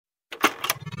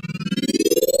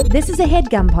This is a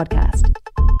HeadGum podcast.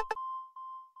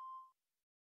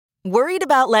 Worried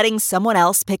about letting someone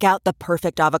else pick out the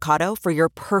perfect avocado for your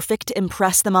perfect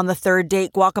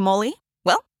impress-them-on-the-third-date guacamole?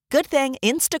 Well, good thing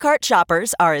Instacart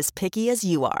shoppers are as picky as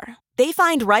you are. They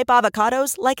find ripe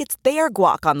avocados like it's their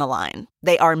guac on the line.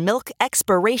 They are milk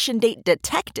expiration date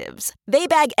detectives. They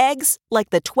bag eggs like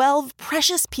the 12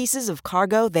 precious pieces of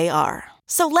cargo they are.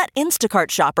 So let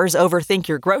Instacart shoppers overthink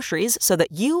your groceries so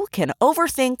that you can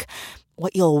overthink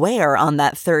what you'll wear on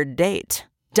that third date.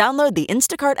 Download the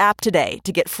Instacart app today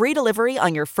to get free delivery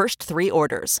on your first 3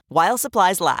 orders, while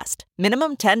supplies last.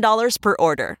 Minimum $10 per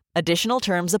order. Additional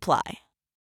terms apply.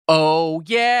 Oh,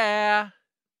 yeah.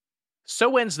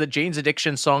 So ends the Jane's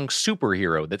Addiction song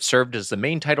Superhero that served as the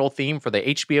main title theme for the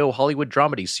HBO Hollywood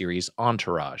dramedy series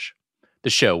Entourage.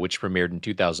 The show, which premiered in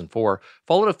 2004,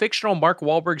 followed a fictional Mark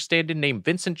Wahlberg stand-in named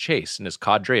Vincent Chase and his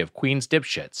cadre of Queens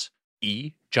dipshits,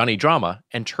 E, Johnny Drama,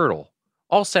 and Turtle,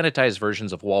 all sanitized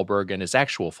versions of Wahlberg and his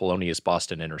actual felonious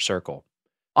Boston inner circle.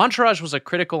 Entourage was a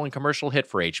critical and commercial hit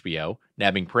for HBO,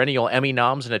 nabbing perennial Emmy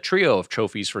noms and a trio of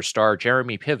trophies for star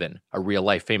Jeremy Piven, a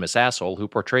real-life famous asshole who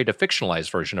portrayed a fictionalized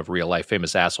version of real-life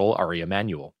famous asshole Ari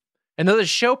Emanuel. And though the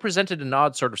show presented an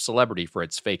odd sort of celebrity for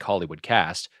its fake Hollywood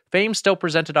cast, fame still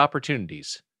presented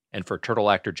opportunities. And for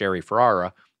Turtle actor Jerry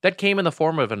Ferrara, that came in the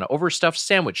form of an overstuffed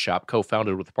sandwich shop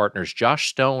co-founded with partners Josh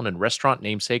Stone and restaurant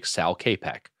namesake Sal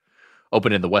Capek.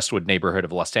 Opened in the Westwood neighborhood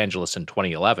of Los Angeles in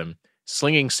 2011,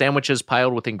 slinging sandwiches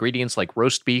piled with ingredients like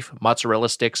roast beef, mozzarella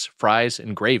sticks, fries,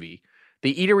 and gravy,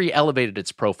 the eatery elevated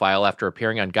its profile after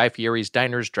appearing on Guy Fieri's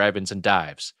Diners, Drive-Ins, and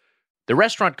Dives. The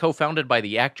restaurant, co-founded by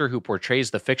the actor who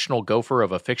portrays the fictional gopher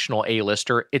of a fictional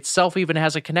A-lister, itself even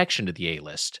has a connection to the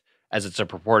A-list, as it's a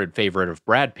purported favorite of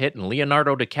Brad Pitt and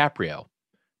Leonardo DiCaprio,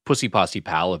 pussy posse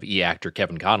pal of E-actor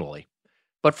Kevin Connolly.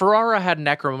 But Ferrara had an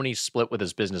acrimony split with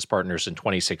his business partners in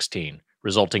 2016,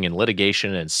 resulting in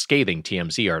litigation and scathing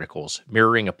TMZ articles,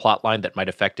 mirroring a plotline that might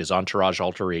affect his Entourage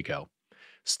alter ego.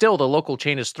 Still, the local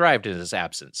chain has thrived in his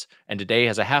absence, and today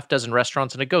has a half-dozen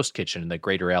restaurants and a ghost kitchen in the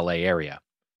greater LA area.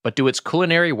 But do its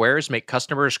culinary wares make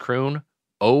customers croon,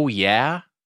 "Oh yeah"?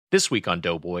 This week on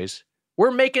Doughboys,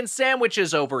 we're making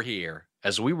sandwiches over here,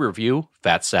 as we review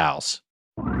Fat Sal's.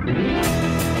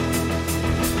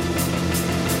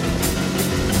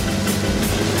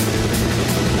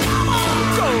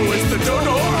 It's the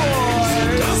Dodo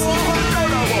Boys!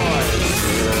 Dodo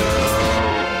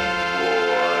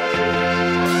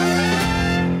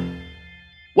Boys!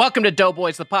 Welcome to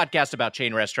Doughboys, the podcast about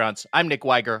chain restaurants. I'm Nick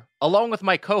Weiger, along with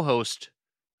my co-host,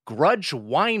 Grudge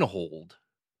Winehold,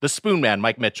 the Spoon Man,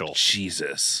 Mike Mitchell.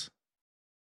 Jesus.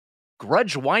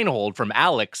 Grudge Winehold from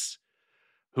Alex,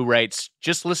 who writes,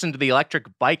 just listened to the electric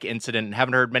bike incident and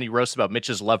haven't heard many roasts about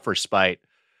Mitch's love for Spite.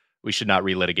 We should not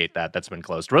relitigate that. That's been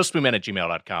closed.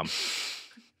 roastspoonman@gmail.com.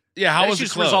 Yeah, how was it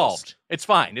closed? Resolved. It's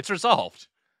fine. It's resolved.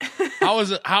 How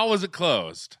was it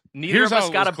closed? Neither of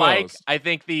us got a bike. I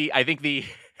think the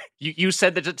you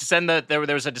said that to send there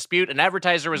was a dispute. An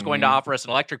advertiser was going to offer us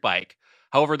an electric bike.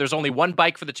 However, there's only one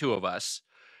bike for the two of us,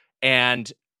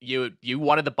 and you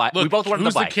wanted the bike. Look, we both wanted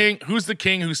the bike. Who's the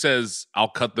king who says, "I'll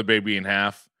cut the baby in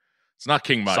half"? It's not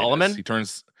King Midas. Solomon. He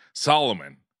turns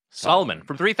Solomon. Solomon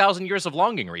from 3,000 Years of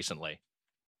Longing recently.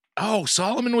 Oh,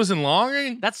 Solomon was in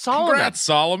Longing? That's Solomon. Congrats,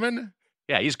 Solomon.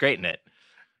 Yeah, he's great in it.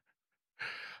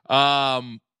 I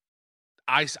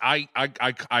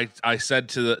said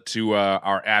to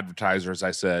our advertisers,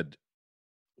 I said,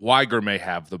 Weiger may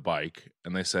have the bike.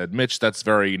 And they said, Mitch, that's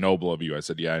very noble of you. I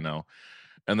said, yeah, I know.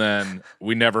 And then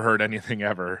we never heard anything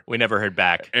ever. We never heard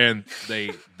back. And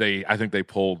I think they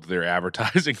pulled their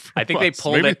advertising from I think us. they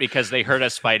pulled it because they heard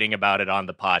us fighting about it on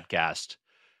the podcast,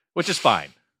 which is fine.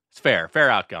 It's fair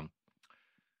outcome.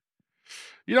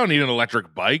 You don't need an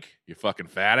electric bike, you fucking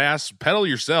fat ass. Pedal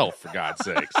yourself, for God's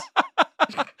sakes.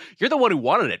 You're the one who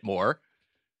wanted it more.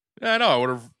 Yeah, I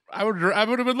know. I would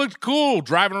have been looked cool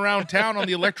driving around town on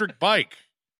the electric bike.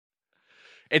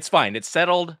 It's fine. It's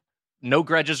settled. No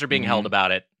grudges are being held about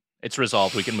it. It's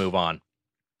resolved. We can move on.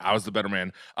 I was the better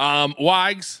man.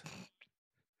 Wags,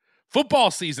 football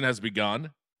season has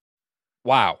begun.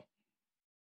 Wow.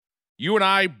 You and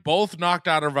I both knocked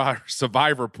out of our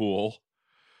survivor pool,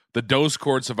 the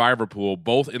Dozecord survivor pool,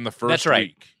 both in the first That's right.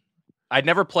 week. I'd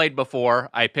never played before.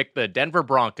 I picked the Denver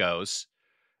Broncos,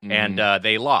 and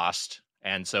they lost.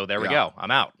 And so there we go.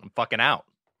 I'm out. I'm fucking out.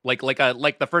 Like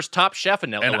the first Top Chef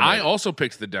in Illinois. And I also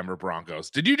picked the Denver Broncos.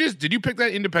 Did you pick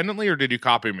that independently, or did you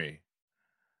copy me?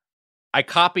 I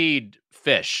copied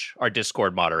Fish, our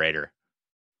Discord moderator.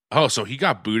 Oh, so he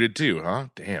got booted too, huh?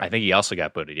 Damn. I think he also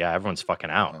got booted. Yeah, everyone's fucking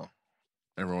out. Oh,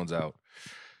 everyone's out.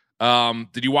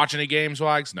 Did you watch any games,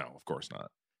 Wags? No, of course not.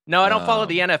 No, I don't follow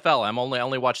the NFL. I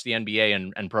only watch the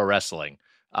NBA and pro wrestling.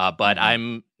 But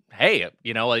hey,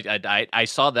 I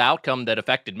saw the outcome that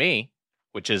affected me,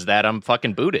 which is that I'm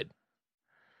fucking booted.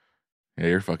 Yeah,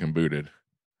 you're fucking booted.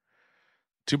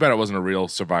 Too bad it wasn't a real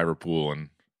survivor pool and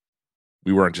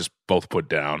we weren't just both put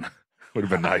down. Would have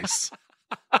been nice.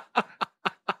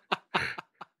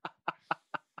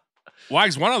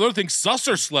 Wags, one other thing,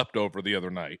 Susser slept over the other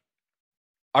night.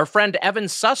 Our friend Evan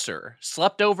Susser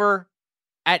slept over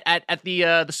at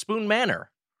the Spoon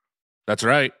Manor. That's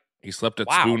right. He slept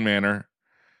at Spoon Manor.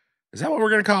 Is that what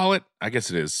we're going to call it? I guess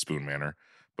it is Spoon Manor.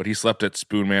 But he slept at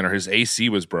Spoon Manor. His AC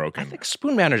was broken. I think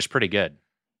Spoon Manor is pretty good.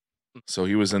 So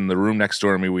he was in the room next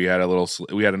door to me. We had a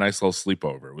nice little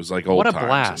sleepover. It was like old times. What a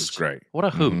blast. It was great. What a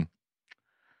hoot. It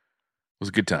was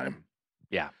a good time.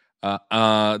 Yeah.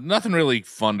 Nothing really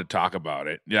fun to talk about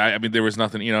it. Yeah, I mean there was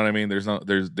nothing, you know what I mean? There's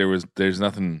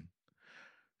nothing.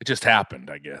 It just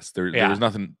happened, I guess. There's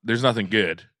nothing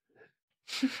good.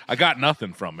 I got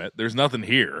nothing from it. There's nothing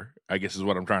here, I guess is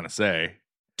what I'm trying to say.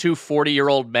 2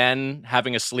 40-year-old men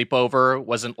having a sleepover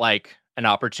wasn't like an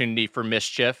opportunity for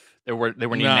mischief. There were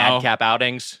any madcap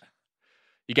outings.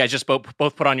 You guys just both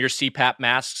put on your CPAP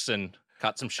masks and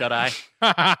caught some shut eye.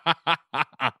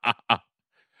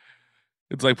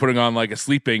 It's like putting on like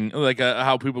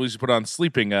how people used to put on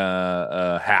sleeping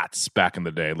hats back in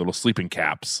the day, little sleeping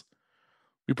caps.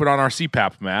 We put on our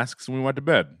CPAP masks and we went to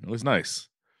bed. It was nice.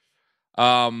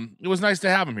 It was nice to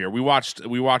have him here. We watched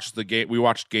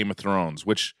Game of Thrones,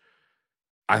 which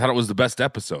I thought it was the best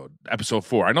episode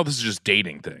 4. I know this is just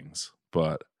dating things,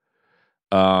 but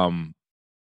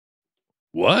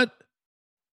what?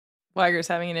 Weiger's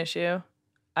having an issue.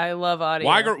 I love audio.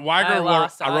 Weiger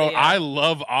wrote I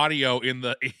love audio in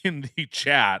the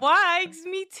chat. Wags,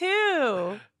 me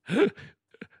too.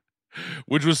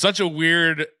 Which was such a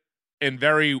weird and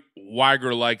very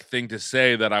Weiger-like thing to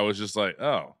say that I was just like, oh,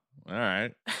 all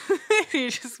right. You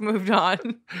just moved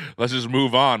on. Let's just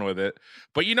move on with it.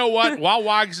 But you know what? While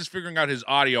Wags is figuring out his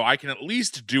audio, I can at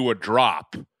least do a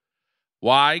drop.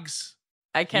 Wags,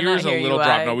 I cannot here's hear a little you,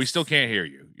 drop. Wags. No, we still can't hear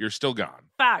you. You're still gone.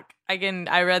 Fuck. I can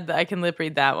lip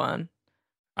read that one.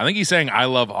 I think he's saying I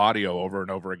love audio over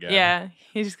and over again. Yeah.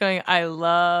 He's just going, I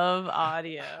love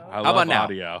audio. I love about now?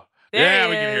 audio. There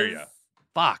We he can hear is. you.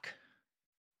 Fuck.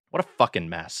 What a fucking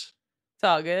mess. It's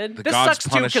all good. The This gods sucks too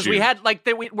punish because we you. had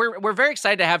we're very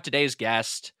excited to have today's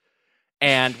guest,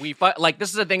 and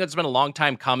this is a thing that's been a long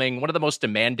time coming. One of the most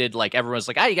demanded. Like everyone's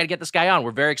like, you got to get this guy on.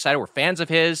 We're very excited. We're fans of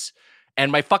his,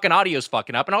 and my fucking audio's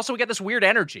fucking up, and also we get this weird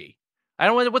energy. I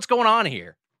don't know what's going on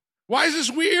here. Why is this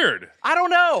weird? I don't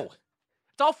know.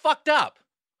 It's all fucked up.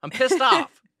 I'm pissed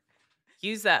off.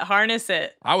 Use that. Harness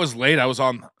it. I was late. I was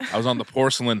on the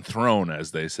porcelain throne,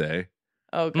 as they say.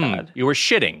 Oh, God. You were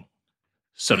shitting,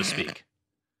 so to speak.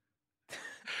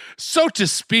 So to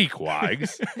speak,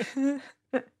 Wags.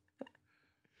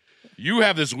 You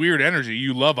have this weird energy.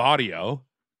 You love audio.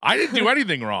 I didn't do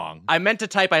anything wrong. I meant to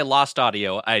type I lost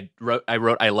audio. I wrote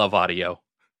I love audio.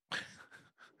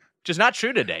 Which is not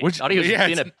true today. Audio's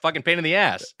being a fucking pain in the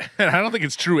ass. And I don't think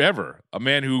it's true ever. A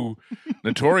man who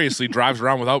notoriously drives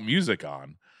around without music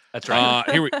on. That's right.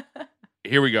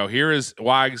 Here we go. Here is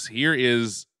Wags. Here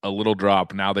is a little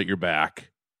drop now that you're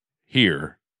back.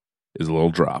 Here is a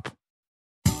little drop.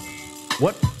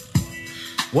 What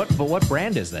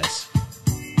brand is this?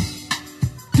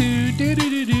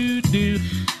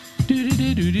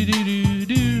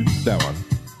 That one.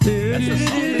 That's a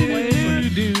song that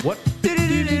plays? What?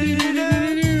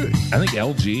 I think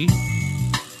LG.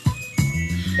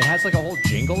 It has like a whole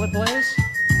jingle it plays?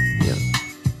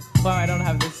 Wow, I don't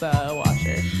have this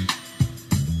washer.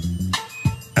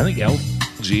 I think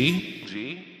LG.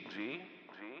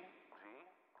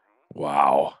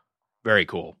 Wow. Very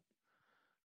cool.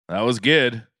 That was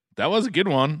good. That was a good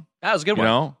one. That was a good one.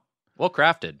 You know? Well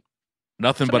crafted.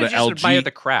 Nothing but an Somebody just admire LG.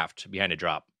 the craft behind a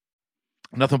drop.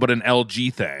 Nothing but an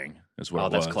LG thing is what it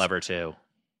was. That's clever too.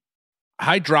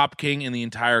 Hi, Drop King and the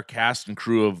entire cast and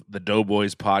crew of the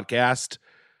Doughboys podcast.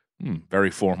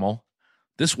 Very formal.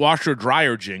 This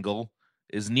washer-dryer jingle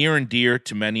is near and dear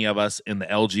to many of us in the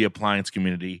LG appliance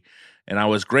community, and I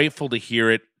was grateful to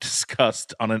hear it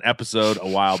discussed on an episode a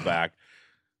while back.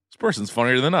 This person's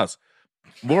funnier than us.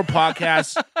 More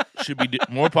podcasts should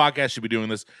be doing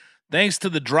this. Thanks to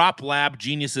the Drop Lab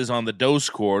geniuses on the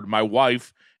Discord, my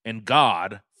wife, and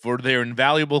God for their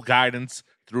invaluable guidance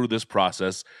through this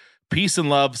process. Peace and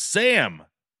love, Sam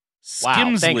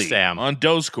Skimsley. Thanks, Sam. On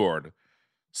Discord.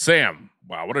 Sam,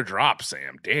 wow, what a drop,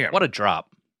 Sam. Damn. What a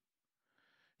drop.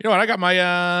 You know what?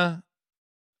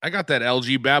 I got that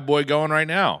LG bad boy going right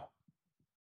now.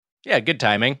 Yeah, good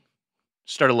timing.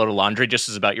 Start a load of laundry just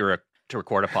as about you were to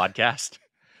record a podcast.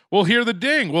 We'll hear the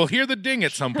ding. We'll hear the ding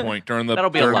at some point during the That'll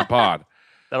be a lot. pod.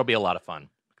 That'll be a lot of fun.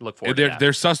 Look forward to that.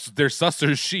 They're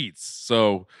Susser's sheets,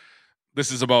 so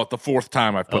this is about the fourth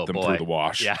time I've put them through the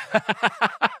wash. Yeah.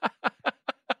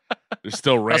 There's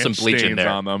still ranch some bleach in stains there.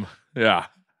 on them. Yeah.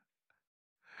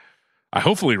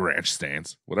 Hopefully ranch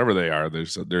stains, whatever they are.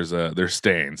 There's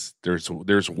stains.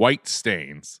 There's white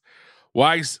stains.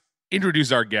 Wags,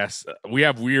 introduce our guests. We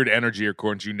have weird energy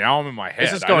according to you. Now I'm in my head.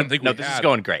 This is going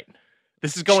great.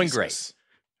 This is going great.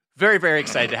 Very, very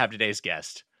excited to have today's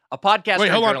guest, a podcaster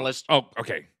and journalist. Oh,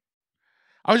 okay.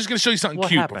 I was just going to show you something What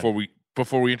cute happened?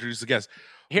 before we introduce the guest.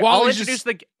 Here, I'll introduce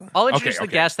the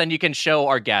guest, then you can show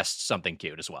our guests something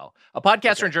cute as well. A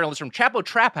podcaster and journalist from Chapo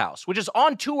Trap House, which is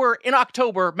on tour in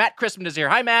October. Matt Christman is here.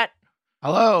 Hi, Matt.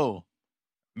 Hello.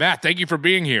 Matt, thank you for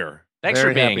being here. Thanks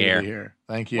Very for being happy to here. be here.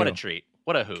 Thank you. What a treat.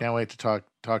 What a hoot. Can't wait to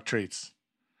talk treats.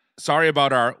 Sorry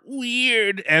about our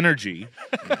weird energy.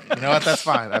 You know what? That's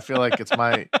fine. I feel like it's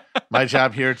my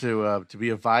job here to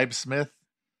be a vibe smith,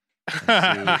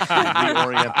 and to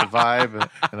reorient the vibe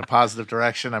in a positive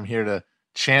direction. I'm here to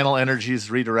channel energies,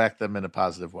 redirect them in a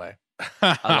positive way.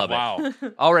 I love Wow.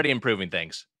 it. Already improving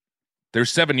things. There's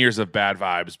 7 years of bad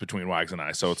vibes between Wags and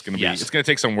I, so it's gonna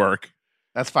take some work.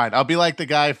 That's fine. I'll be like the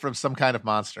guy from Some Kind of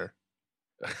Monster.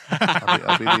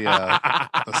 I'll be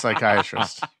the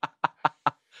psychiatrist.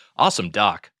 Awesome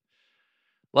doc.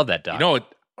 Love that doc. You know,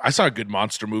 I saw a good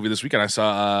monster movie this weekend. I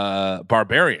saw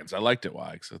Barbarians. I liked it,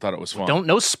 Wags. I thought it was fun.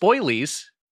 No spoilies.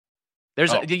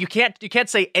 You can't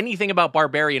say anything about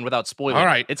Barbarian without spoiling. All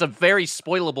right. It's a very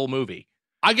spoilable movie.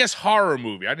 I guess horror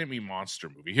movie. I didn't mean monster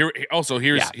movie.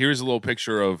 Here's a little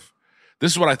picture of.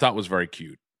 This is what I thought was very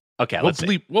cute. Okay, We'll let's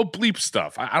see. bleep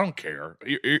stuff. I don't care.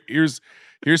 Here's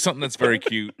something that's very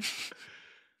cute.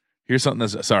 Here's something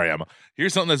that's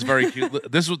Here's something that's very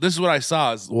cute. This is what I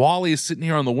saw. Is Wally is sitting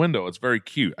here on the window. It's very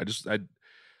cute. I just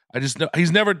know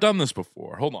he's never done this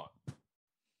before. Hold on.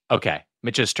 Okay,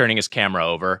 Mitch is turning his camera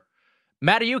over.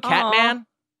 Matt, are you a cat man?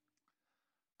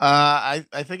 I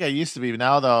think I used to be.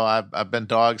 Now though, I've been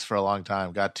dogs for a long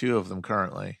time. Got 2 of them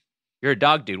currently. You're a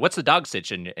dog dude. What's the dog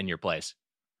stitch in your place?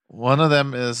 One of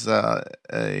them is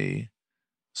a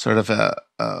sort of a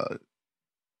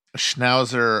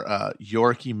Schnauzer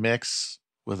Yorkie mix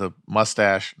with a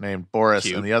mustache named Boris,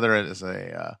 Cute. and the other is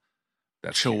a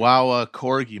That's Chihuahua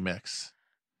Corgi mix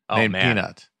named man.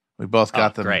 Peanut. We both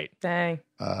got them Great. Dang.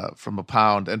 from a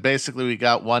pound, and basically we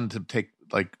got one to take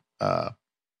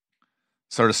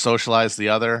sort of socialize the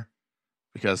other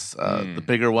because the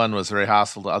bigger one was very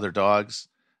hostile to other dogs.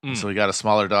 And so we got a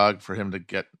smaller dog for him to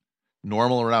get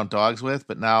normal around dogs with,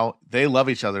 but now they love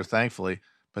each other, thankfully.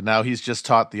 But now he's just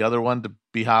taught the other one to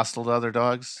be hostile to other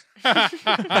dogs.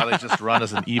 Now they just run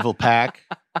as an evil pack.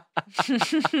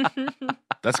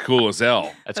 That's cool as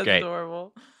hell. That's great.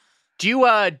 Adorable. Do you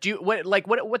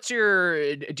what's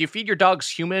your do you feed your dogs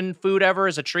human food ever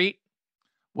as a treat?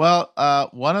 Well,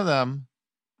 one of them,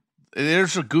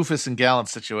 there's a Goofus and Gallant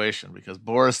situation because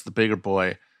Boris, the bigger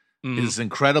boy, is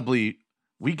incredibly.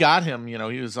 We got him, he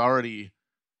was already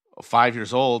 5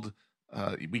 years old.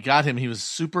 We got him. He was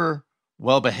super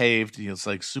well behaved. He was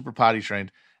like super potty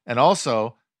trained and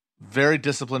also very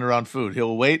disciplined around food.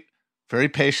 He'll wait very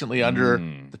patiently under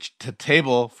the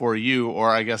table for you, or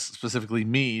I guess specifically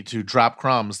me, to drop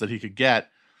crumbs that he could get.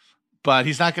 But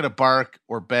he's not going to bark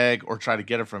or beg or try to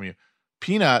get it from you.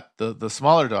 Peanut, the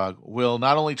smaller dog, will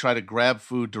not only try to grab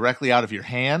food directly out of your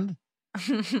hand,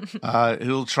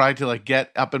 he'll try to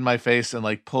get up in my face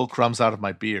and pull crumbs out of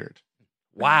my beard.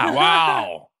 Wow.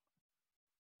 Wow.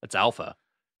 That's alpha.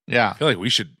 Yeah. I feel like we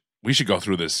should go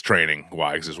through this training,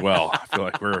 Wags, as well. I feel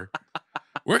like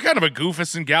we're kind of a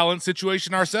Goofus and Gallant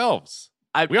situation ourselves.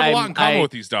 We have a lot in common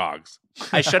with these dogs.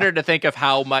 I shudder to think of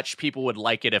how much people would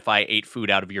like it if I ate food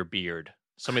out of your beard.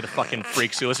 Some of the fucking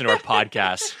freaks who listen to our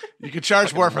podcast. You could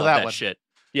charge more for Love that one. shit.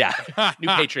 Yeah. New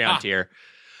Patreon tier.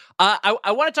 I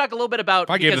want to talk a little bit about.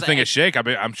 If I gave the thing a shake,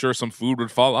 I'm sure some food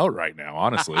would fall out right now,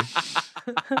 honestly.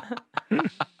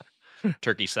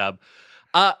 Turkey sub.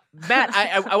 Matt,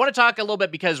 I want to talk a little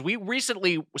bit because we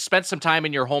recently spent some time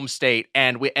in your home state,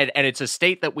 and it's a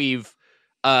state that we've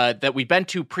been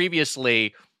to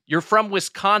previously. You're from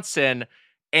Wisconsin,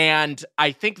 and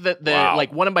I think that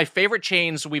one of my favorite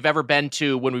chains we've ever been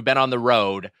to when we've been on the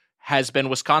road has been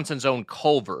Wisconsin's own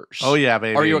Culver's. Oh yeah,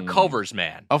 baby. Are you a Culver's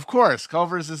man? Of course,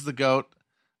 Culver's is the GOAT.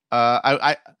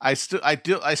 I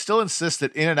still insist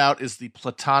that In-N-Out is the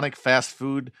platonic fast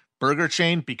food burger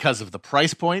chain because of the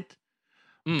price point.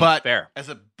 But fair.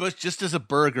 Just as a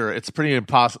burger, it's pretty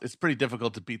impossible. It's pretty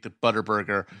difficult to beat the Butter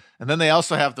Burger. And then they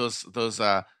also have those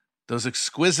those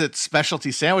exquisite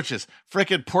specialty sandwiches.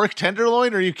 Frickin' pork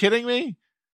tenderloin? Are you kidding me?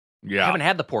 Yeah. I haven't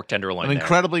had the pork tenderloin. An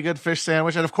incredibly good fish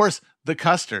sandwich. And of course, the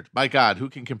custard. My God, who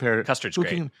can compare? Custard's who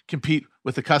great. can compete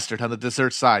with the custard on the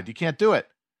dessert side? You can't do it.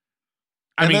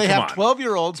 I And mean, they come have on.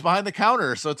 12-year-olds behind the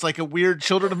counter, so it's like a weird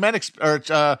Children of Men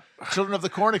Children of the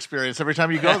Corn experience every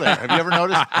time you go there. Have you ever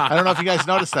noticed? I don't know if you guys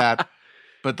noticed that,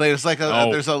 but there's like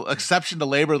there's an exception to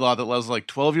labor law that allows like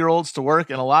 12-year-olds to work,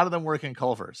 and a lot of them work in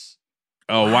Culver's.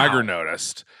 Oh, Wow. Weiger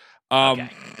noticed. Okay.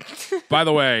 By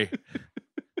the way,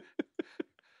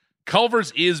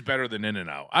 Culver's is better than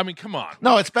In-N-Out. I mean, come on.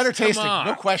 No, it's better tasting, on.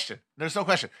 no question. There's no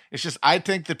question. It's just I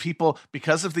think that people,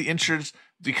 because of the introduction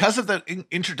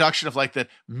of like the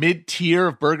mid-tier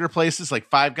of burger places like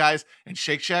Five Guys and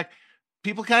Shake Shack,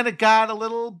 people kind of got a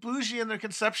little bougie in their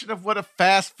conception of what a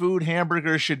fast food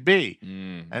hamburger should be.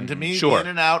 And to me, Sure. the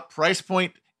In-N-Out price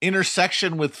point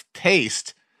intersection with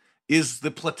taste is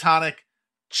the platonic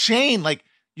chain. Like,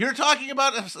 you're talking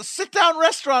about a sit-down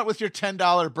restaurant with your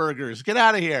 $10 burgers. Get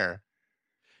out of here.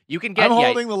 You can get I'm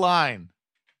holding the line.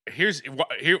 Here,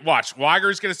 watch.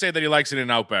 Weiger's going to say that he likes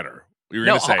In-N-Out better. You're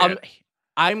going to say it.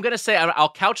 I'm going to say,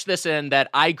 I'll couch this in that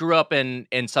I grew up in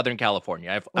Southern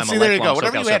California. I'm See, a there you lifelong go.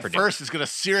 Whatever SoCal you had surfer dude. first is going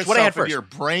to sear what I had itself into first. your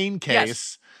brain case.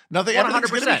 Yes. Nothing. Everything's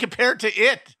going to be 100%. compared to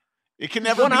it. It can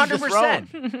never be dethroned.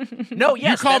 100%. No,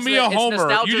 yes. You call that's me the- a it's homer.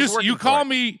 nostalgia's working You for call it.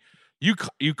 me you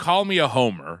call me a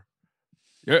homer.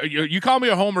 You call me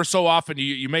a homer so often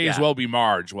you may as Yeah. well be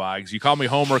Marge, Wags. You call me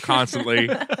Homer constantly.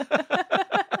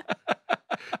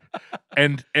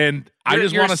 and I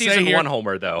just You're want a to say season here, one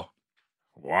homer, though.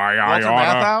 why I Walter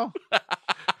oughta.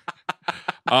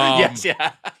 Matthau? Yes,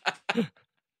 yeah.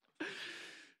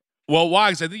 Well,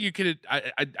 Wags, I think you could.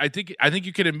 I think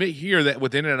you could admit here that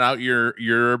with In-N-Out,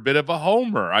 you're a bit of a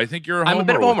homer. I think you're a homer. I'm a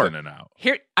bit of a homer. with In-N-Out.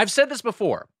 Here, I've said this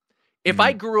before. If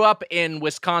I grew up in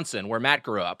Wisconsin, where Matt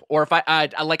grew up, or if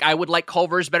I would like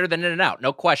Culver's better than In-N-Out,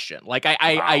 no question. Like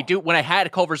I do. When I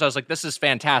had Culver's, I was like, this is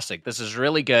fantastic. This is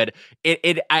really good.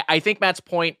 I think Matt's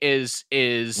point is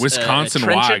Wisconsin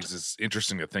trenchant. Wags is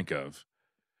interesting to think of.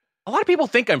 A lot of people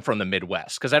think I'm from the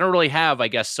Midwest because I don't really have, I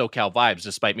guess, SoCal vibes,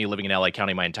 despite me living in LA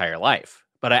County my entire life.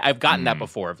 But I've gotten that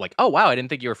before of like, oh wow, I didn't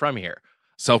think you were from here.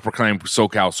 Self-proclaimed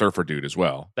SoCal surfer dude as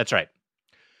well. That's right.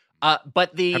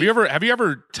 But the Have you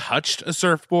ever touched a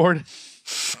surfboard?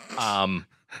 I've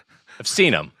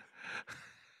seen them.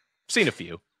 Seen a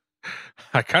few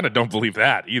I kind of don't believe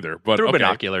that either. But through okay.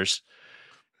 binoculars.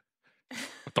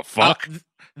 What the fuck?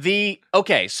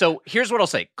 Okay, so here's what I'll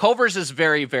say. Culver's is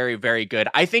very, very, very good.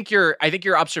 I think your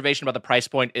observation about the price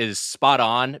point is spot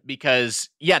on because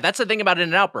yeah, that's the thing about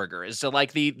In-N-Out Burger is that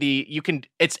like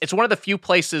it's one of the few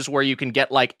places where you can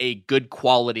get like a good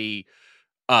quality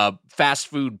fast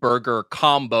food burger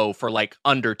combo for like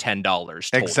under $10.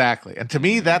 Exactly. And to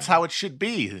me, that's how it should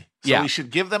be. So Yeah. we should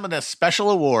give them a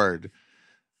special award.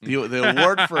 The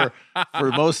award for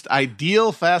most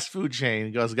ideal fast food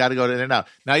chain got to go to In-N-Out.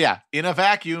 Now, yeah, in a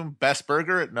vacuum, best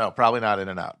burger? No, probably not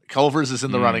In-N-Out. Culver's is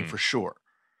in the running for sure.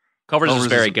 Culver's is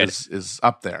very good. Is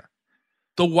up there.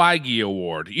 The Weige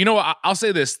Award. You know, I'll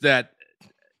say this: that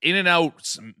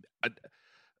In-N-Out.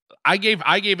 I gave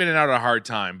In-N-Out a hard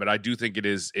time, but I do think it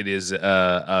is.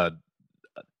 I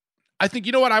think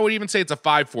you know what I would even say it's a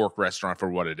 5-fork restaurant for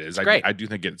what it is. I do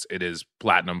think it is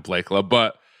Platinum Play Club,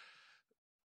 but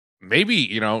maybe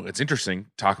it's interesting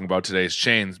talking about today's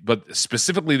chains, but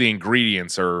specifically the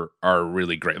ingredients are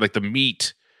really great. Like the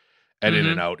meat at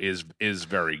In-N-Out is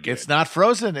very good. It's not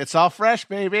frozen; it's all fresh,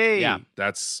 baby. Yeah,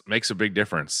 makes a big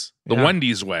difference. The Yeah.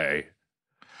 Wendy's way.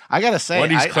 I gotta say,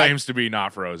 Wendy's claims to be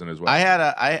not frozen as well. I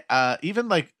had even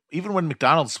when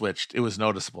McDonald's switched, it was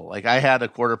noticeable. Like I had a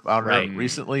quarter pounder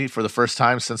recently for the first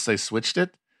time since they switched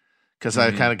it because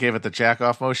I kind of gave it the jack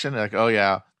off motion. Like, oh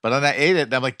yeah, but then I ate it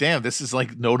and I'm like, damn, this is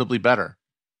like notably better.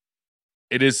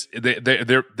 It is.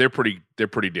 They're pretty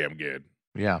damn good.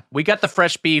 Yeah, we got the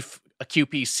fresh beef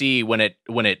QPC when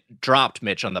it dropped,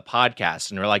 Mitch, on the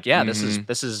podcast, and we're like, yeah, this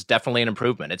is definitely an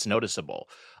improvement. It's noticeable.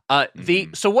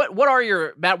 So what are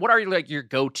your like your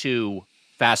go-to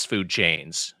fast food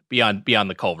chains beyond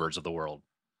the Culvers of the world?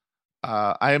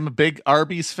 I am a big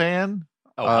Arby's fan.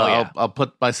 Oh, hell yeah. I'll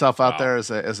put myself out there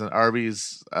as an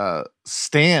Arby's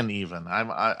stan. Even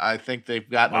I think they've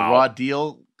gotten a raw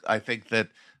deal. I think that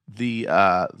the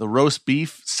roast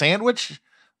beef sandwich,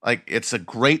 like it's a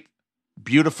great,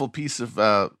 beautiful piece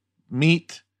of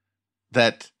meat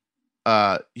that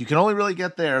you can only really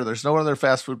get there. There's no other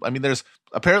fast food. I mean, there's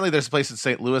a place in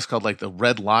St. Louis called like the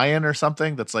Red Lion or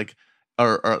something that's like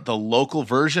or the local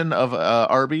version of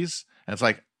Arby's, and it's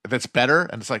like that's better.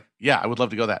 And it's like, yeah, I would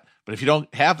love to go that. But if you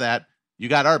don't have that, you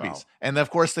got Arby's, and of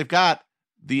course they've got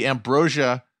the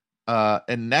Ambrosia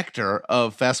and nectar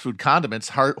of fast food condiments,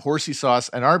 horsey sauce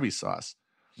and Arby's sauce.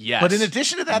 Yes. But in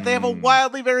addition to that, they have a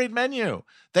wildly varied menu.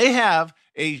 They have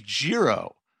a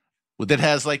gyro that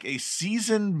has like a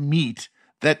seasoned meat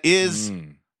that is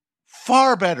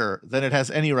far better than it has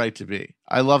any right to be.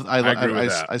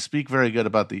 I speak very good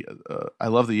about the. I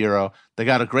love the gyro. They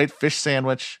got a great fish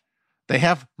sandwich. They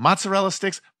have mozzarella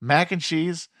sticks, mac and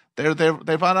cheese. They've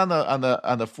been on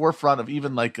the forefront of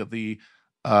even like the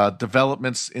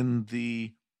developments in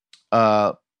the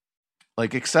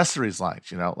like accessories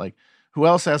lines. You know, like who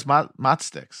else has mozz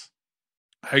sticks?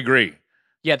 I agree.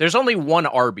 Yeah, there's only one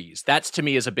Arby's. That's to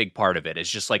me is a big part of it. It's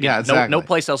just like exactly. no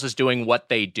place else is doing what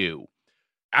they do.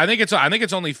 I think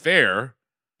it's only fair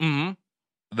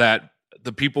that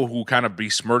the people who kind of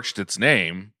besmirched its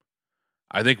name,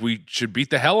 I think we should beat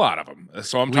the hell out of them.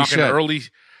 So I'm talking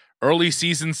early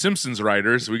season Simpsons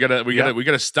writers. We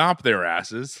gotta stomp their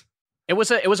asses. It was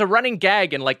a running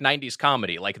gag in like 90s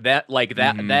comedy, like that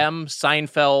them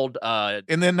Seinfeld.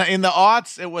 And then in the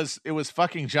aughts, it was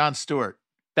fucking Jon Stewart.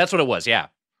 That's what it was, yeah.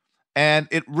 And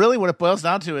it really what it boils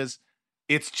down to is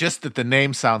it's just that the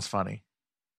name sounds funny.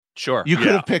 Sure. You could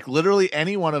have picked literally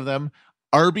any one of them.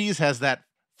 Arby's has that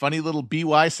funny little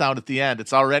BY sound at the end.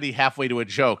 It's already halfway to a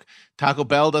joke. Taco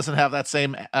Bell doesn't have that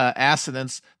same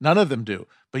assonance. None of them do.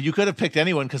 But you could have picked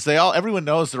anyone because everyone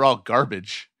knows they're all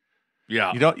garbage.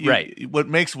 Yeah. Right. What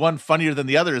makes one funnier than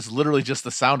the other is literally just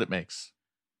the sound it makes.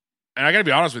 And I got to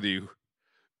be honest with you.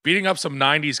 Beating up some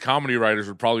 90s comedy writers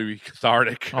would probably be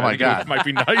cathartic. Oh, my God. It might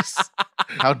be nice.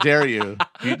 How dare you?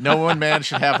 No one man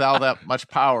should have all that much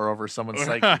power over someone's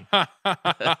psyche.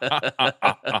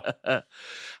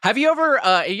 Have you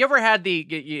ever had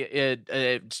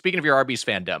the, speaking of your Arby's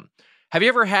fandom, have you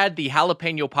ever had the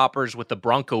jalapeno poppers with the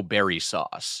Bronco berry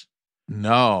sauce?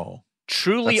 No.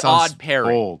 Truly odd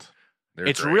pairing. Old.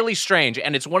 It's great. Really strange,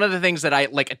 and it's one of the things that I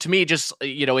like. To me, just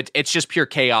it's just pure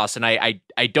chaos, and I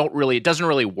don't really. It doesn't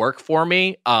really work for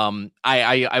me.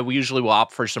 I usually will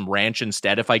opt for some ranch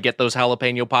instead if I get those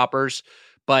jalapeno poppers.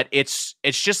 But it's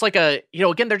just like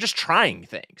again, they're just trying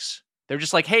things. They're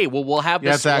just like, hey, well, we'll have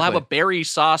this. Exactly. We'll have a berry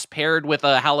sauce paired with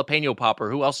a jalapeno popper.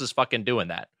 Who else is fucking doing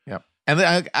that? Yep. And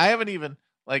then I haven't even.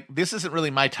 Like, this isn't really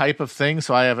my type of thing,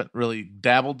 so I haven't really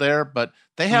dabbled there. But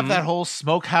they have that whole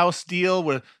smokehouse deal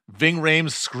where Ving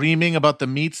Rhames screaming about the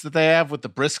meats that they have with the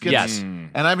briskets. Yes.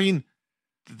 And I mean,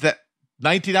 that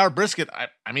 19-hour brisket,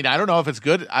 I mean, I don't know if it's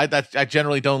good. I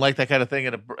generally don't like that kind of thing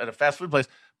at a fast food place.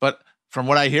 But from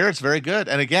what I hear, it's very good.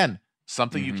 And again,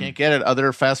 something you can't get at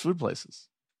other fast food places.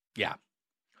 Yeah.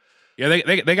 Yeah,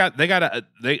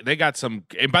 they got some.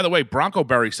 And by the way, Bronco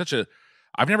Berry,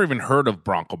 I've never even heard of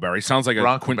Bronco Berry. Sounds like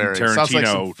a Quentin Tarantino sounds like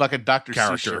some fucking Dr.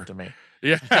 character Seuss shit to me.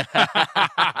 Yeah.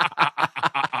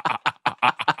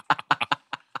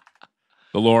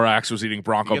 The Lorax was eating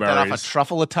Bronco Get that berries. off a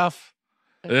truffle of tough.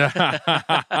 Yeah.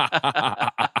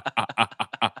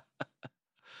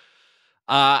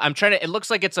 I'm trying to. It looks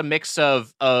like it's a mix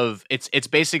of. It's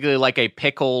basically like a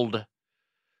pickled.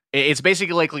 It's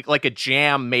basically like a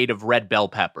jam made of red bell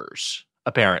peppers.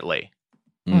 Apparently.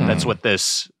 That's what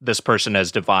this person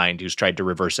has divined, who's tried to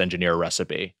reverse engineer a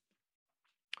recipe.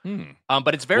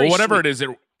 But it's very whatever sweet. it is,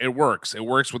 it works. It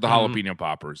works with the jalapeno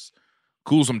poppers.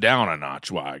 Cools them down a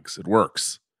notch, Wags. It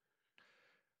works.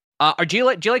 Do you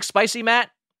like spicy, Matt?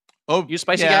 Oh, you a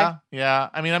spicy guy? Yeah.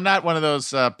 I mean, I'm not one of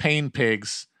those pain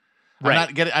pigs.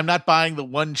 Right. I'm not buying the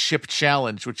one chip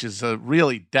challenge, which is a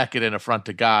really decadent affront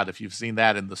to God. If you've seen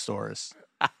that in the stores.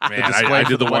 Man, I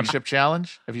did the one chip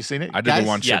challenge. Have you seen it? I did the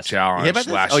one chip challenge last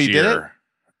year. Oh, you did it?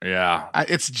 Yeah.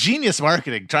 It's genius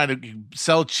marketing, trying to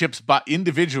sell chips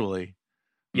individually.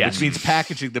 Yes. Which means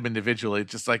packaging them individually.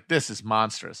 Just like, this is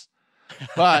monstrous.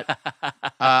 But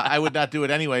I would not do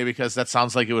it anyway because that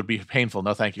sounds like it would be painful.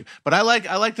 No, thank you. But I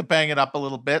like to bang it up a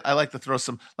little bit. I like to throw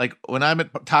some, like when I'm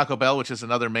at Taco Bell, which is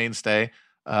another mainstay,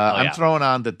 I'm throwing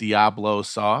on the Diablo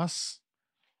sauce.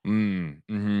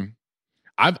 Mm-hmm.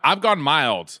 I've gone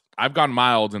mild. I've gone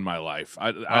mild in my life.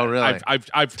 Really?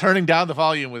 I've turning down the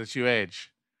volume with you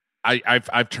age.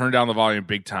 I've turned down the volume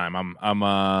big time.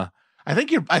 I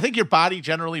think your body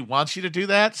generally wants you to do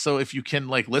that. So if you can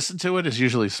like listen to it, is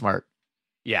usually smart.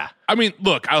 Yeah. I mean,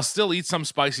 look, I'll still eat some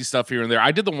spicy stuff here and there.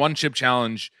 I did the one chip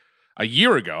challenge a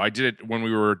year ago. I did it when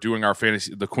we were doing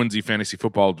the Quincy fantasy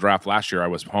football draft last year. I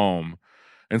was home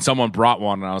and someone brought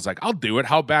one and I was like, I'll do it.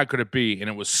 How bad could it be? And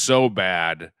it was so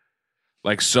bad.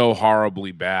 Like so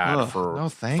horribly bad for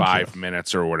 5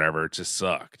 minutes or whatever. It just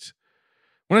sucked.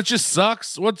 When it just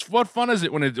sucks, what fun is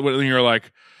it when you're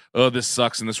like, oh, this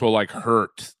sucks and this will like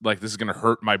hurt. Like this is gonna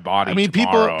hurt my body. I mean,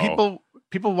 tomorrow.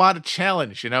 people want a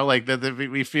challenge, you know, like that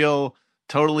we feel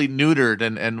totally neutered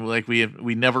and like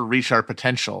we never reach our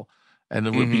potential,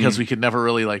 and because we could never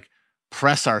really like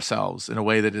press ourselves in a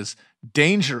way that is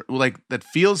that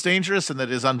feels dangerous and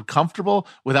that is uncomfortable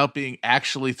without being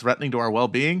actually threatening to our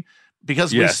well-being,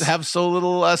 because we have so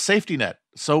little safety net,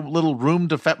 so little room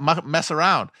to mess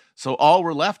around. So all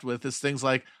we're left with is things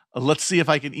like, let's see if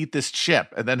I can eat this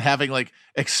chip, and then having like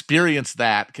experienced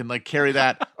that can like carry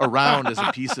that around as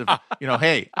a piece of,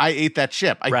 hey, I ate that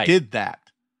chip. I did that.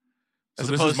 So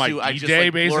this is my D-Day,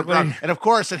 basically. And of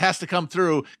course, it has to come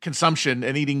through consumption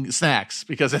and eating snacks,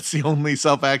 because that's the only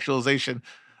self-actualization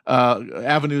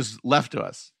avenues left to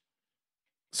us.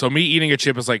 So me eating a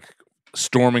chip is like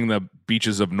storming the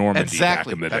beaches of Normandy back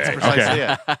in the day. That's precisely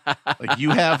it. Like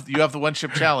you have the one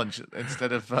chip challenge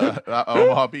instead of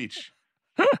Omaha Beach.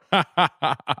 Look,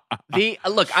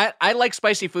 I like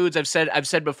spicy foods. I've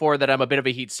said before that I'm a bit of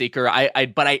a heat seeker.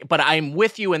 But I'm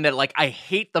with you in that, like, I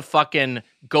hate the fucking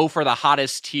go for the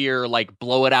hottest tier, like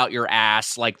blow it out your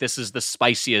ass, like this is the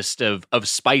spiciest of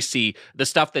spicy, the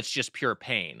stuff that's just pure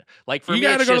pain. Like for me, you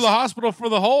got to go to the hospital for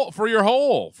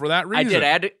that reason. I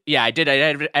had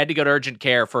to go to urgent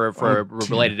care for a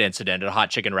related incident at a hot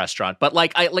chicken restaurant. But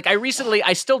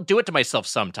I still do it to myself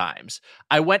sometimes.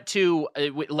 I went to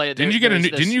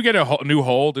didn't you get a new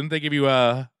hole? Didn't they give you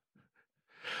a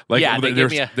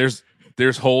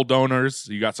there's hole donors?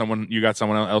 You got someone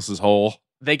else's hole.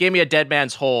 They gave me a dead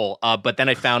man's hole, but then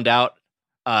I found out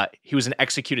he was an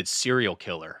executed serial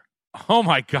killer. Oh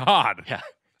my God.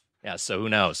 Yeah. So who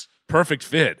knows? Perfect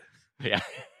fit. Yeah.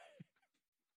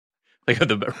 Like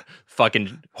the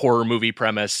fucking horror movie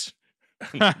premise.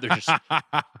 They're just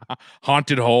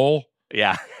haunted hole.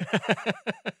 Yeah.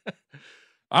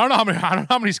 I don't know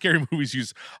how many scary movies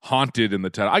use haunted in the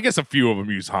title. I guess a few of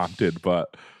them use haunted,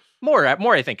 but more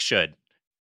I think should.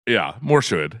 Yeah, more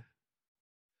should.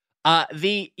 It's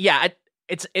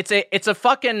a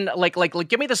fucking like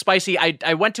give me the spicy.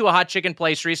 I went to a hot chicken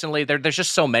place recently. There's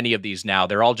just so many of these now.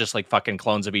 They're all just like fucking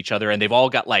clones of each other, and they've all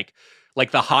got like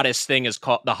the hottest thing is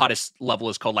called, the hottest level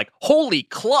is called like holy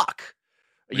cluck.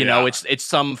 You know, it's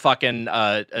some fucking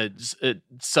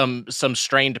some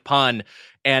strained pun,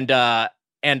 and I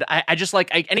just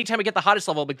like anytime I get the hottest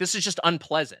level, I'm like, this is just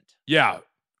unpleasant. Yeah.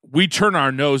 We turn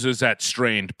our noses at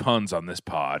strained puns on this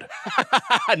pod.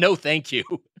 No, thank you.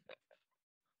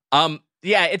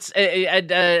 Yeah, it's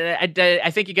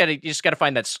I think you just gotta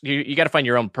find that you gotta find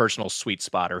your own personal sweet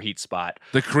spot or heat spot.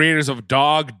 The creators of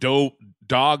Dog Dough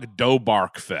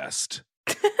Bark Fest.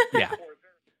 Yeah,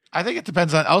 I think it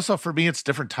depends on. Also, for me, it's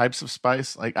different types of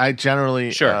spice. Like I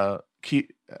generally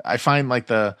I find like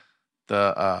the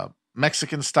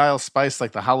Mexican style spice,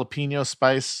 like the jalapeno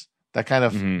spice, that kind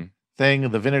of thing,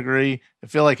 the vinegary. I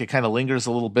feel like it kind of lingers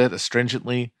a little bit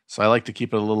astringently, so I like to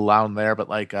keep it a little down there. But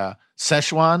like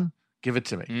Szechuan, give it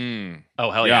to me.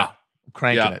 Oh hell yeah, I'm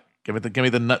cranking it. Give me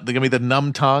the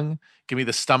numb tongue. Give me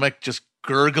the stomach just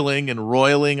gurgling and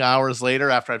roiling hours later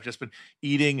after I've just been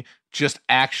eating just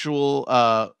actual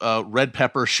red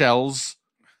pepper shells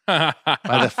by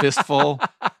the fistful.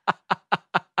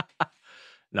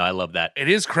 No, I love that. It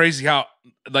is crazy how,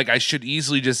 like, I should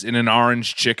easily just, in an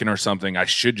orange chicken or something, I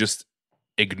should just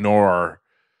ignore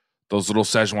those little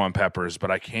Szechuan peppers,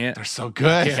 but I can't. They're so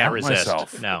good. I can't resist.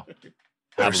 Myself. No.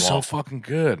 They're so fucking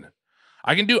good.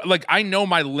 I can do, like, I know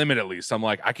my limit at least. I'm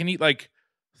like, I can eat, like,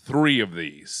 3 of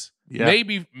these. Yeah.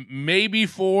 Maybe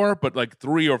 4, but, like,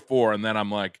 3 or 4, and then I'm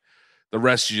like, the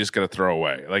rest you just got to throw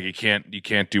away. Like, you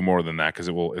can't do more than that because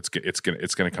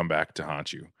it's gonna come back to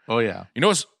haunt you. Oh, yeah. You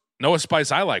know what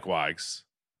spice I like, Wags?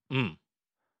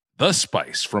 The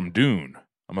spice from Dune.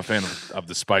 I'm a fan of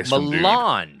the spice from Dune.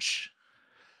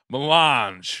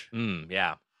 Melange.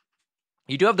 Yeah.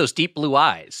 You do have those deep blue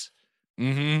eyes.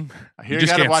 Mm-hmm. I hear you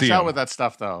got to watch out with that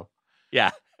stuff, though.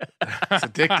 Yeah. It's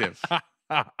addictive.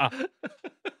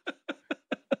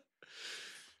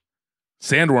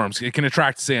 Sandworms. It can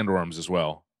attract sandworms as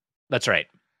well. That's right.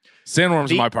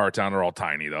 Sandworms in my part of town are all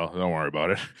tiny, though. Don't worry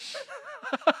about it.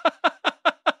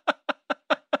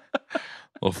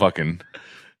 Little fucking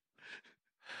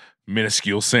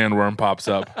minuscule sandworm pops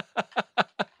up.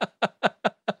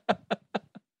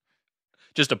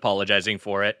 Just apologizing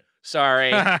for it.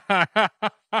 Sorry.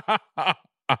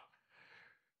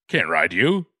 Can't ride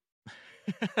you.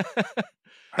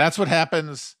 That's what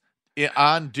happens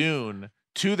on Dune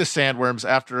to the sandworms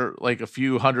after like a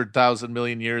few 100,000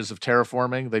 million years of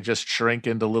terraforming. They just shrink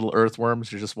into little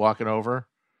earthworms you're just walking over.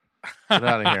 Get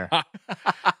out of here.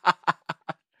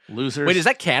 Losers. Wait, is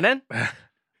that canon?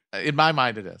 In my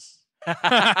mind, it is.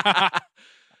 I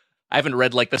haven't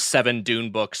read like the 7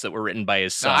 Dune books that were written by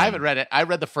his son. No, I haven't read it. I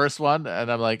read the first one,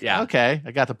 and I'm like, yeah, okay,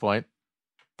 I got the point.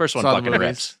 First one fucking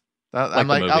rips. I'm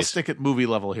the like, I'll movies. stick at movie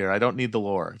level here. I don't need the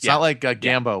lore. It's Yeah. not like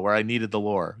Gambo where I needed the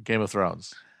lore. Game of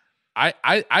Thrones. I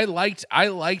liked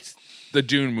the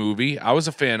Dune movie. I was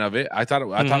a fan of it. I thought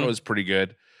it was pretty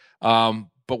good.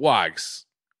 But Wags,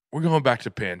 we're going back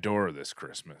to Pandora this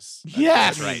Christmas.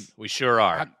 Yes, That's right. We sure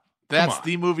are. That's on.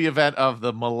 the movie event of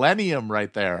the millennium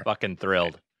right there. Fucking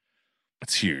thrilled.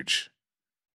 It's huge.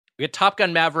 We had Top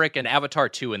Gun Maverick and Avatar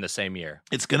 2 in the same year.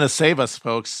 It's gonna save us,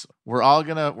 folks. We're all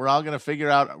gonna figure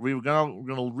out. We're gonna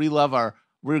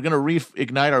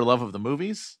reignite our love of the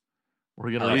movies.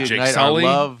 We're gonna Jake reignite our Sully.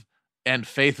 love and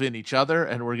faith in each other,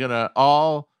 and we're gonna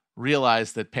all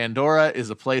realize that Pandora is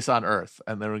a place on Earth,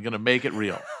 and then we're gonna make it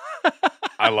real.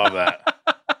 I love that.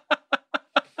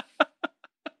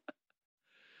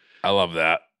 I love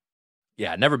that.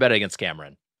 Yeah, never bet against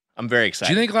Cameron. I'm very Do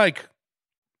excited. you think like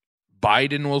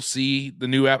Biden will see the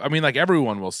new app? I mean, like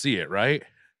everyone will see it, right?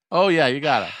 Oh yeah, you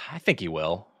gotta. I think he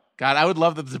will. God, I would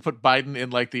love them to put Biden in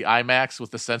like the IMAX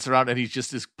with the sensor on, and he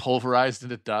just is pulverized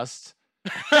into dust.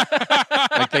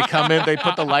 Like they come in, they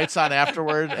put the lights on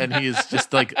afterward, and he is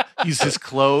just like his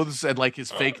clothes and like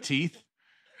his fake teeth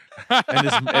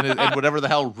and whatever the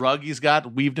hell rug he's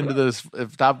got weaved into the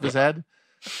top of his head.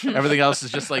 Everything else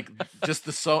is just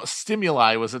the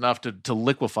stimuli was enough to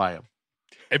liquefy him.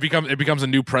 It becomes a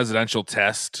new presidential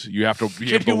test. You have to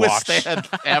be able Can to you watch. withstand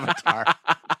Avatar?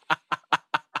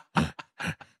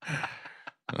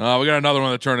 We got another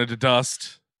one that turned into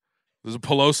dust. There's a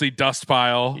Pelosi dust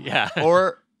pile. Yeah.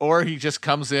 or he just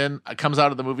comes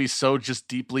out of the movie so just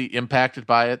deeply impacted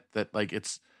by it that like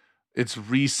it's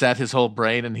reset his whole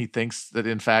brain, and he thinks that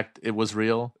in fact it was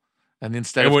real. And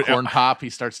instead of corn pop, he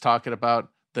starts talking about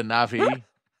the Na'vi.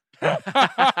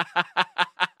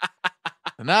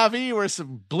 The Na'vi were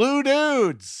some blue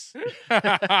dudes.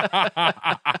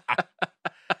 I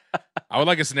would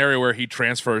like a scenario where he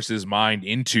transfers his mind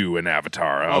into an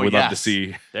avatar. I would love to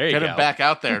see There you Get go. him back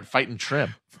out there and fighting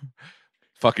trim.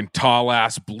 fucking tall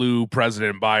ass blue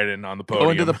President Biden on the podium.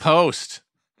 Go into the post.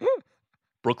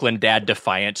 Brooklyn dad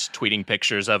defiant tweeting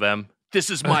pictures of him. This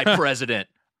is my president.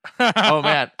 Oh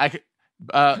man,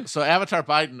 so Avatar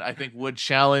Biden, I think, would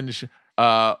challenge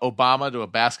Obama to a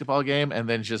basketball game and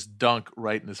then just dunk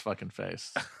right in his fucking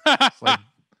face. It's like,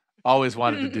 always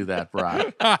wanted to do that,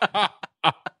 Brock.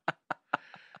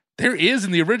 There is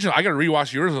in the original. I got to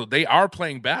rewatch the original. They are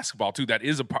playing basketball too. That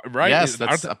is a part, right? Yes,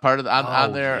 that's a part of the,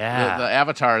 on there. yeah. The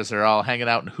avatars are all hanging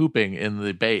out and hooping in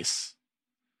the base.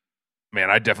 Man,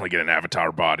 I'd definitely get an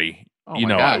avatar body. Oh You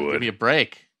my know God, I would. Give me a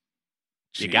break.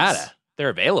 You Jeez. gotta. They're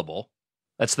available.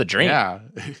 That's the dream. Yeah,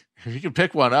 if you can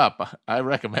pick one up, I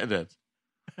recommend it.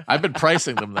 I've been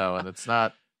pricing them though, and it's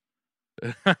not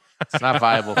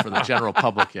viable for the general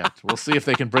public yet. We'll see if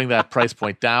they can bring that price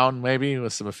point down, maybe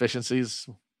with some efficiencies.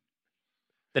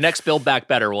 The next Build Back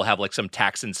Better will have like some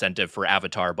tax incentive for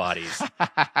avatar bodies.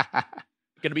 Going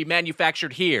to be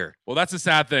manufactured here. Well, that's the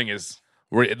sad thing is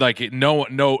we're like no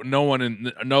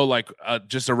one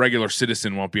just a regular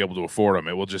citizen won't be able to afford them.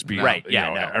 It will just be Right, you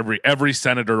yeah, know, no. every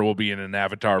senator will be in an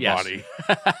avatar Yes. body.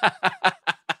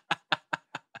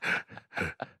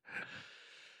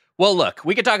 Well, look,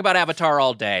 we could talk about Avatar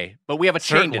all day, but we have a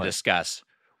chain to Certainly. discuss.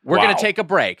 We're Wow. going to take a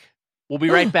break. We'll be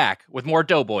right back with more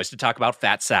Doughboys to talk about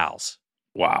Fat Sal's.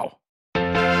 Wow.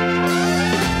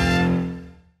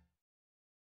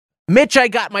 Mitch, I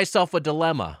got myself a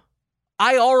dilemma.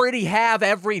 I already have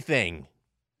everything.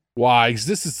 Wags,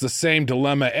 this is the same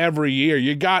dilemma every year.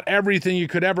 You got everything you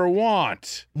could ever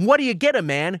want. What do you get a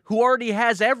man who already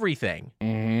has everything?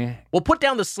 Mm-hmm. Well, put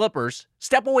down the slippers,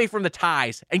 step away from the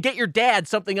ties, and get your dad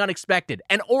something unexpected,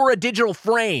 an Aura digital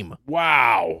frame.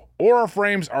 Wow. Aura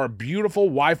frames are beautiful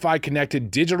Wi-Fi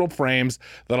connected digital frames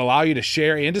that allow you to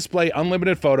share and display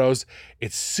unlimited photos.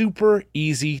 It's super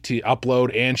easy to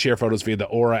upload and share photos via the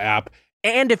Aura app.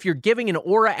 And if you're giving an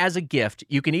Aura as a gift,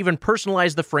 you can even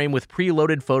personalize the frame with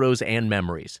preloaded photos and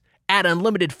memories. Add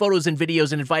unlimited photos and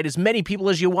videos and invite as many people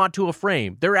as you want to a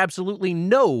frame. There are absolutely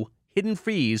no hidden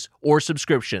fees or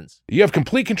subscriptions. You have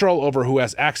complete control over who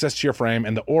has access to your frame,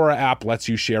 and the Aura app lets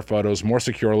you share photos more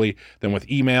securely than with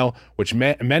email, which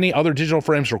many other digital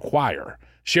frames require.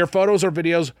 Share photos or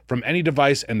videos from any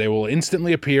device, and they will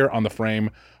instantly appear on the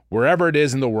frame wherever it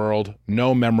is in the world.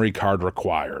 No memory card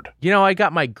required. You know, I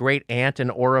got my great aunt an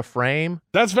Aura frame.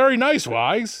 That's very nice,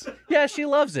 Wags. Yeah, she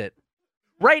loves it.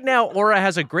 Right now, Aura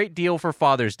has a great deal for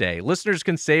Father's Day. Listeners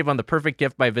can save on the perfect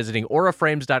gift by visiting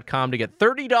auraframes.com to get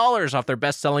 $30 off their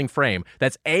best-selling frame.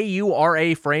 That's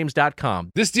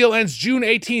AURAFrames.com. This deal ends June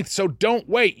 18th, so don't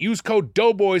wait. Use code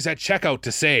Doughboys at checkout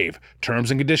to save.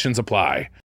 Terms and conditions apply.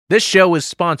 This show is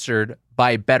sponsored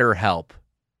by BetterHelp.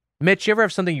 Mitch, you ever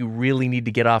have something you really need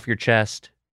to get off your chest?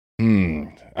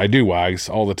 I do, Wags,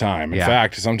 all the time. In Yeah.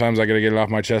 fact, sometimes I got to get it off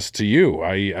my chest to you.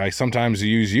 I sometimes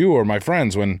use you or my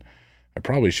friends when I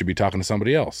probably should be talking to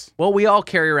somebody else. Well, we all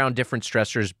carry around different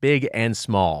stressors, big and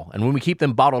small. And when we keep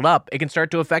them bottled up, it can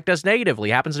start to affect us negatively.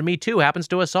 Happens to me too, happens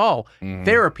to us all.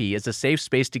 Therapy is a safe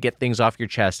space to get things off your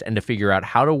chest and to figure out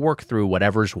how to work through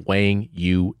whatever's weighing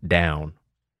you down.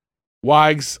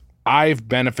 Wags, I've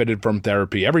benefited from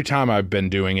therapy every time I've been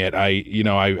doing it.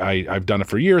 I've done it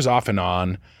for years off and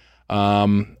on.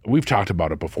 We've talked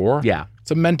about it before. Yeah.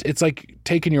 It's like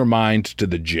taking your mind to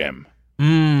the gym.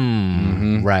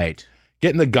 Right.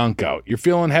 Getting the gunk out. You're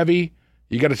feeling heavy.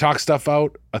 You got to talk stuff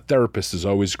out. A therapist is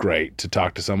always great to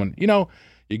talk to someone. You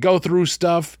go through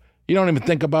stuff. You don't even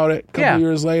think about it. A couple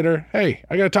years later, hey,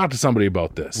 I got to talk to somebody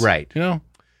about this. Right.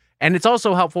 And it's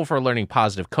also helpful for learning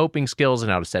positive coping skills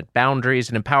and how to set boundaries,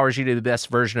 and empowers you to be the best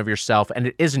version of yourself. And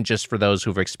it isn't just for those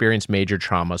who've experienced major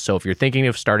trauma. So if you're thinking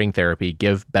of starting therapy,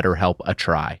 give BetterHelp a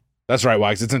try. That's right,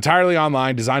 Wags. It's entirely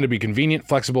online, designed to be convenient,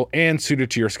 flexible, and suited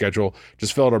to your schedule.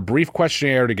 Just fill out a brief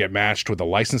questionnaire to get matched with a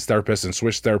licensed therapist and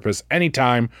switch therapists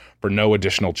anytime for no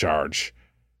additional charge.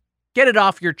 Get it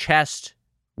off your chest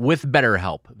with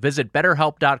BetterHelp. Visit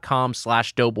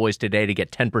BetterHelp.com/Doughboys today to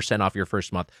get 10% off your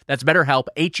first month. That's BetterHelp,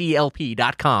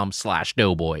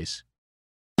 HELP.com/Doughboys.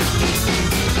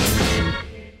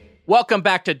 Welcome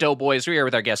back to Doughboys. We're here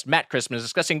with our guest, Matt Christman,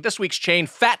 discussing this week's chain,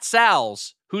 Fat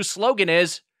Sal's, whose slogan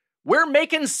is, "We're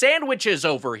making sandwiches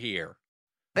over here."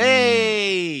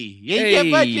 Hey,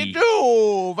 Hey. what you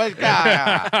do?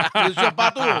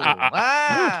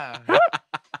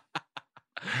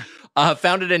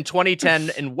 Founded in 2010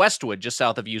 in Westwood, just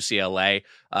south of UCLA.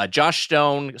 Josh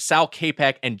Stone, Sal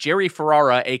Capek, and Jerry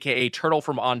Ferrara, a.k.a. Turtle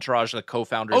from Entourage, the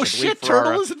co-founders. Oh, I believe shit, Ferrara-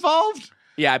 Turtle is involved?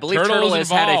 Yeah, I believe Turtle Turtle is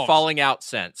has had a involved. falling out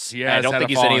since. He I has don't had think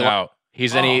a he's falling out.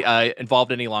 He's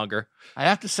involved any longer. I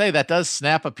have to say, that does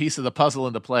snap a piece of the puzzle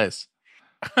into place.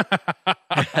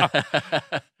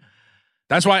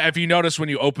 That's why, if you notice, when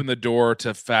you open the door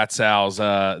to Fat Sal's,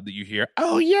 that you hear,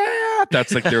 "Oh yeah,"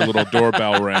 that's like their little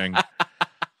doorbell ring.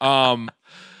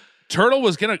 Turtle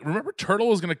was gonna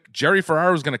Jerry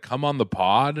Ferrara was gonna come on the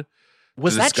pod.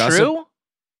 Was to that discuss true? it.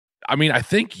 I mean, I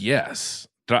think yes.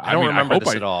 I don't remember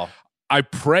this at all. I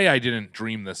pray I didn't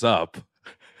dream this up. Is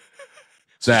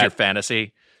this your That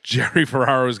fantasy? Jerry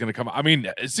Ferrara was going to come. I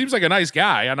mean, it seems like a nice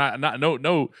guy, and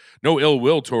no ill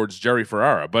will towards Jerry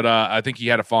Ferrara, but I think he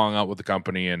had a falling out with the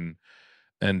company, and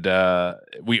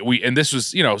we this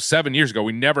was 7 years ago.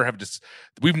 We've never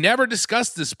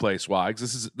discussed this place,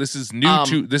 Wags. This is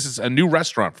new this is a new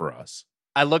restaurant for us.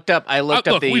 I looked up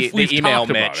the we've email, talked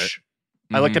about Mitch.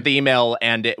 it. I looked up the email,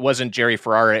 and it wasn't Jerry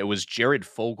Ferrara. It was Jared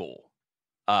Fogle,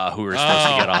 who we were supposed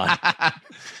to get on.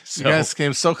 You guys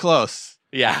came so close.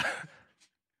 Yeah.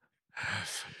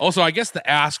 Also, I guess the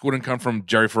ask wouldn't come from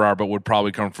Jerry Ferrara, but would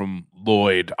probably come from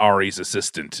Lloyd, Ari's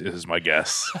assistant, is my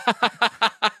guess.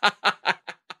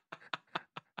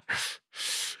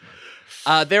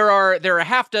 There are a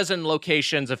half dozen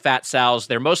locations of Fat Sal's.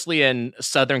 They're mostly in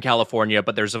Southern California,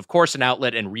 but there's of course an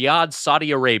outlet in Riyadh,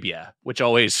 Saudi Arabia, which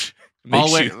always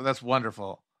makes you. That's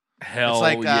wonderful. Hell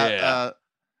It's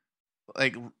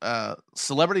like yeah.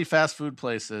 celebrity fast food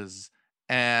places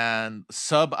and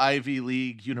sub Ivy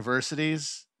League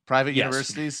universities, private Yes.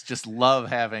 universities, just love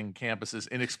having campuses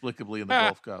inexplicably in the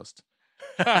Gulf Coast.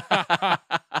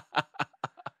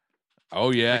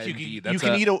 Oh yeah, Like indeed. you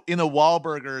can eat in the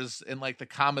Wahlburgers in like the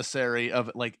commissary of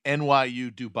like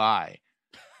NYU Dubai.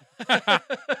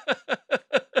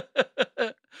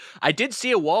 I did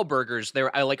see a Wahlburgers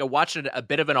there. I watched a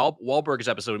bit of an Wahlburgers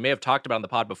episode. We may have talked about on the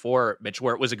pod before, Mitch,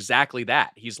 where it was exactly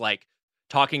that. He's like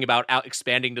talking about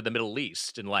expanding to the Middle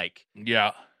East and like.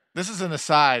 Yeah. This is an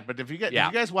aside, but did you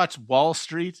guys watch Wall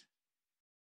Street?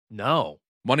 No.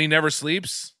 Money Never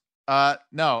Sleeps.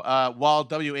 No, Wall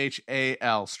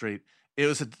WHAL Street. It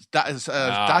was a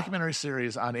documentary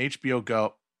series on HBO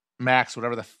Go, Max,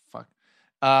 whatever the fuck.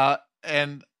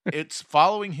 And it's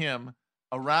following him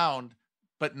around,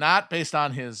 but not based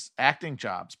on his acting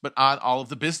jobs, but on all of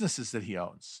the businesses that he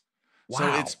owns. Wow.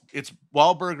 So it's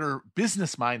Wahlburger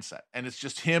business mindset, and it's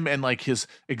just him and like his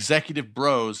executive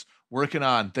bros working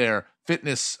on their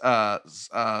fitness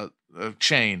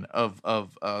chain of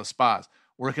spas,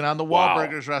 working on the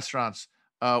Wahlburgers restaurants,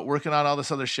 working on all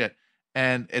this other shit.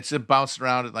 And it's bouncing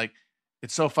around, and like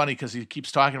it's so funny because he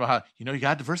keeps talking about how you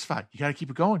got to diversify, you got to keep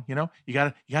it going, you got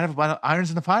to have a lot of irons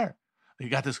in the fire. You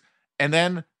got this, and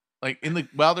then like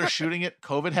while they're shooting it,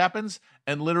 COVID happens,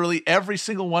 and literally every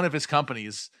single one of his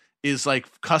companies is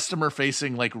like customer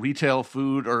facing, like retail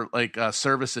food or like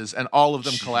services, and all of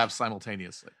them collapse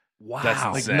simultaneously. Wow. That's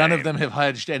Like insane. none of them have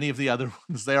hedged any of the other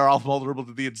ones. They are all vulnerable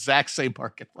to the exact same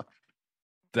market.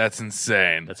 That's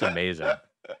insane. That's amazing.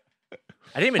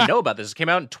 I didn't even know about this. It came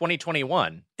out in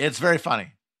 2021. It's very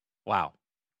funny. Wow.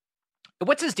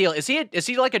 What's his deal? Is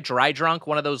he like a dry drunk,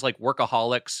 one of those like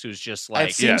workaholics who's just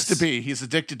like It seems to be. He's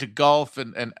addicted to golf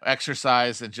and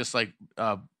exercise and just like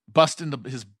busting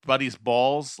his buddy's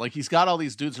balls. Like he's got all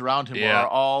these dudes around him who are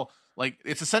all like,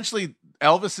 it's essentially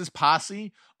Elvis's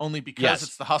posse, only because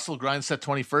it's the hustle grind set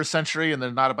 21st century and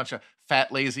they're not a bunch of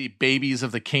fat, lazy babies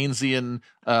of the Keynesian,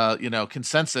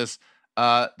 consensus.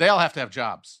 They all have to have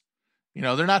jobs.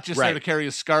 They're not just there to carry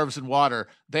his scarves and water.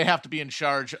 They have to be in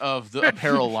charge of the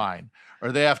apparel line,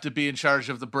 or they have to be in charge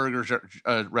of the burger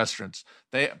restaurants.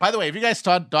 By the way, have you guys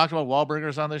talked about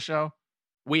Wahlburgers on this show?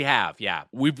 We have, yeah.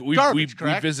 We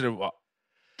visited.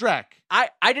 Drek. I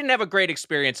didn't have a great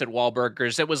experience at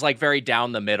Wahlburgers. It was like very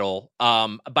down the middle.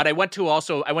 But I went to a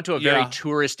very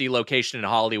touristy location in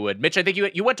Hollywood. Mitch, I think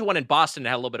you went to one in Boston and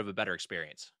had a little bit of a better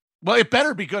experience. Well, it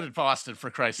better be good in Boston,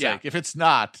 for Christ's sake. If it's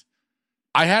not.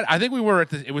 I think we were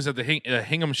it was at the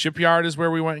Hingham Shipyard is where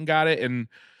we went and got it. And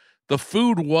the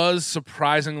food was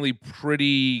surprisingly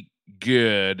pretty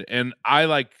good. And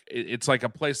it's like a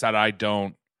place that I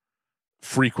don't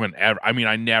frequent ever. I mean,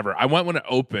 I went when it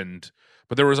opened,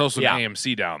 but there was also an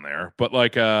AMC down there. But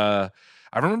like, I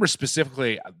remember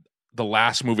specifically the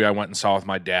last movie I went and saw with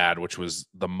my dad, which was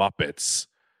The Muppets,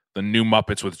 the new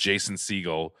Muppets with Jason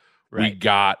Segel. Right. We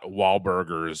got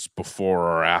Wahlburgers before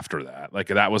or after that. Like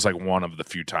that was like one of the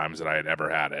few times that I had ever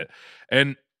had it.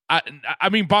 And I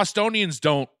mean, Bostonians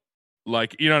don't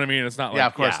like, you know what I mean? It's not like,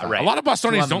 of course not. Right. A lot of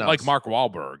Bostonians don't like Mark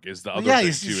Wahlberg is the other thing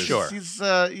he's too. He's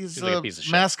like a piece of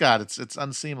shit. mascot. It's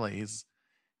unseemly.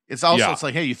 It's also, it's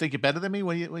like, hey, you think you're better than me?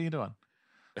 What are you doing?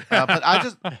 But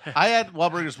I had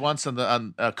Wahlburgers once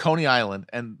on Coney Island.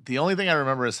 And the only thing I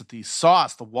remember is that the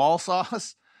sauce, the wall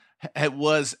sauce, it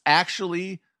was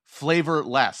actually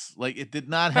flavorless. Like it did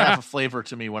not have a flavor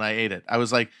to me when I ate it. I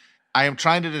was like, I am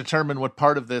trying to determine what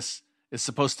part of this is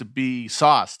supposed to be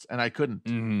sauced, and I couldn't.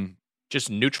 Mm-hmm. Just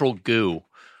neutral goo.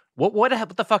 What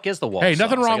the fuck is the wall? Hey, sauce?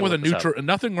 nothing wrong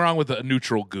with a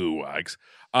neutral goo, Wags.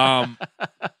 But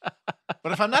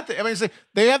if I'm not,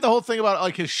 they have the whole thing about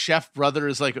like his chef brother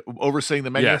is like overseeing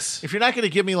the menu. Yes. If you're not going to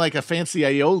give me like a fancy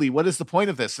aioli, what is the point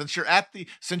of this? Since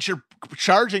you're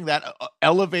charging that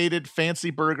elevated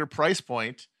fancy burger price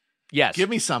point. Yes. Give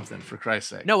me something, for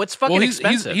Christ's sake. No, it's fucking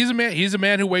expensive. He's a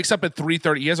man who wakes up at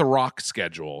 3:30. He has a rock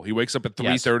schedule. He wakes up at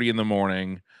 3:30 in the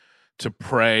morning to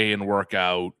pray and work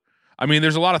out. I mean,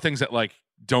 there's a lot of things that like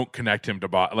don't connect him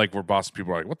to like where Boston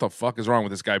people are like, what the fuck is wrong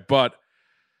with this guy? But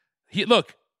he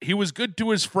was good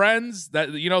to his friends.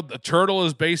 That the Turtle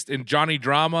is based in Johnny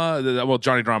Drama. Well,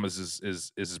 Johnny Drama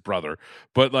is his brother,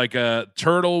 but like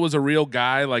Turtle was a real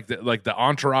guy. Like the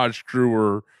Entourage crew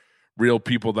were real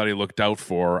people that he looked out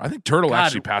for. I think Turtle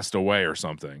actually passed away or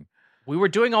something. We were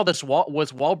doing all this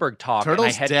was Wahlberg talk.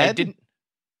 Turtle's and dead?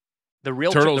 The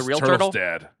real Turtle's turtle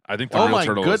dead. I think the real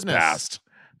turtle is passed.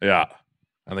 Yeah,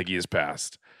 I think he is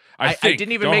passed. I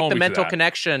didn't even make the mental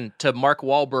connection to Mark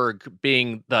Wahlberg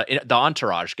being the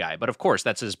Entourage guy, but of course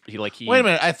that's his. Wait a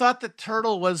minute, I thought the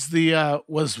Turtle was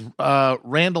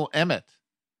Randall Emmett,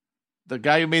 the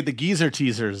guy who made the Geezer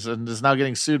teasers and is now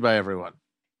getting sued by everyone.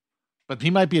 But he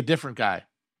might be a different guy.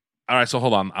 All right, so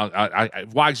hold on.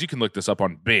 Wags, you can look this up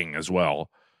on Bing as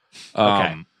well.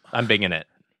 Okay, I'm binging it.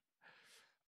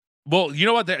 Well, you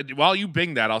know what? While you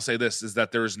Bing that, I'll say this, is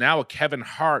that there is now a Kevin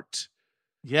Hart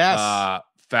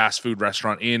fast food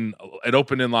restaurant it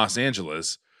opened in Los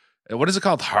Angeles. What is it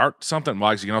called? Hart something?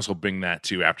 Wags, you can also Bing that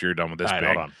too after you're done with this Bing.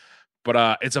 Hold on. But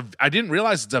I didn't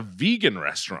realize it's a vegan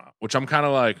restaurant, which I'm kind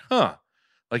of like, huh.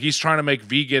 Like he's trying to make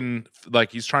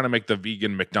the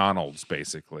vegan McDonald's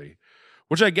basically,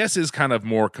 which I guess is kind of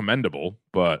more commendable,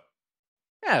 but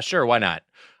yeah, sure, why not?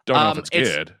 Don't know if it's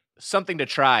good. Something to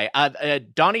try.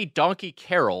 Donnie Donkey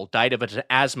Carroll died of an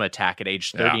asthma attack at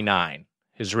age 39.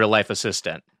 His real life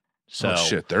assistant. So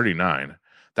 39.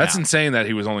 That's insane that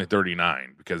he was only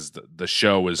 39 because the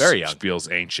show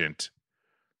feels ancient.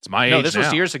 It's my age. No, this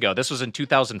was years ago. This was in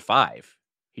 2005.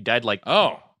 He died He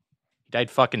died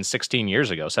fucking 17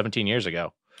 years ago.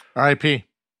 R.I.P.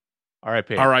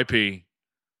 R.I.P.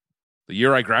 The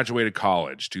year I graduated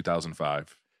college,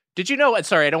 2005. Did you know?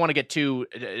 Sorry, I don't want to get too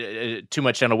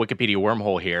much down a Wikipedia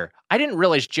wormhole here. I didn't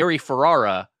realize Jerry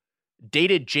Ferrara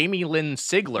dated Jamie Lynn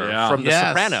Sigler from The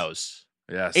Sopranos.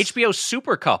 Yes, HBO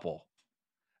super couple.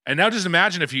 And now just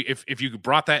imagine if you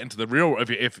brought that into the real,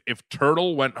 if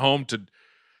Turtle went home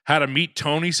had to meet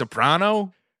Tony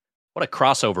Soprano. What a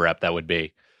crossover ep that would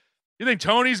be. You think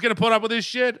Tony's gonna put up with this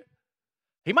shit?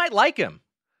 He might like him.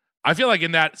 I feel like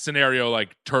in that scenario,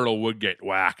 like Turtle would get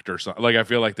whacked or something. Like I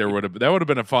feel like that would have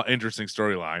been a fun, interesting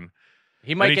storyline.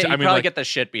 He might get the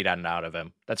shit beat out of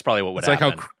him. That's probably what would happen.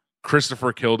 It's like how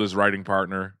Christopher killed his writing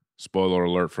partner. Spoiler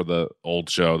alert for the old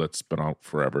show that's been out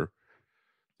forever.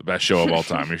 The best show of all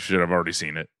time. You should have already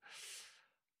seen it.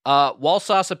 Wall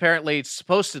sauce apparently,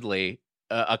 supposedly,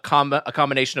 a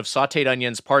combination of sautéed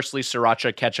onions, parsley,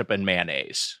 sriracha, ketchup, and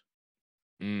mayonnaise.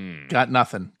 Got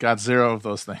nothing. Got zero of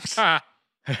those things.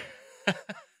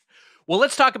 Well,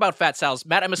 let's talk about Fat Sal's.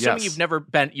 Matt, I'm assuming Yes. you've never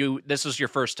been. This is your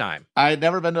first time. I had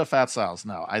never been to a Fat Sal's.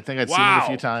 No, I think I'd seen it a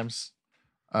few times,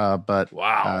 but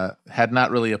had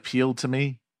not really appealed to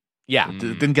me. Yeah,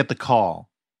 Didn't get the call.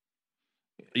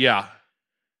 Yeah,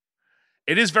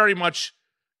 it is very much.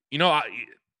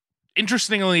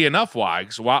 Interestingly enough,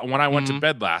 Wags, when I went to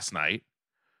bed last night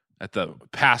at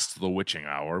past the witching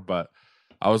hour, but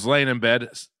I was laying in bed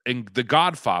and The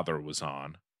Godfather was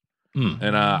on.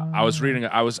 And I was reading.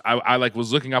 I was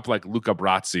looking up like Luca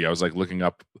Brasi. I was like looking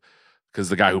up because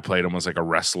the guy who played him was like a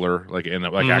wrestler,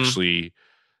 actually,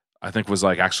 I think was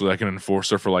like actually like an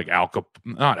enforcer for like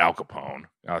not Al Capone.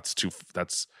 That's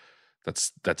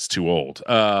too old.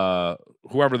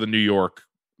 Whoever the New York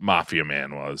mafia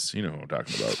man was, you know who I'm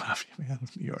talking about. Mafia man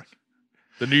of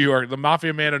New York. The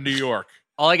mafia man of New York.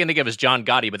 All I can think of is John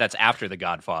Gotti, but that's after The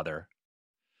Godfather.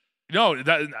 No,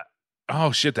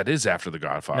 oh shit, that is after The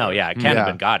Godfather. No, yeah, it can't have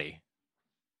been Gotti.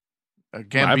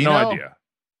 Gambino? I have no idea.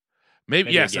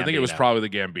 Maybe yes, I think it was Gambino. probably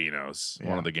the Gambinos, Yeah.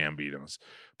 one of the Gambinos.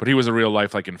 But he was a real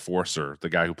life like enforcer, the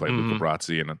guy who played Luca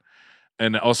Brasi,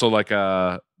 and also like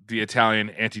the Italian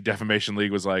Anti-Defamation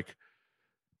League was like,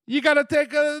 you gotta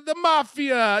take the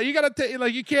mafia, you gotta take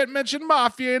you can't mention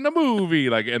mafia in the movie,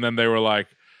 and then they were like,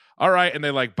 all right, and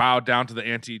they like bowed down to the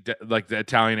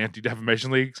Italian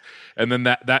Anti-Defamation Leagues, and then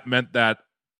that meant that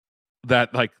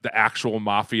like the actual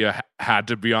mafia had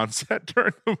to be on set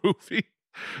during the movie,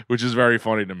 which is very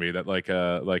funny to me that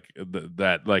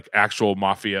that actual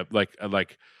mafia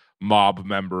like mob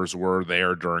members were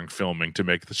there during filming to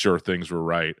make sure things were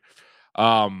right.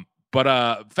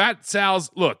 But Fat Sal's,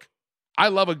 look, I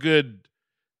love a good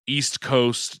East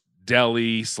Coast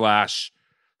deli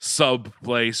 / sub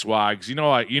place, Wags. I'm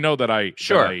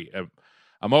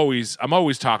always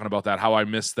talking about that, how I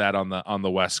miss that on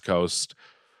the West Coast.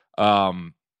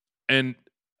 And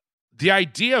the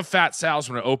idea of Fat Sal's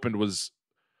when it opened was,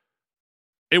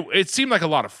 it seemed like a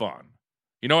lot of fun.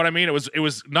 You know what I mean? It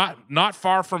was not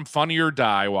far from Funny or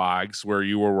Die, Wags, where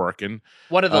you were working.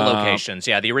 One of the locations,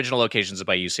 the original locations is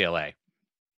by UCLA.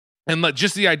 And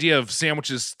just the idea of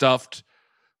sandwiches stuffed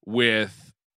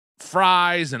with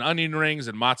fries and onion rings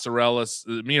and mozzarella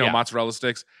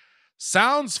sticks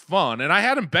sounds fun. And I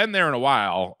hadn't been there in a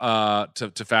while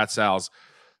to Fat Sal's,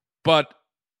 but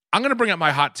I'm going to bring up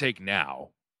my hot take now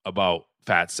about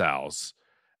Fat Sal's.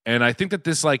 And I think that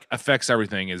this affects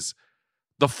everything is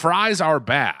the fries are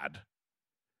bad.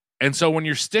 And so when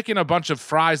you're sticking a bunch of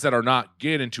fries that are not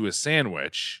good into a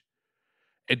sandwich,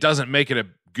 it doesn't make it a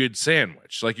good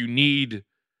sandwich. You need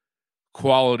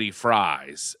quality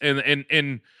fries.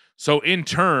 And so in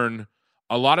turn,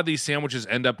 a lot of these sandwiches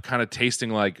end up kind of tasting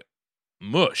like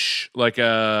mush.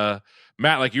 Matt,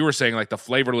 like you were saying, the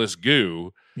flavorless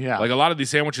goo. Yeah. A lot of these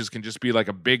sandwiches can just be like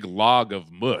a big log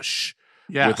of mush.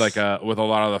 Yes. With a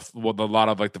lot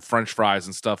of the French fries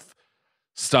and stuff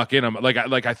stuck in them.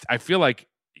 I feel like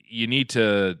you need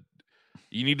to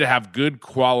have good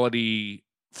quality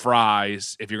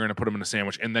fries if you're going to put them in a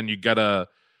sandwich, and then you gotta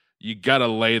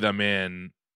lay them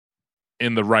in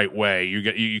the right way.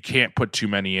 You can't put too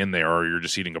many in there, or you're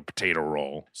just eating a potato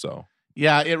roll. So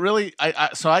yeah, it really.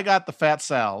 So I got the Fat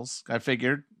Sal's. I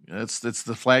figured it's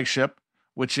the flagship,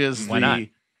 which is Why not?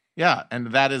 Yeah, and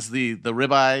that is the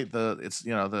ribeye.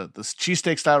 The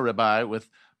cheesesteak style ribeye with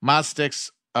moz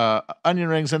sticks, onion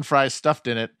rings, and fries stuffed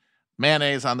in it,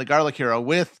 mayonnaise on the garlic hero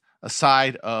with a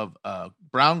side of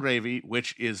brown gravy,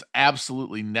 which is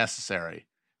absolutely necessary.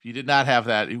 If you did not have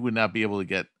that, you would not be able to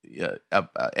get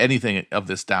anything of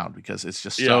this down, because it's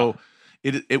just so.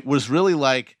 It was really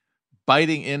like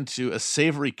biting into a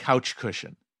savory couch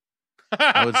cushion.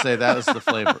 I would say that was the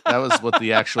flavor. That was what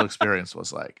the actual experience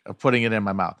was like, of putting it in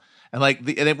my mouth. And and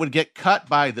it would get cut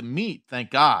by the meat, thank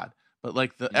God.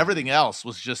 But everything else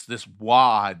was just this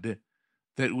wad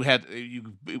that we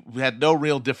had no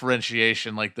real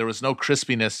differentiation. There was no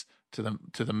crispiness to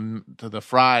the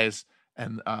fries,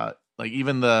 and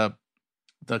even the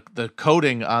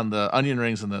coating on the onion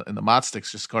rings and the mozz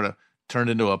sticks just kind of turned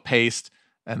into a paste,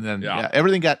 and then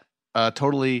everything got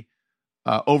totally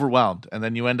overwhelmed, and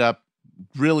then you end up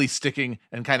really sticking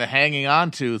and kind of hanging on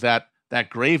to that that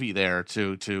gravy there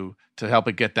to help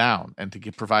it get down and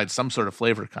to provide some sort of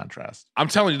flavor contrast. I'm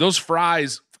telling you, those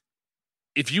fries.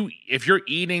 If you're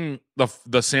eating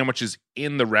the sandwiches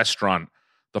in the restaurant,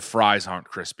 the fries aren't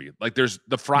crispy. Like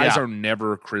the fries are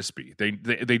never crispy.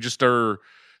 They just are.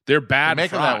 They're bad. They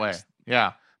make fries. them that way.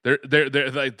 Yeah.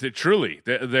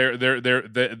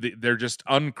 They're just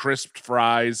uncrisped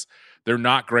fries. They're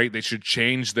not great. They should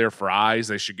change their fries.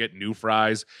 They should get new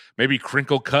fries, maybe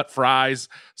crinkle cut fries,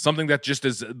 something that just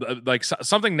is like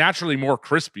something naturally more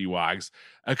crispy, Wags,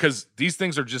 because these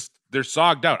things are just, they're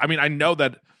sogged out. I mean, I know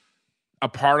that a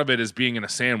part of it is being in a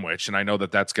sandwich, and I know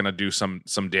that that's going to do some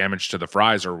damage to the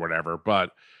fries or whatever,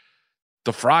 but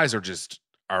the fries are just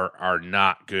are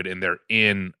not good, and they're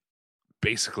in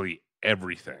basically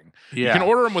everything. Yeah. You can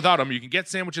order them without them. You can get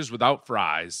sandwiches without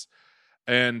fries,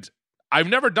 and I've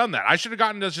never done that. I should have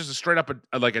gotten just a straight up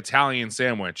like Italian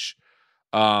sandwich.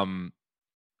 And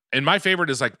my favorite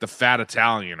is like the fat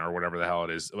Italian or whatever the hell it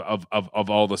is of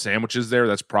all the sandwiches there.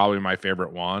 That's probably my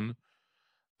favorite one.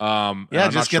 Yeah,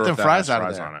 just get them fries out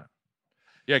of there. On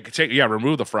it. Yeah,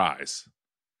 remove the fries.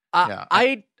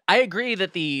 I agree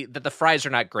that the fries are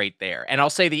not great there, and I'll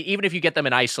say even if you get them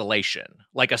in isolation,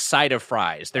 like a side of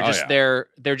fries,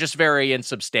 they're just very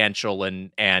insubstantial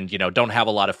and don't have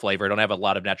a lot of flavor, don't have a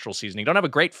lot of natural seasoning, don't have a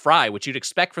great fry, which you'd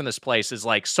expect from this place. Is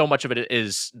like so much of it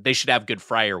is they should have good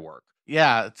fryer work.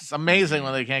 Yeah, it's amazing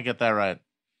when they can't get that right.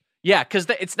 Yeah, because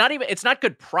it's not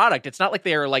good product. It's not like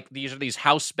they're like these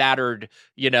house battered,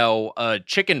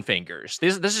 chicken fingers.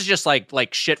 This is just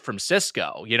like shit from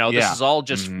Cisco. This is all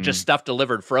just stuff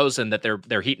delivered frozen that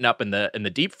they're heating up in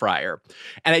the deep fryer.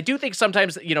 And I do think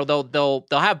sometimes they'll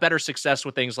have better success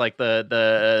with things like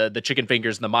the chicken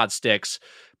fingers and the mod sticks.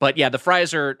 But yeah, the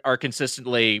fries are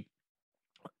consistently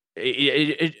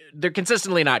they're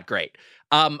consistently not great.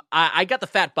 I got the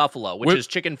Fat Buffalo, which is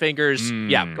chicken fingers.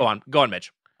 Yeah, go on,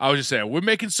 Mitch. I was just saying, we're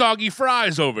making soggy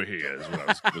fries over here, is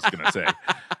what I was going to say.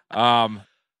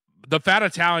 The Fat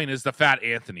Italian is the Fat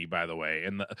Anthony, by the way.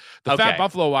 And the Fat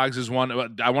Buffalo Wags is one,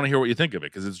 I want to hear what you think of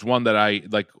it, because it's one that I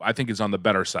think is on the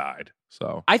better side.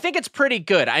 So I think it's pretty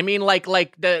good. I mean, like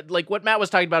what Matt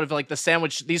was talking about of like the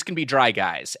sandwich, these can be dry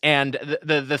guys. And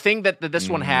the thing that this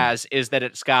one has is that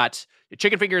it's got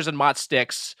chicken fingers and mott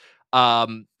sticks,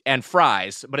 and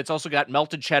fries, but it's also got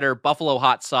melted cheddar, buffalo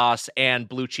hot sauce, and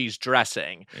blue cheese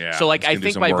dressing. Yeah, so I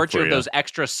think by virtue of those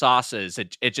extra sauces,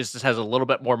 it just has a little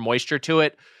bit more moisture to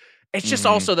it. It's just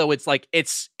also though, it's like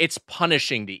it's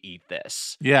punishing to eat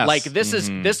this. Yes. Like this is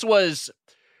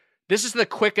the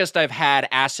quickest I've had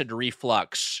acid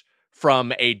reflux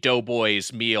from a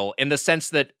Doughboys meal, in the sense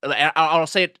that I'll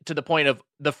say it to the point of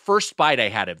the first bite I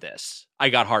had of this, I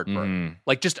got heartburn.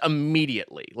 Like just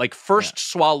immediately. Like first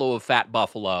swallow of Fat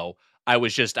Buffalo, I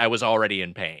was already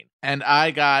in pain. And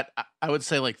I would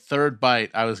say like third bite,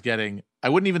 I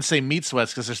wouldn't even say meat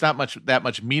sweats, because there's not that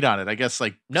much meat on it. I guess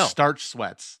like starch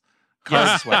sweats,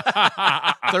 carb sweats.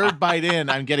 Third bite in,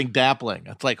 I'm getting dappling.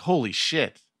 It's like, holy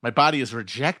shit, my body is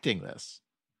rejecting this.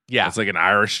 Yeah, it's like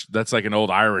that's like an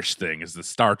old Irish thing, is the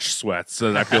starch sweats.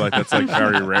 So I feel like that's like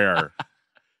very rare.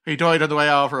 He died on the way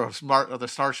over of the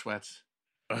starch sweats.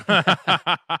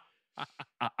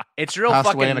 It's real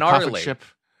fucking gnarly. Ship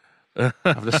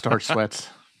of the starch sweats.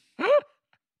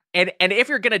 And if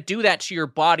you're gonna do that to your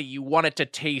body, you want it to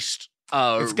taste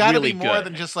it's got to really be more good.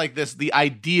 than just like this. The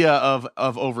idea of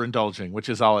overindulging, which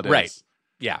is all it is. Right.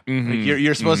 Yeah. Like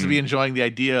you're supposed to be enjoying the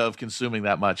idea of consuming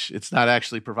that much. It's not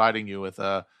actually providing you with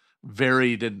a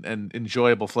varied and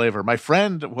enjoyable flavor. My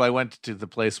friend who I went to the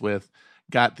place with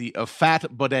got the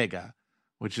Fat Bodega,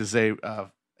 which is a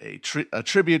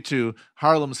tribute to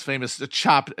Harlem's famous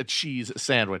chopped cheese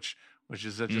sandwich, which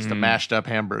is just a mashed up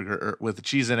hamburger with the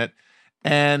cheese in it.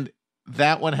 And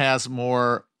that one has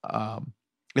more,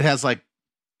 it has like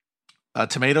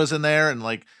tomatoes in there and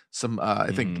like some,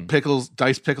 I think pickles,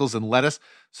 diced pickles and lettuce.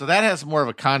 So that has more of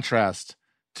a contrast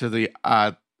to the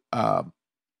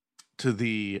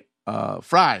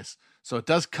fries. So it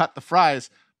does cut the fries,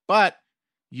 but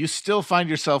you still find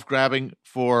yourself grabbing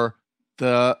for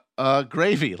the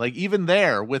gravy. Like even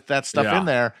there with that stuff in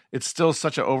there, it's still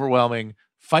such an overwhelming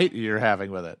fight you're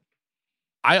having with it.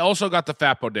 I also got the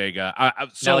Fat Bodega.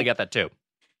 Nelly got that too.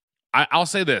 I'll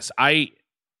say this. I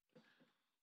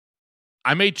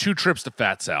made 2 trips to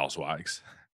Fat Sal's, Wags.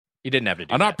 You didn't have to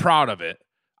do I'm that. not proud of it.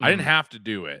 I didn't have to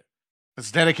do it.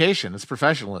 It's dedication. It's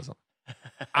professionalism.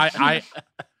 I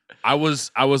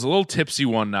was a little tipsy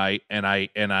one night, and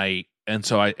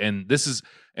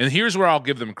here's where I'll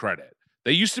give them credit.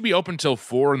 They used to be open till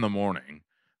 4 a.m.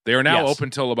 They are now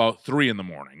open till about 3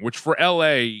 a.m, which for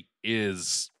LA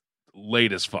is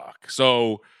late as fuck.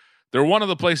 So they're one of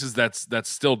the places that's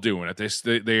still doing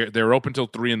it. They're open till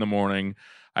 3 a.m.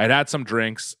 I had some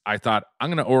drinks. I thought, I'm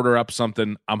going to order up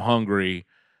something. I'm hungry.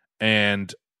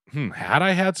 And had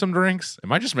I had some drinks?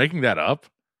 Am I just making that up?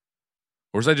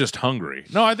 Or was I just hungry?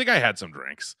 No, I think I had some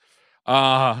drinks.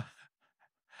 I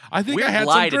think Weird I had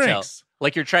lie some to drinks. tell.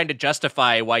 Like you're trying to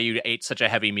justify why you ate such a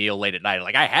heavy meal late at night.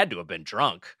 Like, I had to have been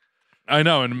drunk. I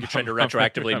know. And You're trying to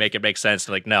retroactively make it make sense.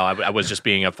 Like, no, I was just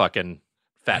being a fucking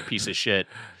fat piece of shit.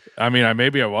 I mean,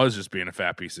 maybe I was just being a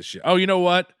fat piece of shit. Oh, you know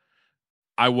what?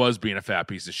 I was being a fat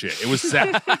piece of shit. It was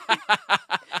sad.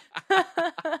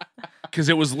 Because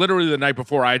it was literally the night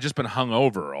before. I had just been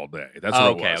hungover all day. That's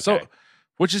what it was. Okay. So,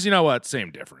 which is, you know what?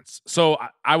 Same difference. So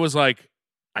I was like,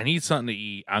 I need something to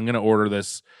eat. I'm going to order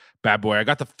this bad boy. I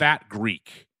got the Fat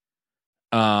Greek.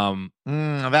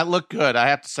 That looked good. I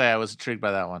have to say, I was intrigued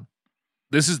by that one.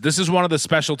 This is one of the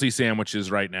specialty sandwiches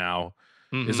right now.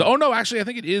 Mm-hmm. Oh no, actually, I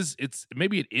think it is.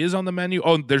 Maybe it is on the menu.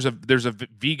 Oh, there's a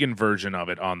vegan version of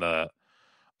it on the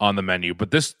menu.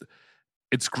 But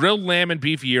it's grilled lamb and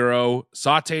beef gyro,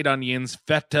 sautéed onions,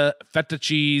 feta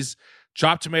cheese,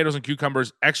 chopped tomatoes and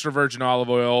cucumbers, extra virgin olive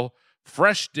oil,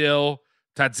 fresh dill,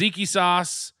 tzatziki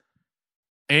sauce,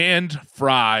 and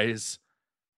fries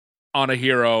on a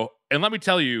gyro. And let me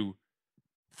tell you,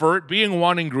 for it being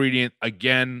one ingredient,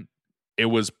 again, it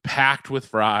was packed with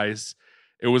fries.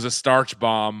 It was a starch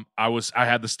bomb. I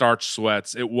had the starch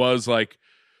sweats. It was like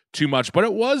too much, but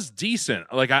it was decent.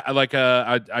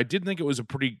 I did think it was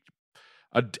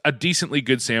a decently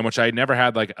good sandwich. I had never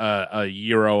had like a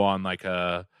gyro on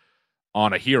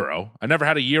a hero. I never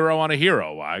had a gyro on a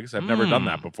hero, Wags. I've never done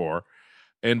that before.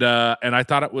 And I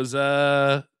thought it was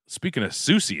speaking of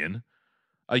Susian,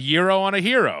 a gyro on a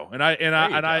hero. And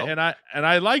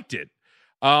I liked it.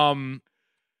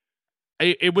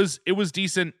 It was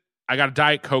decent. I got a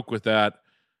Diet Coke with that.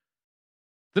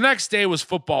 The next day was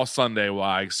football Sunday,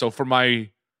 Wags. So for my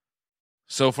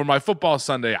football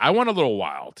Sunday, I went a little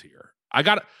wild here.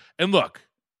 And look,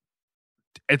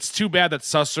 it's too bad that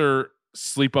Susser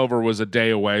sleepover was a day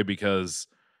away because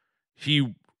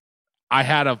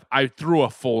I threw a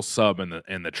full sub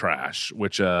in the trash,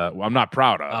 which I'm not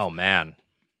proud of. Oh man.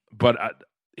 But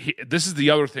this is the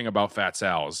other thing about Fat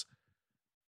Sal's.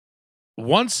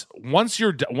 Once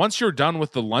you're done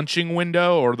with the lunching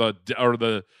window or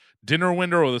the dinner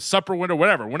window or the supper window,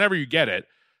 whatever, whenever you get it,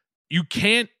 you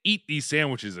can't eat these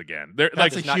sandwiches again.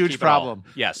 That's a huge problem.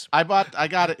 Yes. I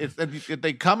got it. If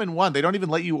they come in one, they don't even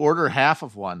let you order half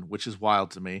of one, which is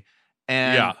wild to me.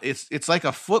 And it's like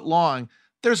a foot long.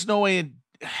 There's no way in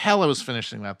hell I was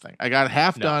finishing that thing. I got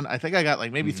half done. I think I got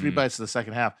like maybe 3 bites of the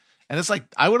second half. And it's like,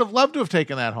 I would have loved to have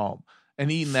taken that home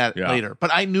and eaten that later.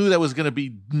 But I knew that was going to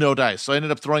be no dice. So I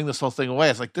ended up throwing this whole thing away.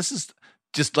 It's like, this is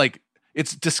just like,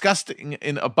 it's disgusting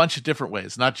in a bunch of different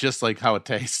ways, not just like how it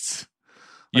tastes.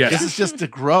 Like, this is just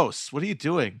gross. What are you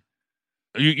doing?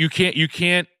 You can't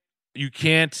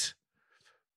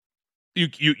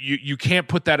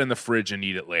put that in the fridge and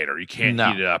eat it later. You can't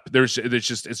heat it up.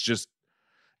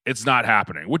 It's not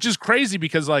happening, which is crazy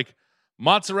because like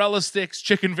mozzarella sticks,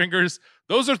 chicken fingers,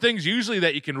 those are things usually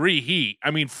that you can reheat.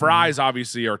 I mean, fries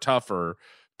obviously are tougher,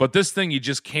 but this thing you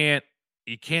just can't.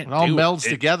 You can't. It all melds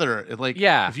together.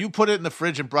 If you put it in the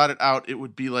fridge and brought it out, it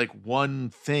would be like one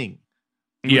thing.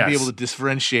 You wouldn't be able to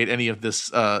differentiate any of this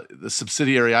the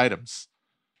subsidiary items.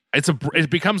 It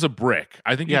becomes a brick.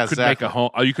 I think you could make a home.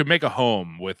 You could make a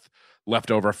home with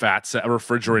leftover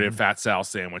refrigerated Fat Sal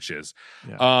sandwiches.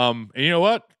 Yeah. And you know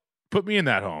what? Put me in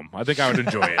that home. I think I would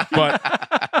enjoy it. But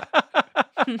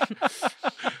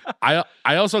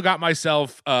I also got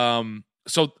myself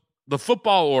so the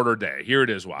football order day. Here it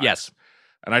is. Why? Yes.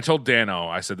 And I told Dano,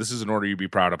 I said, this is an order you'd be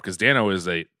proud of because Dano is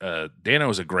a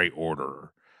great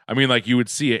orderer. I mean, like you would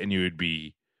see it and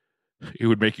it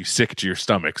would make you sick to your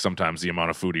stomach sometimes the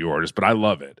amount of food he orders, but I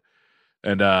love it.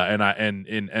 And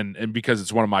because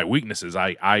it's one of my weaknesses,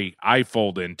 I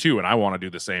fold in too, and I want to do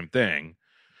the same thing.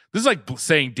 This is like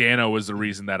saying Dano is the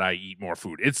reason that I eat more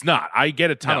food. It's not. I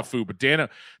get a ton of food, but Dano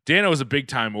is a big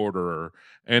time orderer,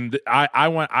 and I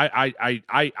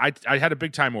had a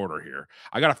big time order here.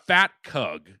 I got a Fat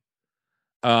Cug.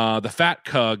 The Fat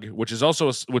Cug, which is also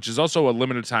a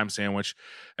limited time sandwich,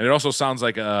 and it also sounds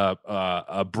like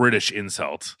a British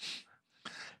insult.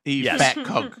 Fat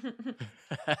Cug.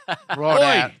 Bro,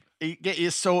 that. Get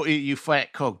your salt, you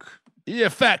fat cug. Yeah,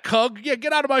 fat cug. Yeah,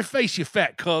 get out of my face, you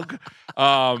fat cug.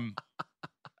 I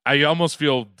almost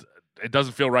feel it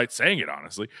doesn't feel right saying it,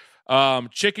 honestly.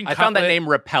 Chicken cutlet. I found that name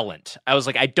repellent. I was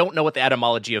like, I don't know what the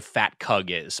etymology of fat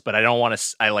cug is, but I don't want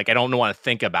to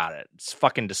think about it. It's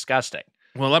fucking disgusting.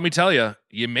 Well, let me tell you,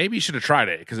 you maybe should have tried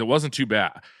it because it wasn't too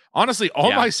bad. Honestly,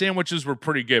 all my sandwiches were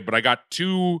pretty good, but I got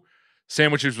 2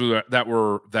 sandwiches that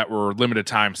were limited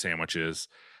time sandwiches.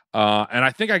 And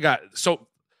I think I got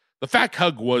the Fat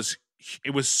Cug was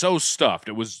so stuffed.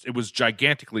 It was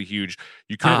gigantically huge.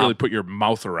 You couldn't really put your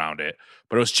mouth around it.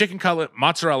 But it was chicken cutlet,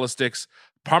 mozzarella sticks,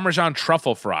 Parmesan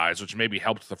truffle fries, which maybe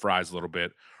helped the fries a little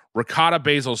bit, ricotta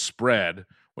basil spread,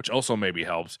 which also maybe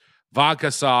helps,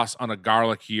 vodka sauce on a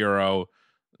garlic hero.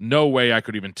 No way I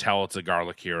could even tell it's a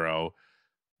garlic hero.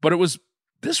 But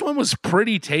this one was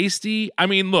pretty tasty. I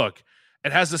mean, look,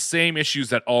 it has the same issues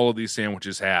that all of these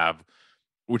sandwiches have,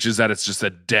 which is that it's just a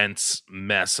dense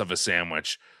mess of a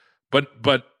sandwich.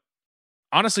 But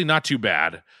honestly, not too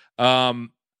bad.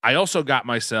 I also got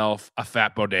myself a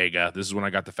Fat Bodega. This is when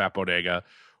I got the Fat Bodega,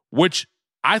 which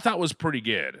I thought was pretty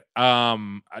good.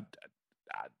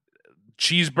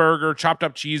 Cheeseburger, chopped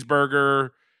up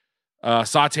cheeseburger,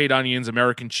 sauteed onions,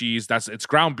 American cheese. It's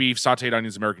ground beef, sauteed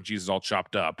onions, American cheese is all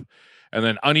chopped up. And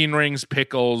then onion rings,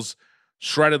 pickles,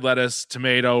 shredded lettuce,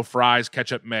 tomato, fries,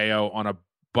 ketchup, mayo on a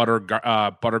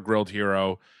butter grilled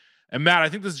hero. And Matt, I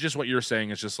think this is just what you're saying.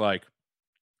 It's just like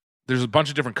there's a bunch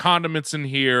of different condiments in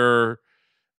here.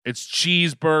 It's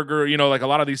cheeseburger. You know, like a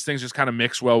lot of these things just kind of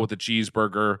mix well with the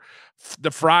cheeseburger.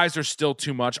 The fries are still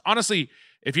too much. Honestly,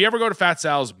 if you ever go to Fat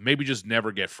Sal's, maybe just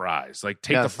never get fries. Like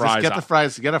take the fries just get out. the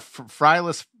fries. Get a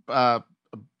fryless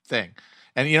thing.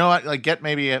 And you know what? Like get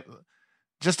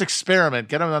just experiment.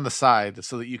 Get them on the side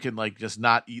so that you can like just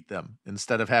not eat them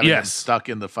instead of having them stuck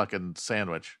in the fucking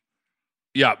sandwich.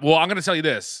 Yeah. Well, I'm going to tell you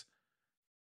this.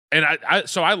 And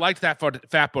I liked that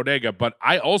Fat Bodega, but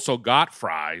I also got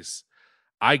fries.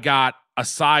 I got a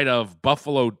side of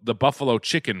the buffalo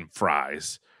chicken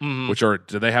fries, which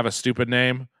do they have a stupid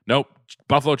name? Nope.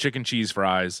 Buffalo chicken cheese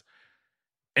fries.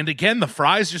 And again, the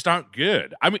fries just aren't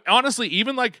good. I mean, honestly,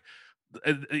 even like,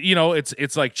 you know,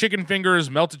 it's like chicken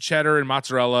fingers, melted cheddar and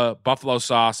mozzarella, buffalo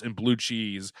sauce and blue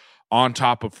cheese on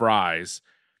top of fries.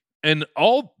 And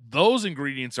all those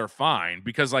ingredients are fine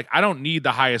because like, I don't need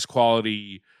the highest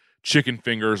quality chicken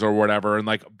fingers or whatever. And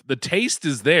like the taste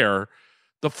is there.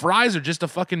 The fries are just a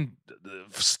fucking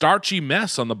starchy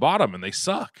mess on the bottom and they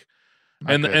suck.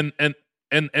 And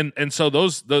so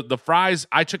those the fries,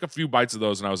 I took a few bites of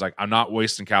those and I was like, I'm not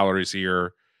wasting calories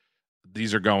here.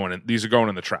 These are going in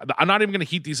the trash. I'm not even going to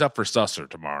heat these up for Susser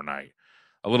tomorrow night.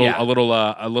 A little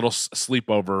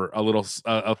sleepover,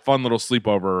 a fun little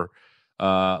sleepover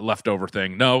leftover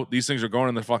thing. No, these things are going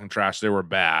in the fucking trash. They were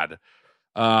bad.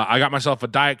 I got myself a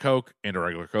Diet Coke and a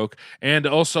regular Coke, and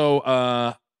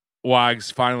also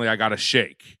Wags. Finally, I got a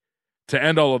shake. To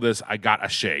end all of this, I got a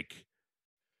shake.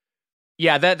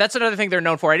 Yeah, that's another thing they're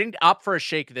known for. I didn't opt for a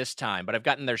shake this time, but I've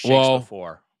gotten their shakes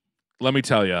before. Let me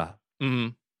tell you,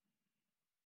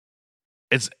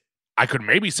 I could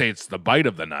maybe say it's the bite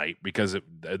of the night because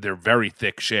they're very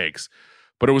thick shakes,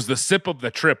 but it was the sip of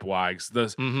the trip, Wags.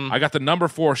 I got the number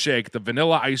 4 shake, the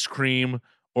vanilla ice cream,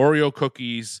 Oreo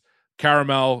cookies,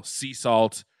 caramel, sea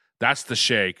salt. That's the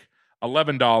shake.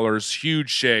 $11, huge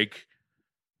shake.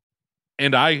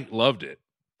 And I loved it.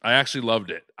 I actually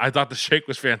loved it. I thought the shake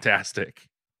was fantastic.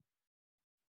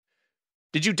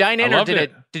 Did you dine in or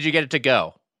did you get it to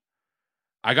go?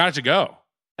 I got it to go.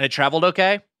 And it traveled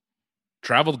okay?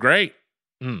 Traveled great.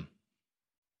 Well,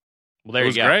 there you go. It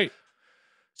was great.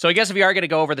 So I guess if you are going to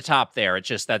go over the top there, it's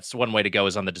just that's one way to go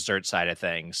is on the dessert side of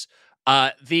things.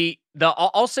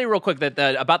 I'll say real quick that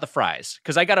about the fries,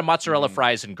 because I got a mozzarella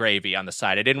fries and gravy on the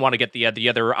side. I didn't want to get the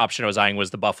other option I was eyeing was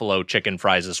the buffalo chicken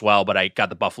fries as well, but I got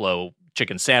the buffalo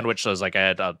chicken sandwich, so I was like,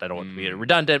 I don't want to be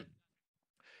redundant.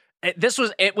 This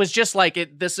feels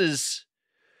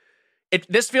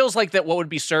like that what would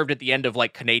be served at the end of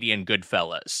like Canadian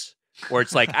Goodfellas. Where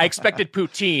it's like, I expected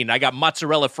poutine, I got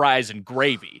mozzarella fries and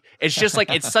gravy. It's just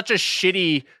like, it's such a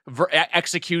shitty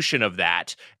execution of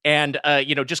that. And,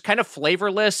 just kind of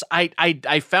flavorless.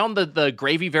 I found the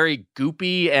gravy very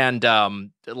goopy and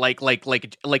like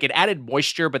it added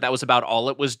moisture, but that was about all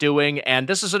it was doing. And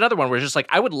this is another one where it's just like,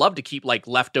 I would love to keep like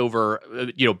leftover,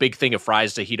 big thing of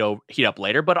fries to heat up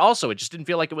later, but also it just didn't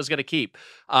feel like it was going to keep.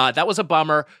 That was a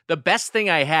bummer. The best thing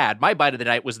I had, my bite of the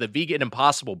night, was the vegan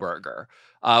Impossible Burger.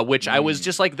 Which I was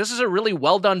just like, this is a really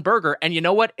well done burger. And you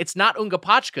know what? It's not Unga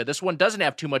Pachka. This one doesn't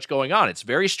have too much going on. It's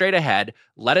very straight ahead.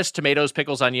 Lettuce, tomatoes,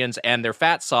 pickles, onions, and their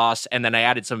fat sauce. And then I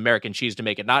added some American cheese to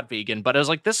make it not vegan. But I was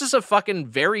like, this is a fucking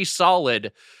very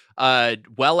solid,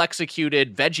 well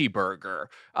executed veggie burger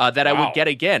that I would get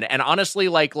again. And honestly,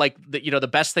 the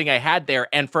best thing I had there.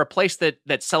 And for a place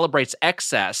that celebrates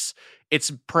excess,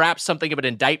 it's perhaps something of an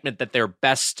indictment that their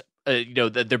best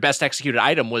their best executed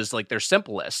item was like their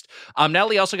simplest.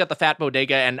 Natalie also got the Fat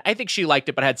Bodega, and I think she liked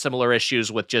it, but had similar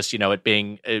issues with just it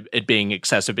being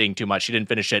excessive, being too much. She didn't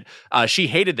finish it. She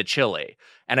hated the chili,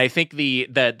 and I think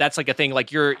that's like a thing.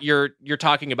 Like you're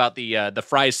talking about the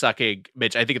fries sucking,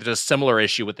 Mitch. I think there's a similar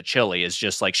issue with the chili. Is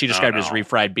just like she described it as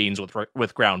refried beans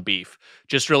with ground beef,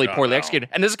 just really poorly executed.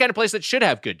 And this is the kind of place that should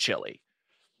have good chili.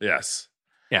 Yes.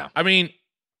 Yeah. I mean,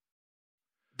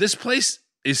 this place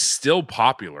is still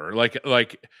popular. Like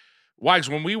Wags,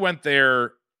 when we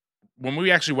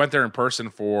actually went there in person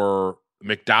for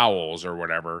McDowell's or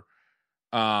whatever.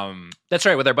 That's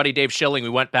right. With our buddy Dave Schilling, we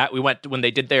went when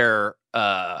they did their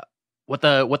what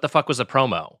the fuck was the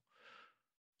promo?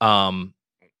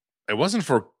 It wasn't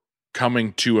for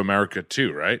Coming to America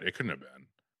too, right? It couldn't have been.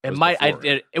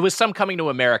 It was some Coming to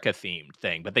America themed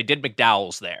thing, but they did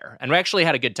McDowell's there, and we actually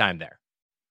had a good time there.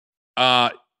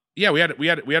 Yeah, we had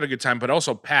a good time, but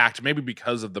also packed, maybe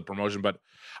because of the promotion. But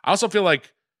I also feel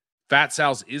like Fat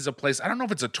Sal's is a place. I don't know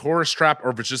if it's a tourist trap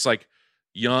or if it's just like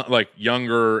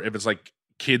younger. If it's like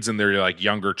kids in there, like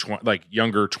younger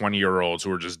 20-year-olds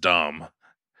who are just dumb,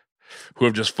 who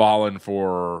have just fallen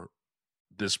for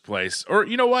this place. Or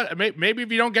you know what? Maybe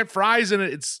if you don't get fries in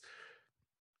it,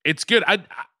 it's good.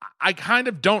 I kind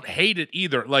of don't hate it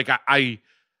either. Like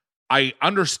I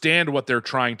understand what they're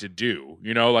trying to do,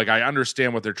 like I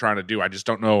understand what they're trying to do. I just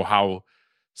don't know how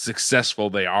successful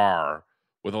they are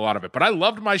with a lot of it. But I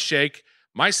loved my shake.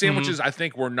 My sandwiches, I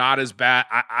think, were not as bad.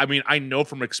 I mean, I know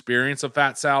from experience of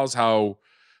Fat Sal's how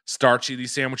starchy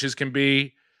these sandwiches can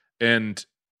be. And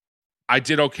I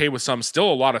did okay with some.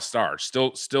 Still a lot of starch.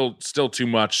 Still too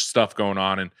much stuff going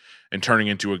on and turning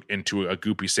into a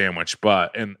goopy sandwich.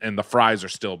 But and the fries are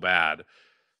still bad.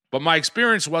 But my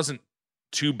experience wasn't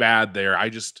too bad there.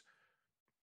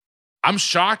 I'm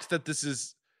shocked that this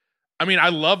is. I mean, I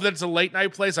love that it's a late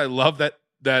night place. I love that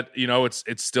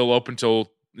it's still open till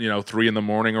 3 a.m.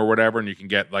 or whatever, and you can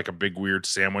get like a big weird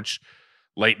sandwich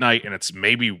late night, and it's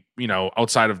maybe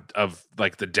outside of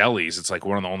like the delis, it's like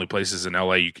one of the only places in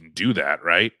LA you can do that,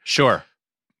 right? Sure,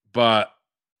 but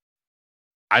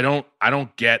I don't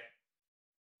get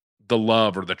the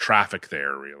love or the traffic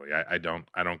there. Really, I don't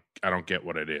get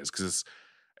what it is, because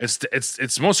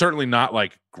it's most certainly not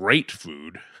like great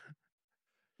food.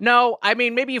 No, I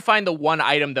mean, maybe you find the one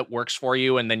item that works for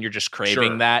you, and then you're just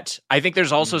craving that. I think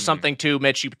there's also something too,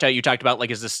 Mitch. You talked about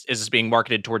like, is this being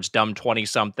marketed towards dumb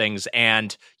 20-somethings?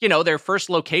 And their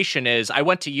first location is, I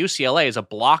went to UCLA, is a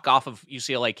block off of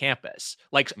UCLA campus.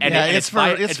 Like, and it's by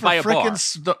a bar.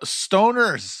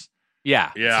 Stoners.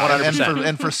 Yeah, yeah, 100%.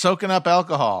 and for soaking up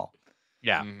alcohol.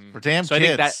 Yeah, for damn so kids. I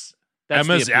think that's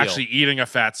Emma's actually eating a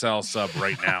Fat Sal sub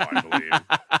right now, I believe.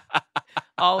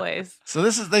 Always. So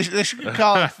this is they should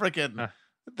call it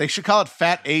they should call it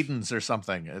Fat Aiden's or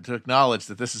something to acknowledge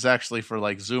that this is actually for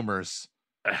like Zoomers.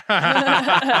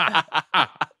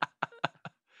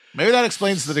 Maybe that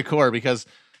explains the decor, because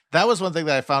that was one thing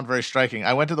that I found very striking.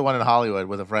 I went to the one in Hollywood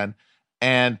with a friend,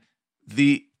 and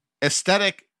the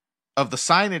aesthetic of the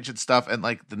signage and stuff, and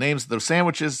like the names of the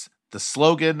sandwiches, the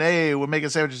slogan, "Hey, we're making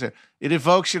sandwiches here." It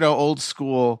evokes, old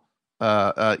school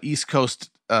East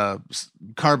Coast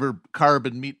carb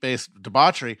and meat-based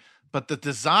debauchery, but the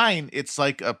design, it's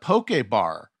like a poke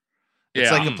bar.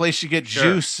 It's like a place you get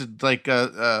juice and like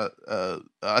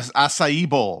acai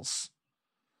bowls.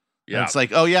 Yeah, and it's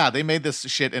like, oh yeah, they made this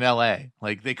shit in LA.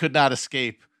 Like they could not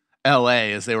escape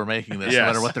LA as they were making this, no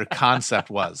matter what their concept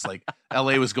was. Like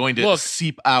LA was going to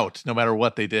seep out no matter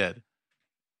what they did.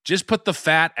 Just put the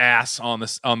fat ass on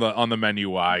the menu,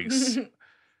 Wise.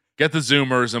 Get the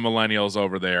Zoomers and millennials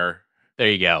over there. There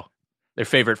you go. Their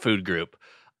favorite food group.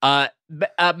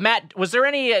 Matt, was there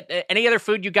any other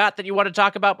food you got that you want to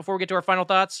talk about before we get to our final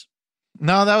thoughts?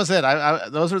 No, that was it.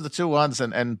 Those were the two ones,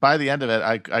 and by the end of it,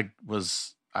 I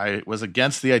was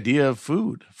against the idea of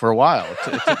food for a while. It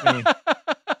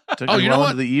took me well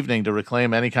into the evening to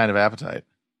reclaim any kind of appetite.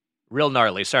 Real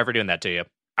gnarly. Sorry for doing that to you.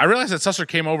 I realized that Susser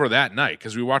came over that night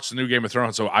because we watched the new Game of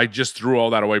Thrones, so I just threw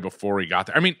all that away before he got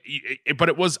there. I mean,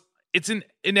 but it's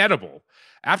inedible.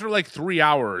 After like 3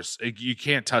 hours, you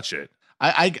can't touch it.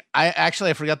 I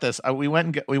actually, I forgot this. We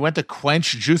went to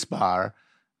Quench Juice Bar,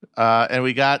 and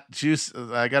we got juice.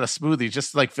 I got a smoothie.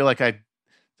 Just like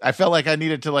I felt like I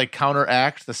needed to like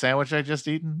counteract the sandwich I just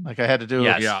eaten. Like I had to do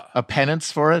a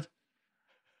penance for it.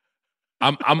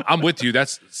 I'm with you.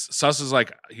 That's Sus is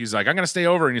like, he's like, I'm gonna stay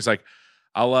over, and he's like,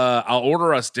 I'll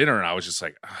order us dinner, and I was just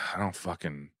like, I don't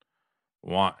fucking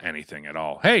want anything at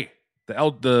all. Hey, the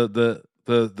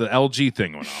LG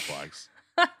thing went off, Wags.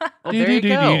 Well, there you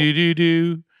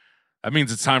go. That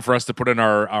means it's time for us to put in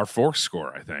our fork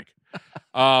score, I think.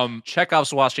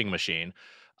 Chekhov's washing machine.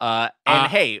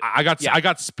 Hey, I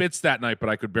got spits that night, but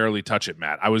I could barely touch it,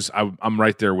 Matt. I'm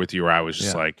right there with you. Where I was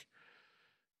just like,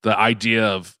 the idea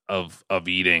of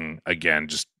eating again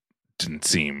just didn't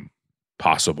seem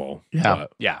possible. Yeah.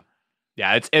 Yeah.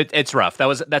 It's rough.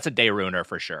 That's a day ruiner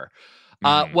for sure.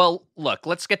 Well, look,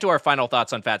 let's get to our final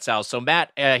thoughts on Fat Sal's. So,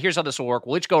 Matt, here's how this will work.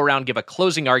 We'll each go around, give a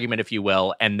closing argument, if you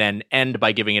will, and then end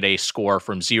by giving it a score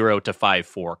from 0 to 5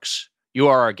 forks. You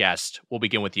are our guest. We'll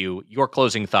begin with you. Your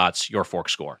closing thoughts, your fork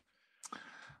score.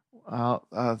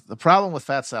 The problem with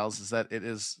Fat Sal's is that it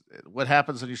is what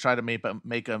happens when you try to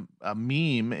make a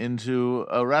meme into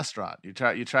a restaurant. You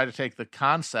try to take the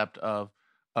concept of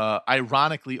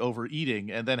ironically overeating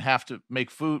and then have to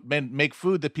make food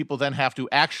that people then have to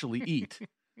actually eat.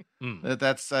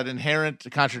 That's an inherent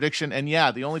contradiction. And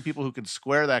yeah, the only people who can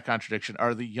square that contradiction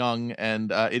are the young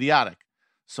and idiotic.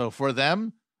 So for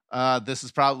them, this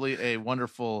is probably a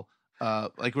wonderful,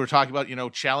 like we were talking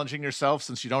about, challenging yourself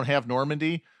since you don't have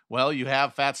Normandy. Well, you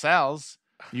have Fat Sal's.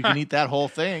 You can eat that whole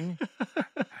thing.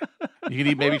 You can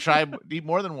eat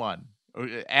more than one. Or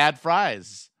add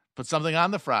fries. Put something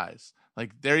on the fries.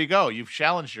 Like, there you go. You've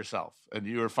challenged yourself, and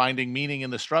you are finding meaning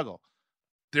in the struggle.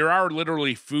 There are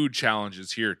literally food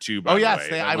challenges here too. By the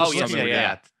way, I was looking at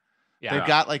that. Yeah. They've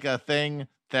got like a thing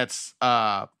that's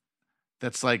like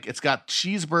it's got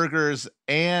cheeseburgers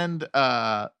and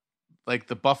like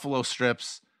the buffalo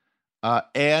strips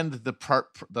and the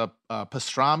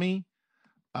pastrami,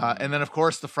 and then of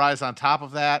course the fries on top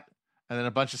of that, and then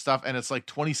a bunch of stuff, and it's like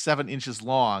 27 inches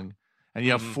long. And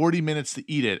you have 40 minutes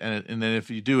to eat it, and then if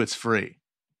you do, it's free.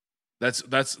 That's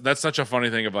such a funny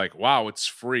thing of like, wow, it's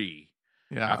free.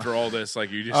 Yeah. After all this, like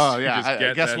you just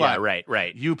guess what? Yeah,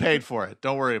 right. You paid for it.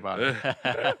 Don't worry about it.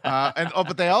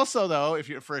 But they also, though, if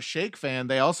you're for a shake fan,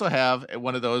 they also have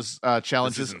one of those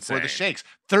challenges for the shakes: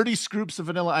 30 scoops of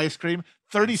vanilla ice cream,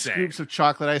 30 scoops of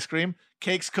chocolate ice cream,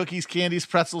 cakes, cookies, candies,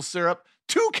 pretzels, syrup,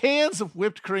 2 cans of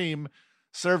whipped cream,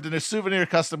 served in a souvenir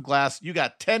custom glass. You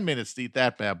got 10 minutes to eat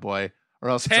that bad boy. Or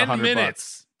else 10 it's $100.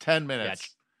 minutes. 10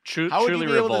 minutes. Yeah, How would truly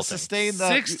you be able revolting. to sustain the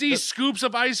 60 scoops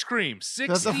of ice cream.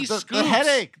 60 scoops. The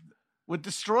headache would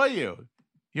destroy you.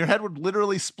 Your head would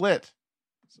literally split.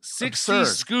 60 Absurd.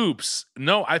 scoops.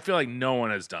 No, I feel like no one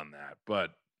has done that.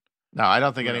 But no, I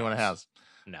don't think anyone has.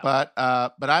 No. But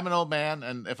I'm an old man,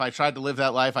 and if I tried to live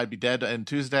that life, I'd be dead on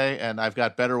Tuesday, and I've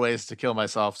got better ways to kill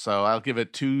myself. So I'll give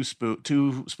it 2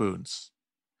 spoons.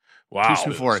 Wow.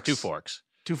 2 forks. 2 forks.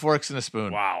 2 forks and a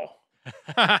spoon. Wow.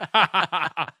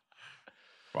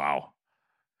 Wow.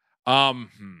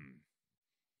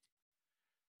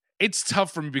 It's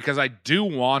tough for me because I do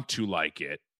want to like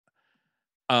it.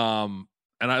 And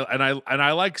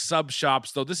I like sub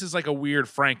shops, though. This is like a weird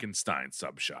Frankenstein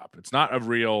sub shop. It's not a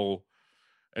real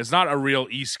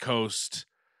East Coast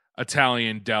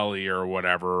Italian deli or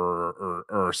whatever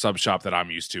or sub shop that I'm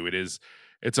used to.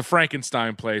 It's a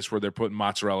Frankenstein place where they're putting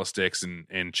mozzarella sticks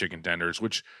and chicken tenders,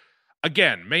 which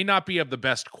again may not be of the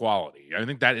best quality. I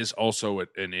think that is also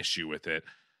an issue with it.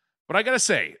 But I gotta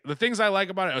say, the things I like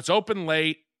about it, it's open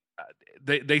late.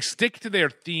 They stick to their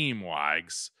theme,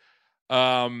 Wags.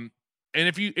 And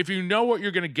if you know what you're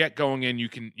gonna get going in, you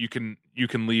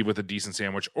can leave with a decent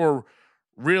sandwich. Or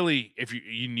really, if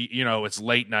you need, it's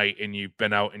late night and you've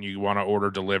been out and you want to order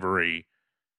delivery,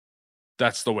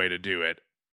 that's the way to do it.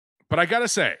 But I gotta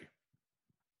say,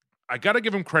 I gotta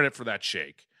give them credit for that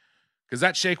shake, because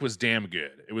that shake was damn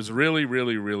good. It was really,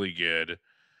 really, really good.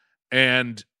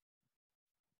 And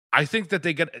I think that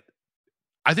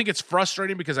I think it's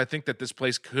frustrating because I think that this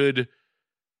place could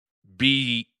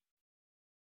be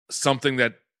something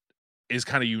that is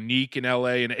kind of unique in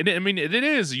LA. And I mean, it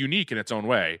is unique in its own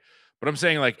way, but I'm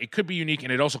saying like it could be unique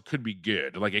and it also could be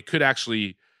good. Like it could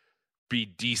actually be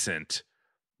decent,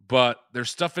 but they're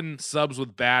stuffing subs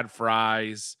with bad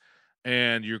fries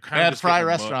and you're kind of bad fry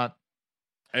restaurant.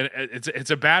 And it's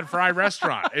a bad fry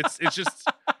restaurant. It's just,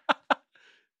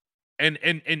 and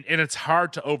it's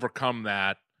hard to overcome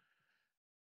that.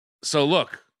 So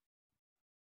look,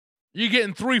 you're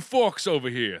getting 3 forks over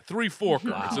here. 3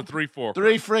 forker. Wow. It's a 3 forker.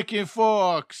 3 freaking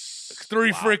forks.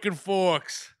 3 freaking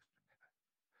forks.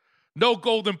 No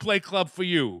Golden Plate Club for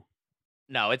you.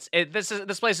 No, this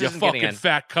place you isn't getting in. You fucking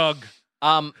fat cug.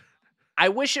 I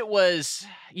wish it was.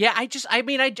 Yeah,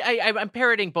 I'm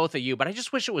parroting both of you, but I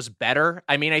just wish it was better.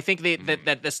 I mean, I think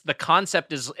the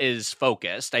concept is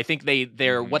focused. I think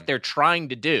what they're trying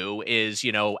to do is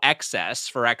excess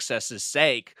for excess's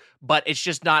sake, but it's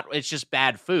just not. It's just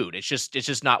bad food. It's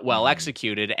just not well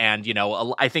executed, and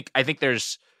I think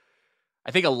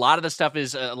a lot of the stuff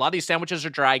is a lot of these sandwiches are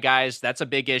dry, guys. That's a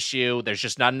big issue. There's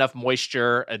just not enough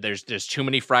moisture. There's too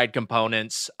many fried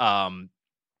components.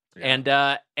 And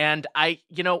I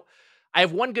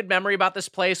have one good memory about this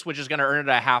place, which is going to earn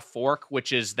it a half fork,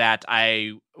 which is that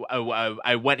I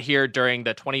went here during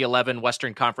the 2011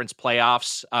 Western Conference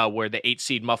playoffs, where the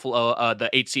 8-seed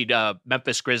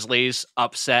Memphis Grizzlies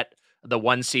upset the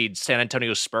 1-seed San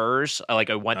Antonio Spurs.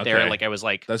 I went there, I was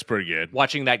that's pretty good.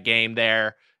 Watching that game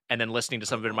there, and then listening to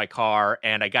some of it in my car,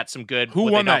 and I got some good. Who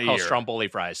what won they now that call year? Stromboli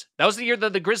fries. That was the year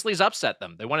that the Grizzlies upset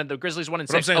them. The Grizzlies won in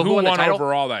But I'm 6. saying who won the won title?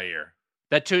 overall that year?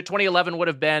 That 2011 would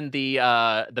have been the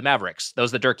Mavericks. That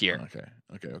was the Dirk year. Okay.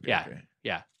 Yeah. Okay.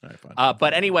 Yeah. All right, fine.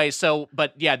 But anyway,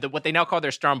 what they now call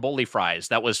their Stromboli fries,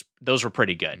 those were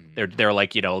pretty good. They're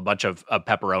a bunch of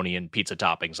pepperoni and pizza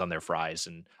toppings on their fries,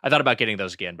 and I thought about getting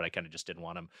those again, but I kind of just didn't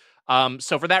want them.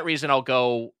 So for that reason, I'll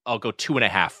go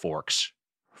 2.5 forks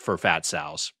for Fat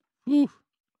Sal's. Ooh.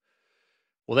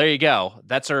 Well, there you go.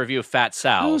 That's our review of Fat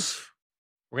Sal's.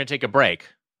 We're gonna take a break.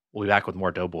 We'll be back with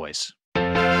more Doughboys.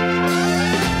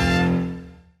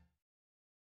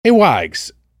 Hey,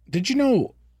 Wags, did you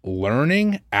know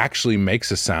learning actually makes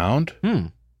a sound?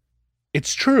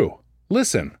 It's true.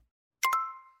 Listen.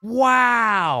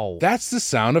 Wow. That's the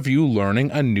sound of you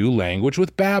learning a new language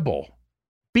with Babbel.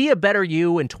 Be a better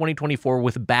you in 2024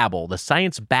 with Babbel, the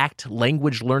science-backed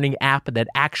language learning app that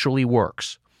actually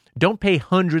works. Don't pay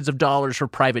hundreds of dollars for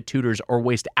private tutors or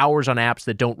waste hours on apps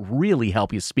that don't really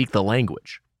help you speak the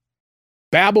language.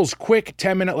 Babbel's quick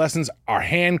 10-minute lessons are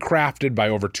handcrafted by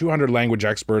over 200 language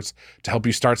experts to help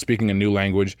you start speaking a new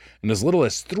language in as little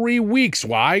as 3 weeks,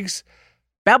 Wags.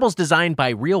 Babbel's designed by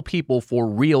real people for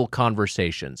real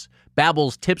conversations.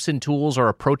 Babbel's tips and tools are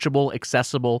approachable,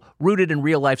 accessible, rooted in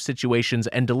real-life situations,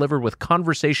 and delivered with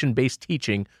conversation-based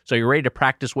teaching, so you're ready to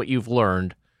practice what you've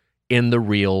learned in the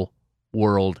real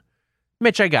world.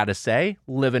 Mitch, I gotta say,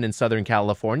 living in Southern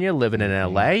California, living in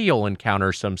LA, you'll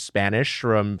encounter some Spanish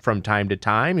from time to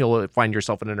time. You'll find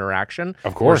yourself in an interaction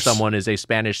Of course. where someone is a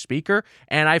Spanish speaker.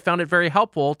 And I found it very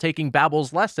helpful taking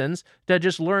Babbel's lessons to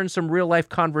just learn some real-life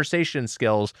conversation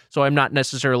skills, so I'm not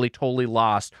necessarily totally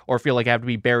lost or feel like I have to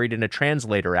be buried in a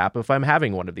translator app if I'm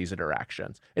having one of these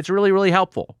interactions. It's really, really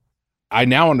helpful. I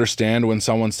now understand when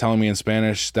someone's telling me in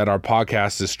Spanish that our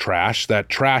podcast is trash, that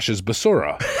trash is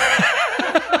basura.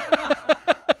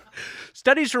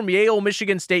 Studies from Yale,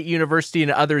 Michigan State University,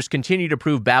 and others continue to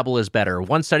prove Babbel is better.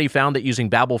 One study found that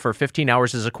using Babbel for 15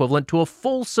 hours is equivalent to a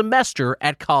full semester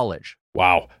at college.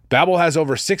 Wow. Babbel has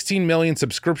over 16 million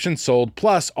subscriptions sold,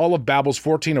 plus all of Babbel's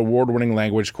 14 award-winning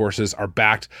language courses are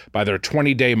backed by their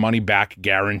 20-day money-back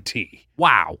guarantee.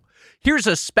 Wow. Here's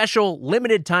a special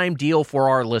limited-time deal for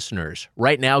our listeners.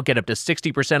 Right now, get up to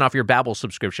 60% off your Babbel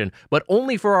subscription, but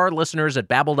only for our listeners at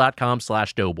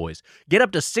Babbel.com/Doughboys. Get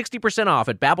up to 60% off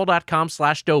at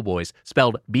Babbel.com/Doughboys,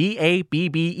 spelled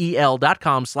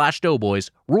BABBEL.com/Doughboys.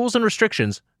 Rules and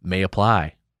restrictions may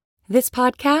apply. This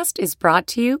podcast is brought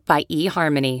to you by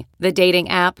eHarmony, the dating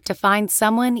app to find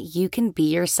someone you can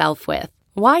be yourself with.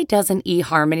 Why doesn't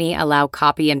eHarmony allow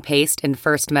copy and paste in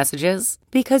first messages?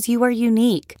 Because you are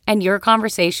unique, and your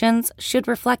conversations should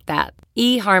reflect that.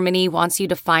 eHarmony wants you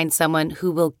to find someone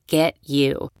who will get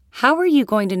you. How are you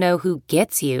going to know who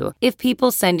gets you if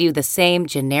people send you the same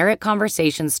generic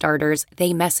conversation starters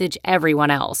they message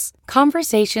everyone else?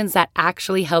 Conversations that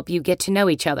actually help you get to know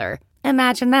each other.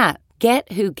 Imagine that.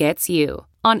 Get who gets you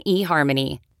on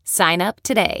eHarmony. Sign up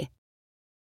today.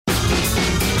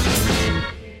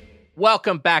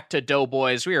 Welcome back to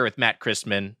Doughboys. We are with Matt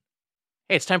Christman.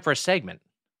 Hey, it's time for a segment.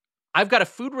 I've got a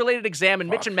food-related exam, and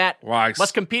Mitch and Matt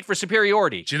must compete for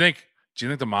superiority. Do you think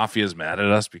the mafia is mad at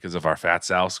us because of our Fat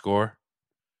Sal score?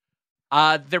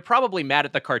 They're probably mad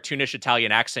at the cartoonish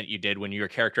Italian accent you did when you were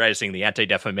characterizing the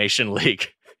Anti-Defamation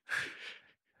League.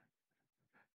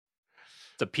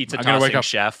 It's a pizza-tossing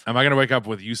chef. Am I going to wake up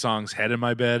with Yusong's head in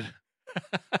my bed?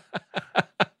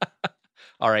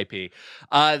 R.I.P.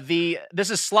 This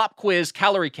is Slop Quiz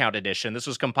Calorie Count Edition. This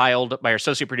was compiled by our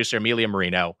associate producer Amelia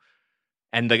Marino,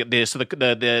 and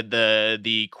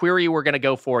the query we're going to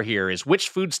go for here is which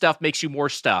food stuff makes you more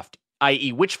stuffed,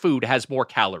 i.e., which food has more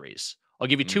calories. I'll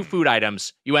give you 2 food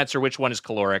items. You answer which one is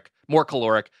more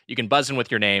caloric. You can buzz in with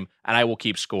your name, and I will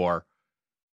keep score.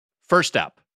 First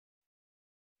up,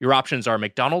 your options are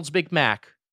McDonald's Big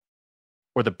Mac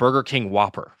or the Burger King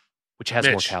Whopper, which has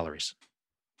more calories.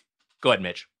 Go ahead,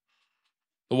 Mitch.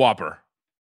 The Whopper.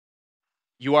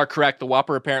 You are correct. The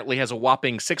Whopper apparently has a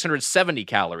whopping 670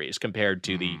 calories compared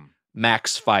to the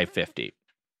Max 550.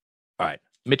 All right.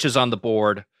 Mitch is on the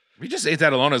board. We just ate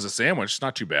that alone as a sandwich. It's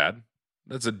not too bad.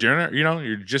 That's a dinner.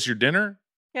 You're just your dinner.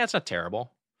 Yeah, it's not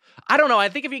terrible. I don't know. I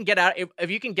think if you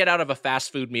can get out of a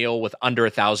fast food meal with under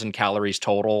 1,000 calories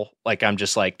total, I'm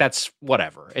just like, that's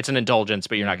whatever. It's an indulgence,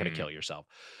 but you're not going to kill yourself.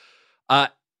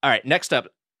 All right, next up.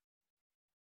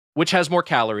 Which has more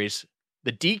calories?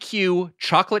 The DQ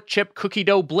chocolate chip cookie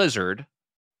dough blizzard.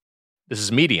 This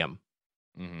is medium.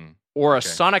 Mm-hmm. Or a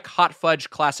Sonic hot fudge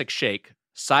classic shake,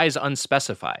 size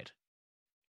unspecified.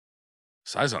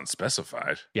 Size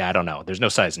unspecified? Yeah, I don't know. There's no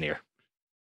size near.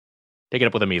 Take it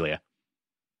up with Amelia.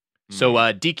 So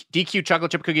DQ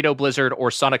chocolate chip cookie dough blizzard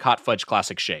or Sonic hot fudge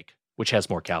classic shake, which has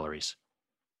more calories?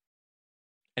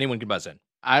 Anyone can buzz in.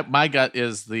 My gut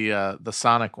is the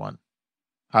Sonic one.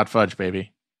 Hot fudge,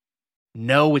 baby.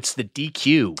 No, it's the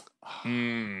DQ.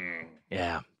 Mm.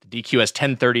 Yeah, the DQ has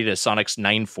 1030 to Sonic's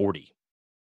 940.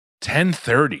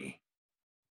 1030.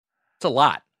 It's a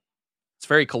lot. It's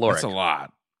very caloric. That's a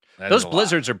lot. Those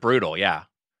blizzards are brutal. Yeah.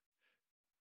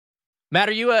 Matt,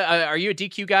 are you a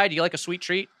DQ guy? Do you like a sweet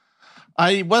treat?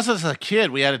 I was as a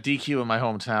kid. We had a DQ in my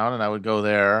hometown, and I would go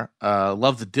there.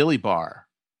 Love the dilly bar.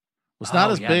 Was not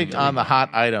as big on the hot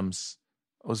items.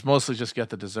 It was mostly just get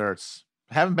the desserts.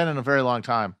 Haven't been in a very long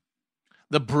time.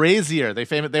 The brazier,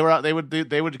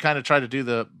 they would kind of try to do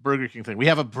the Burger King thing. We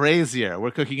have a brazier.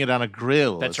 We're cooking it on a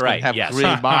grill. That's it's right. Have yes.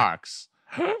 grill marks.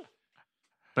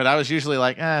 But I was usually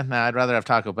like, I'd rather have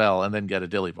Taco Bell and then get a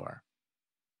dilly bar.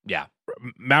 Yeah.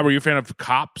 Matt, were you a fan of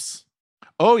Cops?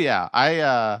 Oh yeah,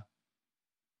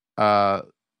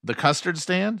 the custard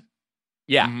stand.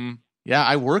 Yeah. Mm-hmm. Yeah,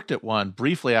 I worked at one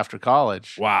briefly after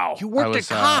college. Wow. You worked at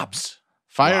Cops.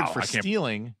 Fired for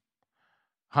stealing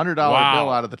 $100 bill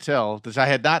out of the till, which I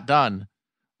had not done.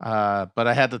 But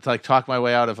I had to talk my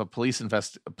way out of a police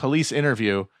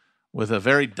interview with a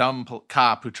very dumb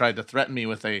cop who tried to threaten me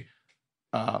with a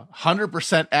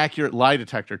 100% accurate lie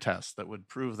detector test that would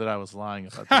prove that I was lying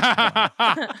about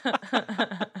this.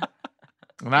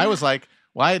 And I was like,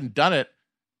 well, I hadn't done it.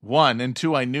 1 and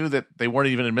 2, I knew that they weren't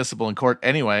even admissible in court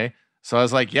anyway. So I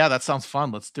was like, yeah, that sounds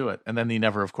fun. Let's do it. And then he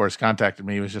never, of course, contacted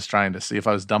me. He was just trying to see if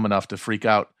I was dumb enough to freak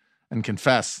out and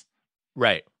confess.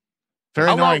 Right.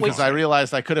 Very annoying because I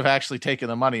realized I could have actually taken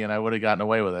the money and I would have gotten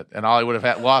away with it. And all I would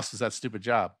have lost was that stupid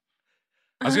job.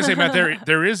 I was gonna say, Matt,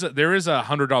 there is a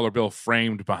 $100 bill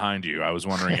framed behind you. I was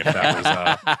wondering if that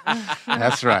was.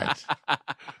 That's right.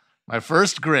 My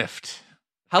first grift.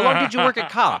 How long did you work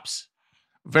at Cops?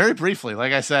 Very briefly,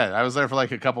 like I said, I was there for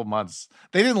like a couple months.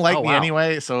 They didn't like me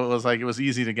anyway, so it was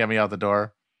easy to get me out the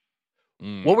door.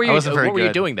 What were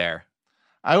you doing there?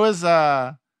 I was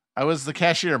the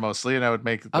cashier mostly, and I would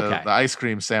make the ice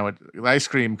cream sandwich, the ice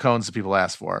cream cones that people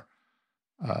ask for.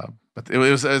 But there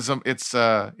was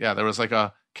like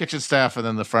a kitchen staff and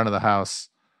then the front of the house,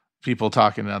 people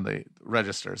talking on the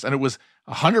registers, and it was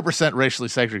 100% racially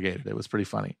segregated. It was pretty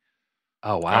funny.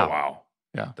 Oh wow! Oh wow!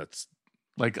 Yeah, that's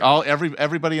like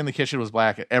everybody in the kitchen was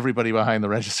black. Everybody behind the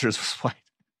registers was white.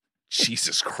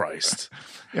 Jesus Christ!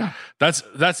 Yeah, that's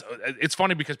it's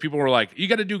funny because people were like, you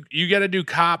got to do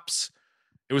Cops.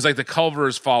 It was like the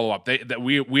Culver's follow up.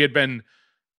 We had been.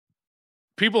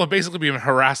 People have basically been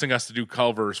harassing us to do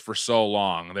Culver's for so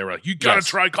long. They were like, you got to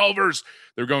try Culver's.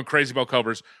 They were going crazy about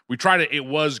Culver's. We tried it. It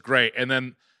was great. And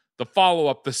then the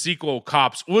follow-up, the sequel,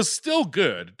 Cops, was still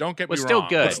good. Don't get me wrong. Still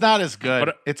good. It's not as good.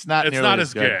 But it's not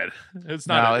as good. It's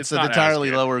not. It's an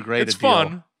entirely lower graded It's fun.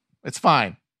 Deal. It's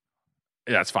fine.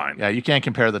 Yeah, it's fine. Yeah, you can't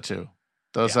compare the two.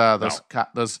 Those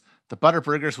the butter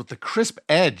burgers with the crisp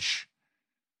edge.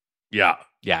 Yeah.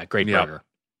 Yeah, great burger.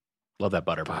 Love that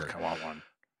butter burger. I want one.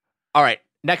 All right,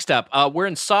 next up, we're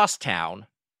in Sauce Town.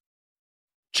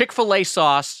 Chick-fil-A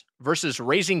sauce versus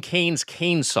Raising Cane's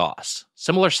cane sauce.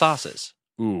 Similar sauces.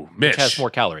 Ooh, Mitch. Which has more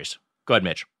calories. Go ahead,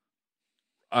 Mitch.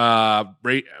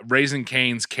 Raising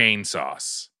Cane's cane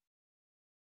sauce.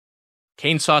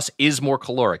 Cane sauce is more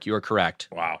caloric. You are correct.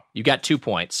 Wow. You got 2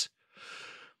 points.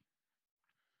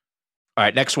 All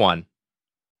right, next one.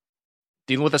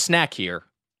 Dealing with a snack here.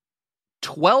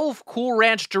 12 Cool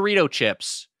Ranch Dorito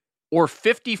chips or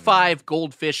 55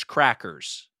 Goldfish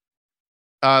crackers.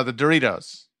 The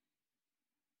Doritos.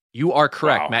 You are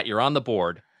correct, Matt. You're on the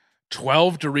board.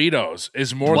 12 Doritos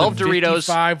is more than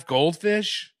 55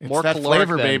 Goldfish? It's more that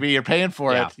flavor, baby. You're paying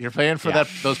for Yeah. it. You're paying for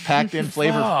those packed in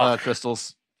flavor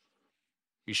crystals.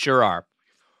 You sure are.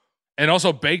 And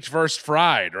also baked versus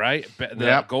fried, right?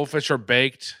 The Goldfish are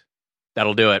baked.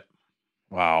 That'll do it.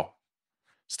 Wow.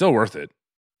 Still worth it.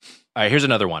 All right, here's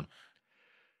another one.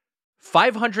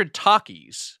 500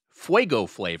 Takis, Fuego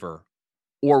flavor,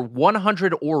 or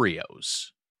 100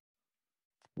 Oreos.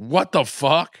 What the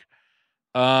fuck?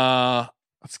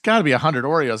 It's got to be 100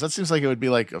 Oreos. That seems like it would be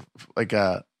like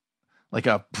a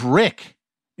brick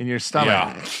in your stomach.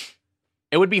 Yeah.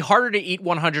 It would be harder to eat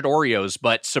 100 Oreos,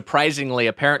 but surprisingly,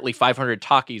 apparently 500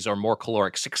 Takis are more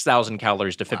caloric, 6,000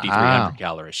 calories to 5,300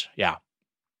 calories. Yeah.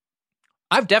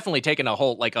 I've definitely taken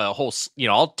I'll take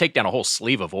down a whole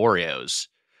sleeve of Oreos.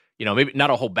 Maybe not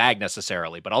a whole bag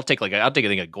necessarily, but I'll take a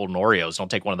thing of golden Oreos. And I'll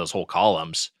take one of those whole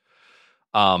columns.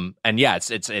 And yeah,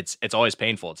 it's always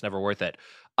painful. It's never worth it.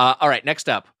 All right, next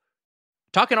up,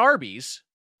 talking Arby's.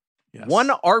 Yes.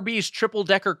 1 Arby's triple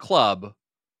decker club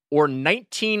or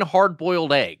 19 hard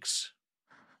boiled eggs.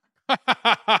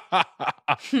 I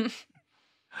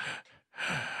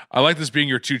like this being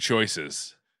your 2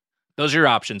 choices. Those are your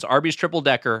options. Arby's triple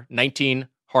decker, 19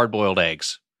 hard boiled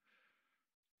eggs.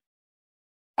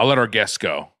 I'll let our guests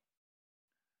go.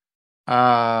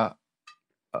 I'll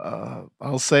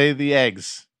say the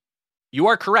eggs. You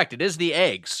are correct. It is the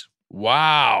eggs.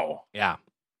 Wow. Yeah.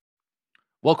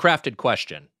 Well-crafted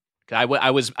question. I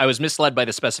was misled by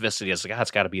the specificity. I was like,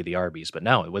 it's got to be the Arby's, but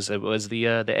no, it was the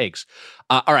eggs.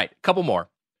 All right, a couple more.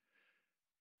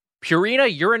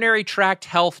 Purina Urinary Tract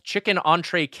Health Chicken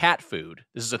Entree Cat Food.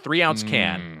 This is a 3-ounce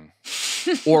can.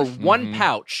 Or 1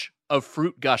 pouch of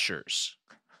Fruit Gushers.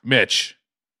 Mitch.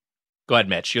 Go ahead,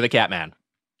 Mitch. You're the cat man.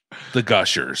 The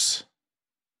Gushers.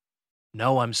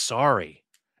 No, I'm sorry.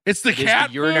 It's the It is cat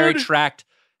the Urinary food? Tract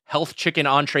Health Chicken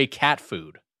Entree Cat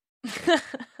Food.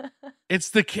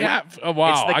 It's the cat. Oh,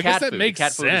 wow. It's the I guess cat that food. makes The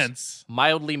cat food is sense.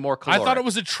 mildly more I caloric. thought it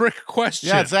was a trick question.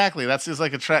 Yeah, exactly. That seems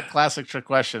like a classic trick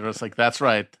question. Where it's like, that's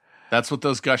right. That's what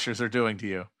those gushers are doing to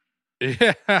you.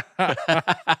 Yeah.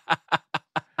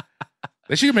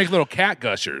 They should make little cat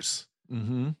gushers.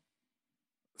 Mm-hmm.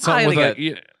 Something I with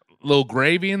think a little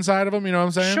gravy inside of them. You know what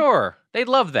I'm saying? Sure, they'd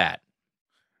love that.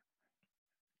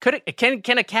 Can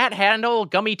a cat handle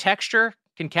gummy texture?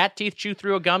 Can cat teeth chew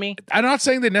through a gummy? I'm not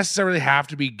saying they necessarily have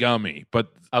to be gummy,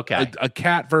 but Okay, a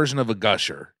cat version of a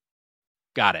gusher.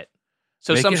 got it.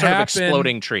 So Make some it sort of happen.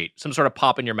 exploding treat, some sort of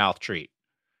pop in your mouth treat.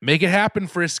 Make it happen,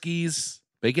 Friskies.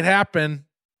 Make it happen.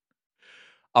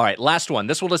 All right, last one.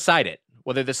 This will decide it,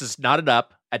 whether this is knotted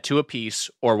up at 2 apiece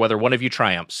or whether one of you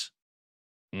triumphs.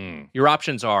 Your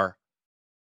options are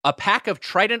a pack of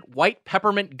Trident white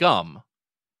peppermint gum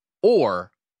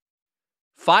or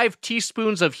 5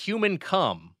 teaspoons of human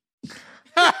cum.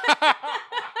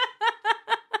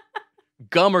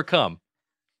 Gum or cum?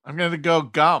 I'm going to go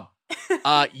gum.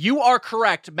 You are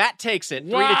correct. Matt takes it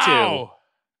 3-2. Wow.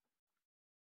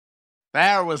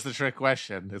 There was the trick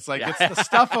question. It's like, it's the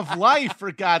stuff of life,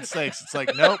 for God's sakes. It's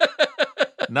like, nope.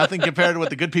 Nothing compared to what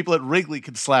the good people at Wrigley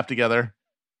could slap together.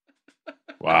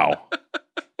 Wow.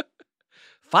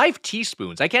 5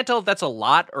 teaspoons. I can't tell if that's a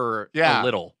lot or a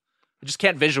little. I just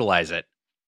can't visualize it.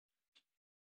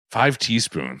 5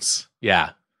 teaspoons.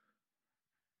 Yeah.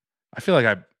 I feel like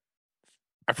I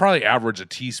probably average a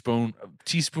teaspoon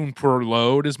per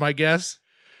load is my guess.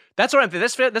 That's what I'm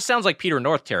thinking. This sounds like Peter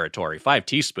North territory. 5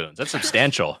 teaspoons. That's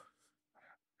substantial.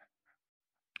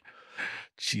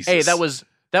 Jesus. Hey, that was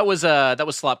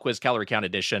Slop Quiz Calorie Count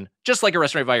Edition. Just like a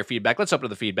restaurant via feedback. Let's open to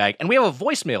the feedback. And we have a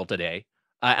voicemail today.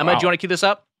 Emma, do you want to cue this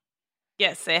up?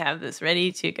 Yes, I have this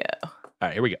ready to go. All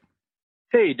right, here we go.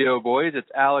 Hey, Doughboys.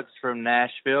 It's Alex from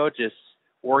Nashville, just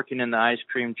working in the ice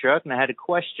cream truck, and I had a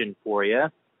question for you.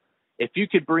 If you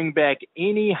could bring back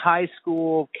any high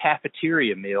school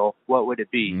cafeteria meal, what would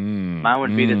it be? Mine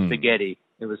would be the spaghetti.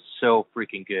 It was so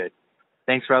freaking good.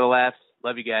 Thanks for all the laughs.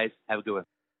 Love you guys. Have a good one.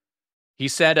 He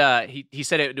said he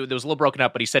said it was a little broken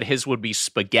up, but he said his would be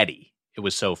spaghetti. It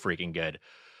was so freaking good.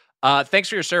 Thanks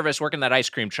for your service working that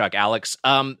ice cream truck, Alex.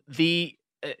 The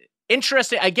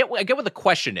interesting. I get what the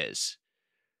question is,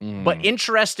 but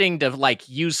interesting to like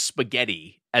use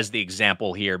spaghetti as the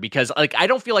example here because like I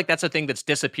don't feel like that's a thing that's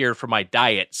disappeared from my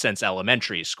diet since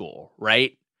elementary school,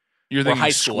 right? You're Or thinking high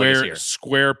school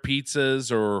square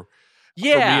pizzas or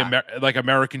yeah, for me, like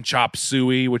American chop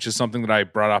suey, which is something that I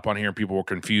brought up on here and people were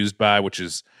confused by, which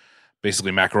is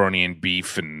basically macaroni and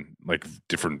beef and like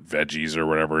different veggies or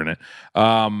whatever in it.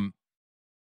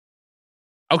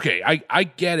 Okay, I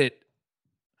get it.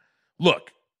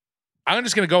 Look, I'm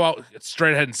just going to go out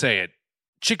straight ahead and say it.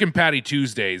 Chicken Patty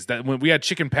Tuesdays, that when we had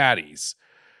chicken patties,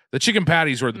 the chicken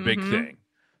patties were the big thing.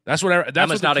 That's what Emma's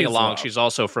what the nodding kids along. love. She's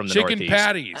also from the Chicken Northeast.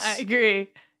 patties. I agree.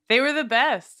 They were the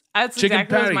best. That's Chicken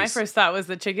exactly what my patties. first thought was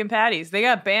the chicken patties. They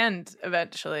got banned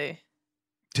eventually.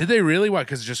 Did they really? What?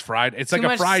 Because it's just fried. It's like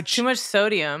a fried. Too much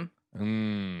sodium.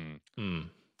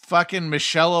 Fucking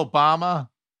Michelle Obama.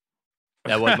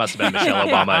 That must have been Michelle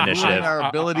Obama Ruining initiative. our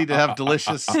ability to have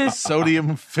delicious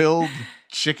sodium-filled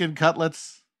chicken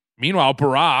cutlets. Meanwhile,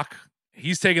 Barack,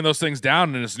 he's taking those things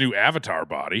down in his new avatar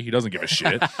body. He doesn't give a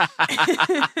shit.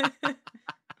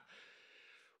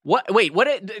 What? Wait,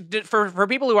 for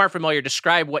people who aren't familiar,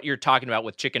 describe what you're talking about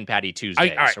with Chicken Patty Tuesdays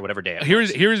all right. or whatever day. It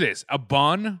Here's this: a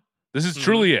bun. This is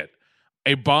truly it.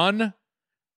 A bun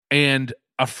and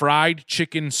a fried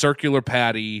chicken circular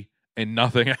patty and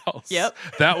nothing else. Yep.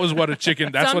 That was what a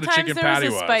chicken. That's what a chicken patty was. Sometimes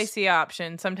there was a spicy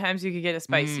option. Sometimes you could get a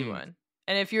spicy one.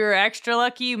 And if you were extra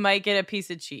lucky, you might get a piece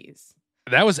of cheese.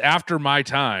 That was after my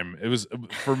time. It was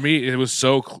for me. It was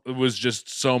just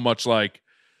so much like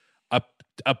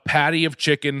a patty of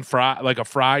chicken, like a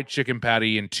fried chicken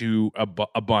patty into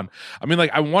a bun. I mean, like,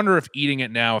 I wonder if eating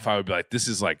it now, if I would be like, this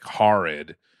is like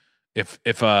horrid. If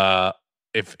they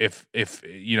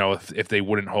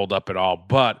wouldn't hold up at all.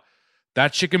 But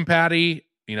that chicken patty,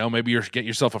 maybe get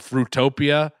yourself a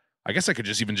Fruitopia. I guess I could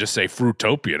just say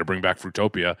Fruitopia to bring back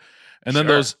Fruitopia. And then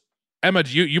those, Emma,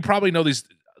 you probably know these,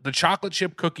 the chocolate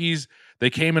chip cookies. They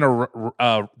came in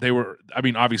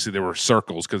obviously they were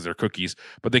circles because they're cookies,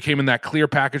 but they came in that clear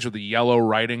package with the yellow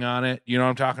writing on it. You know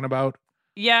what I'm talking about?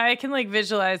 Yeah, I can like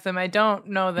visualize them. I don't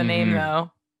know the name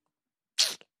though.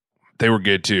 They were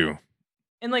good too.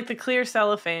 In like the clear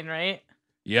cellophane, right?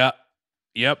 Yeah.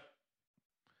 Yep.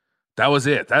 That was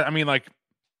it. That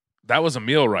was a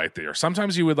meal right there.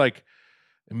 Sometimes you would like,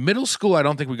 in middle school, I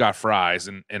don't think we got fries.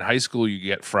 In high school, you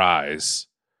get fries.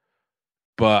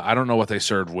 But I don't know what they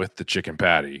served with the chicken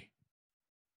patty.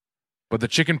 But the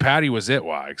chicken patty was it,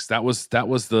 Wags. That was the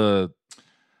absolutely.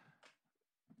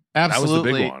 That was the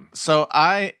big one. So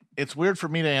it's weird for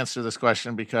me to answer this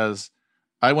question because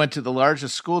I went to the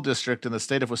largest school district in the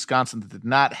state of Wisconsin that did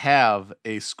not have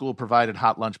a school provided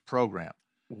hot lunch program.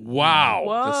 Wow.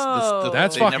 Whoa.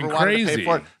 That's they fucking never wanted to pay crazy.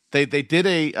 for it. They did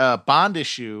a bond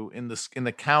issue in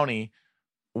the county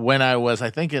when I was, I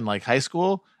think, in like high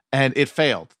school. And it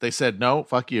failed. They said, no,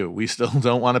 fuck you. We still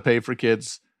don't want to pay for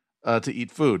kids to eat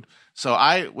food. So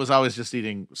I was always just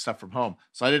eating stuff from home.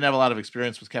 So I didn't have a lot of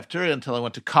experience with cafeteria until I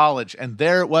went to college. And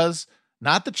there it was,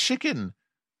 not the chicken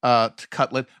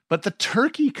cutlet, but the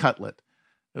turkey cutlet.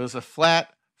 It was a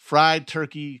flat, fried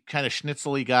turkey, kind of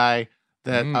schnitzel-y guy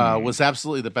that was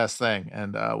absolutely the best thing.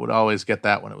 And would always get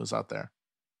that when it was out there.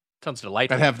 Sounds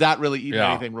delightful. I have not really eaten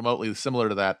anything remotely similar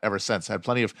to that ever since. I had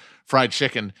plenty of fried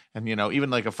chicken, and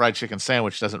even like a fried chicken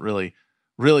sandwich doesn't really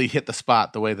hit the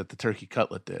spot the way that the turkey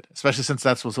cutlet did, especially since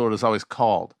that's what it was always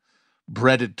called,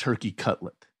 breaded turkey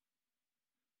cutlet.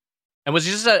 And was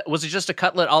it just a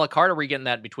cutlet a la carte, or were you getting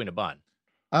that in between a bun?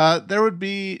 There would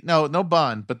be no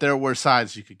bun, but there were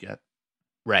sides you could get.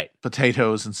 Right.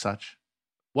 Potatoes and such.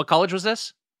 What college was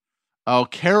this? Oh,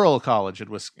 Carroll College. It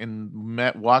was in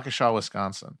Waukesha,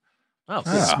 Wisconsin. Oh, It's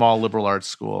a small liberal arts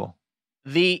school.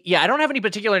 I don't have any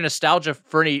particular nostalgia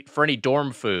for any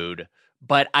dorm food,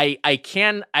 but I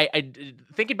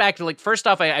thinking back to, like, first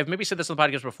off, I've maybe said this on the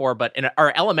podcast before, but in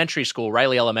our elementary school,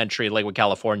 Riley Elementary, Lakewood,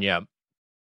 California,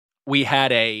 we had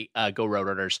go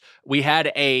Roadrunners. We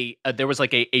had there was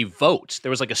like a vote. There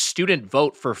was like a student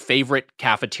vote for favorite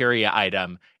cafeteria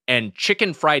item, and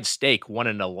chicken fried steak won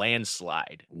in a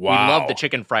landslide. Wow. We loved the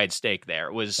chicken fried steak there.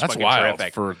 It was That's fucking wild.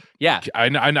 terrific.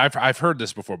 I've heard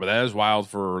this before, but that is wild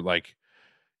for like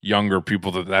younger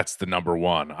people that's the number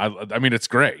one. I mean, it's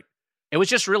great. It was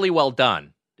just really well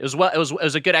done. It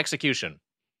was a good execution.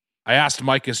 I asked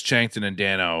Micus Chankton and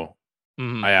Dano.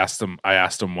 Mm-hmm. I asked them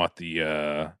what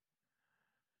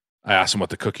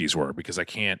the cookies were, because I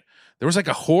can't. There was like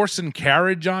a horse and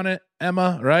carriage on it,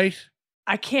 Emma, right?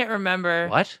 I can't remember.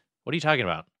 What? What are you talking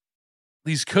about?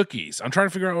 These cookies. I'm trying to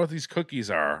figure out what these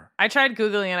cookies are. I tried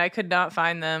Googling and I could not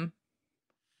find them.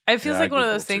 It feels like one of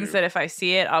those things that if I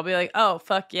see it, I'll be like, oh,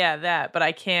 fuck yeah, that. But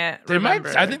I can't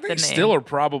remember. I think they still or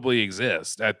probably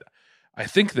exist. I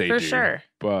think they do. For sure.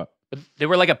 But They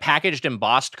were like a packaged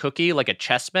embossed cookie, like a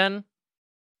chessman.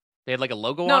 They had like a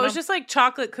logo on them? No, it was just like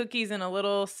chocolate cookies in a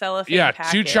little cellophane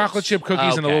package. 2 chocolate chip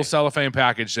cookies in a little cellophane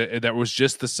package that was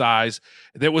just the size.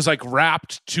 That was like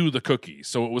wrapped to the cookies.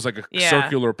 So it was like a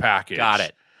circular package. Got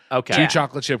it. Okay. 2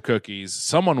 chocolate chip cookies.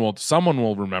 Someone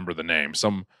will remember the name.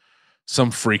 Some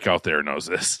freak out there knows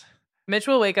this. Mitch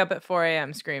will wake up at 4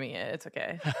 a.m. screaming it. It's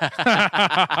okay.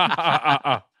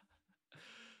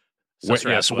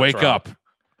 Yes, wake up.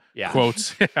 Yeah.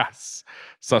 Quotes. Yes.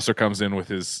 Susser comes in with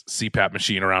his CPAP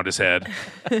machine around his head.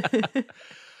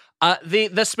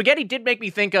 The spaghetti did make me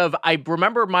think of, I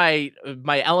remember my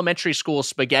elementary school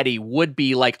spaghetti would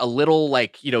be like a little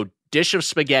dish of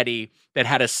spaghetti that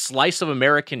had a slice of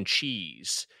American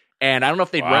cheese. And I don't know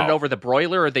if they'd run it over the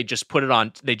broiler or they just put it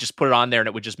on there and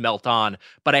it would just melt on.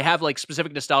 But I have like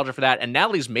specific nostalgia for that. And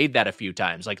Natalie's made that a few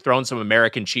times, like throwing some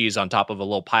American cheese on top of a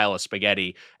little pile of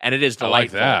spaghetti. And it is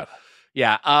delightful. I like that.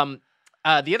 Yeah.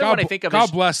 The other one I think of God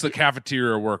is... bless the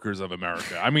cafeteria workers of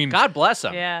America. I mean... God bless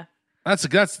them. Yeah. That's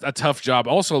a tough job.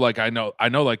 Also, like, I know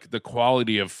like the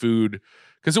quality of food,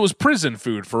 because it was prison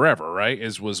food forever, right?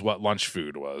 Was what lunch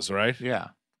food was, right? Yeah.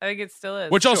 I think it still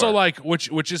is. Which also like,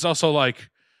 which is also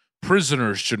like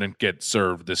prisoners shouldn't get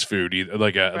served this food either.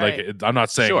 I'm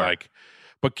not saying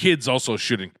but kids also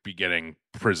shouldn't be getting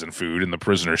prison food, and the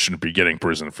prisoners shouldn't be getting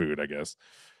prison food, I guess.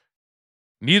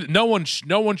 No one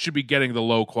should be getting the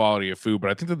low quality of food, but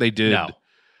I think that they did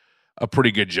a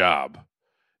pretty good job.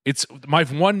 It's my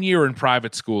 1 year in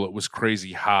private school. It was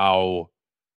crazy how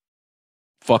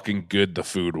fucking good the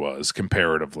food was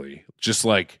comparatively. Just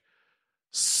like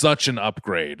such an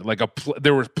upgrade. Like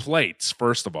there were plates,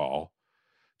 first of all,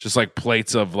 just like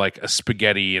plates of like a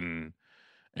spaghetti and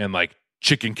like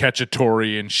chicken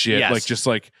cacciatore and shit. Yes. Like just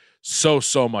like so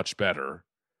much better.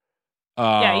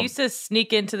 I used to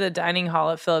sneak into the dining hall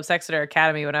at Phillips Exeter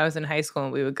Academy when I was in high school,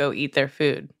 and we would go eat their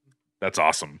food. That's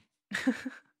awesome.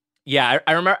 Yeah,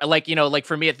 I remember, like, you know, like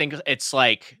for me, I think it's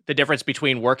like the difference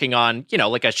between working on, you know,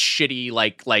 like a shitty,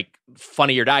 like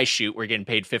Funny or Die shoot where you're getting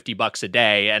paid $50 a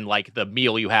day, and like the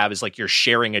meal you have is like you're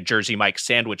sharing a Jersey Mike's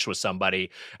sandwich with somebody.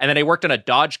 And then I worked on a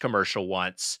Dodge commercial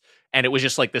once, and it was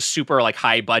just like this super like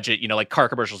high budget, you know, like car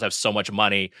commercials have so much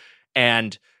money,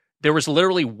 and there was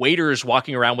literally waiters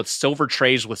walking around with silver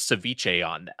trays with ceviche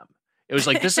on them. It was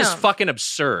like, this is fucking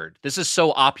absurd. This is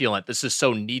so opulent. This is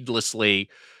so needlessly,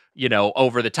 you know,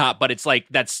 over the top. But it's like,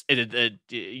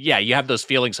 yeah, you have those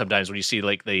feelings sometimes when you see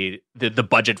like the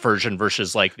budget version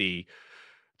versus like the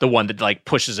one that like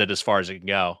pushes it as far as it can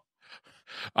go.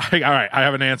 All right. I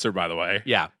have an answer, by the way.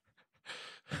 Yeah.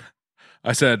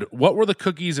 I said, what were the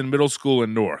cookies in middle school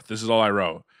in North? This is all I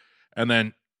wrote. And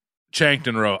then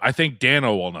Chankton wrote, I think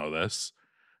Dano will know this.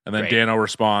 And then Dano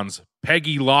responds,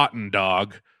 Peggy Lawton,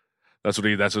 dog.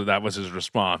 That was his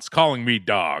response. Calling me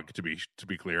dog, to be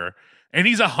clear. And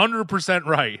he's 100%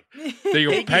 right. They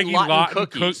go, Peggy Lawton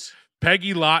cookies.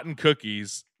 Peggy Lawton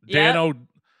cookies. Dano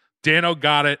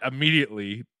got it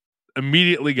immediately.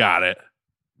 Immediately got it.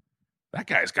 That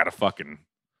guy's got a fucking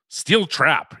steel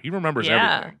trap. He remembers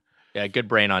everything. Yeah, good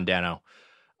brain on Dano.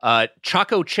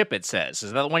 Choco Chip, it says.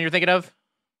 Is that the one you're thinking of?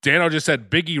 Dano just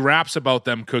said Biggie raps about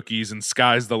them cookies and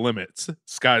sky's the limit.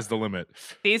 Sky's the limit.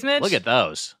 These, Mitch? Look at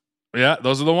those. Yeah,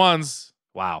 those are the ones.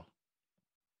 Wow.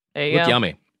 There you Look go.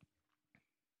 Yummy.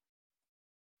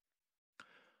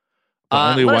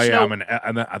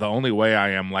 The only way I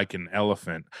am like an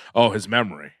elephant. Oh, his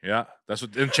memory. Yeah, that's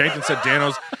what. And Chankton said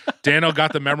Dano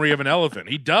got the memory of an elephant.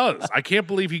 He does. I can't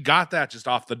believe he got that just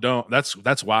off the dome. That's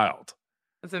wild.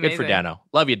 That's amazing. Good for Dano.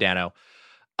 Love you, Dano.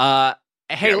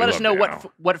 Hey, let us know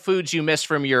what foods you miss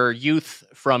from your youth,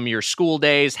 from your school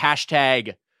days. #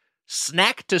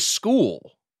 snack to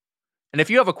school. And if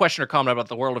you have a question or comment about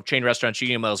the world of chain restaurants, you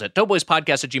can email us at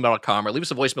doughboyspodcast@gmail.com or leave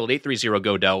us a voicemail at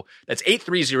 830-GO-DOUGH. That's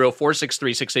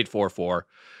 830-463-6844.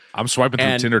 I'm swiping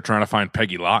through Tinder trying to find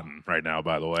Peggy Lawton right now,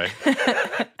 by the way.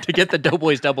 To get the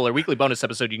Doughboys Double, our weekly bonus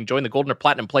episode, you can join the Golden or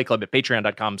Platinum Play Club at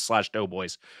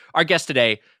patreon.com/doughboys. Our guest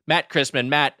today, Matt Christman.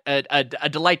 Matt, a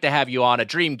delight to have you on, a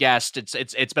dream guest.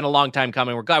 It's been a long time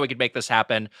coming. We're glad we could make this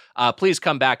happen. Please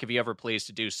come back if you ever please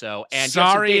to do so. And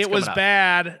sorry it was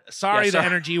bad. Sorry the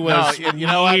energy was you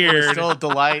know what? It was still a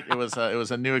delight. It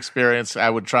was a new experience. I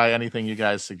would try anything you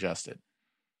guys suggested.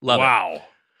 Love it.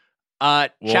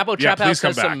 Chapo Trap House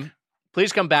has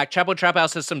please come back. Chapo Trap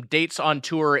House has some dates on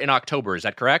tour in October. Is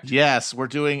that correct? Yes, we're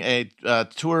doing a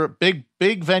tour, big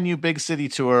venue, big city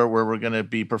tour where we're going to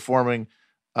be performing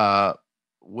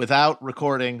without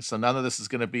recording. So none of this is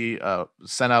going to be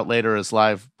sent out later as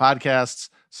live podcasts.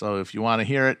 So if you want to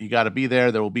hear it, you got to be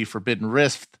there. There will be forbidden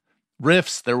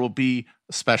riffs. There will be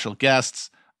special guests.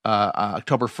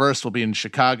 October 1st will be in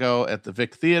Chicago at the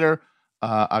Vic Theater.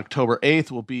 October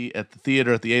 8th, we'll be at the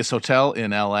theater at the Ace Hotel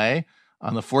in LA.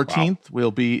 On the 14th,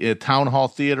 we'll be at Town Hall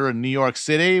Theater in New York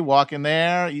City, walking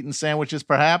there, eating sandwiches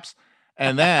perhaps.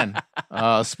 And then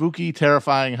spooky,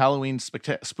 terrifying Halloween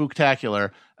spooktacular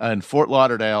in Fort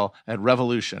Lauderdale at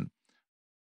Revolution.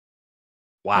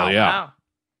 Wow. Wow.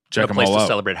 Check them all out. Place to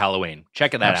celebrate Halloween.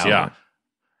 Check that out. Yeah.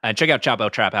 And check out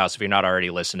Chapo Trap House if you're not already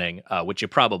listening, which you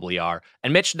probably are.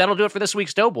 And Mitch, that'll do it for this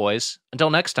week's Doughboys. Until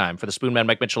next time, for the Spoonman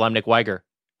Mike Mitchell, I'm Nick Weiger.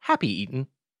 Happy eating.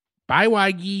 Bye,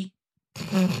 Weige.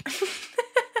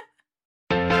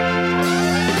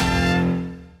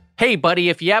 Hey, buddy,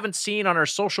 if you haven't seen on our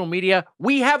social media,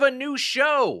 we have a new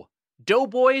show,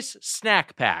 Doughboys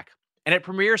Snack Pack. And it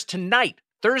premieres tonight,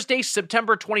 Thursday,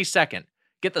 September 22nd.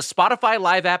 Get the Spotify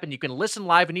Live app and you can listen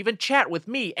live and even chat with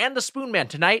me and the Spoonman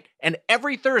tonight and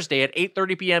every Thursday at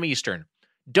 8:30 p.m. Eastern.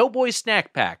 Doughboys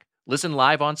Snack Pack. Listen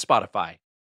live on Spotify.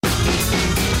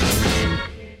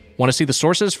 Want to see the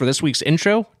sources for this week's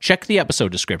intro? Check the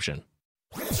episode description.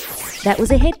 That was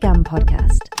a HeadGum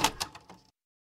podcast.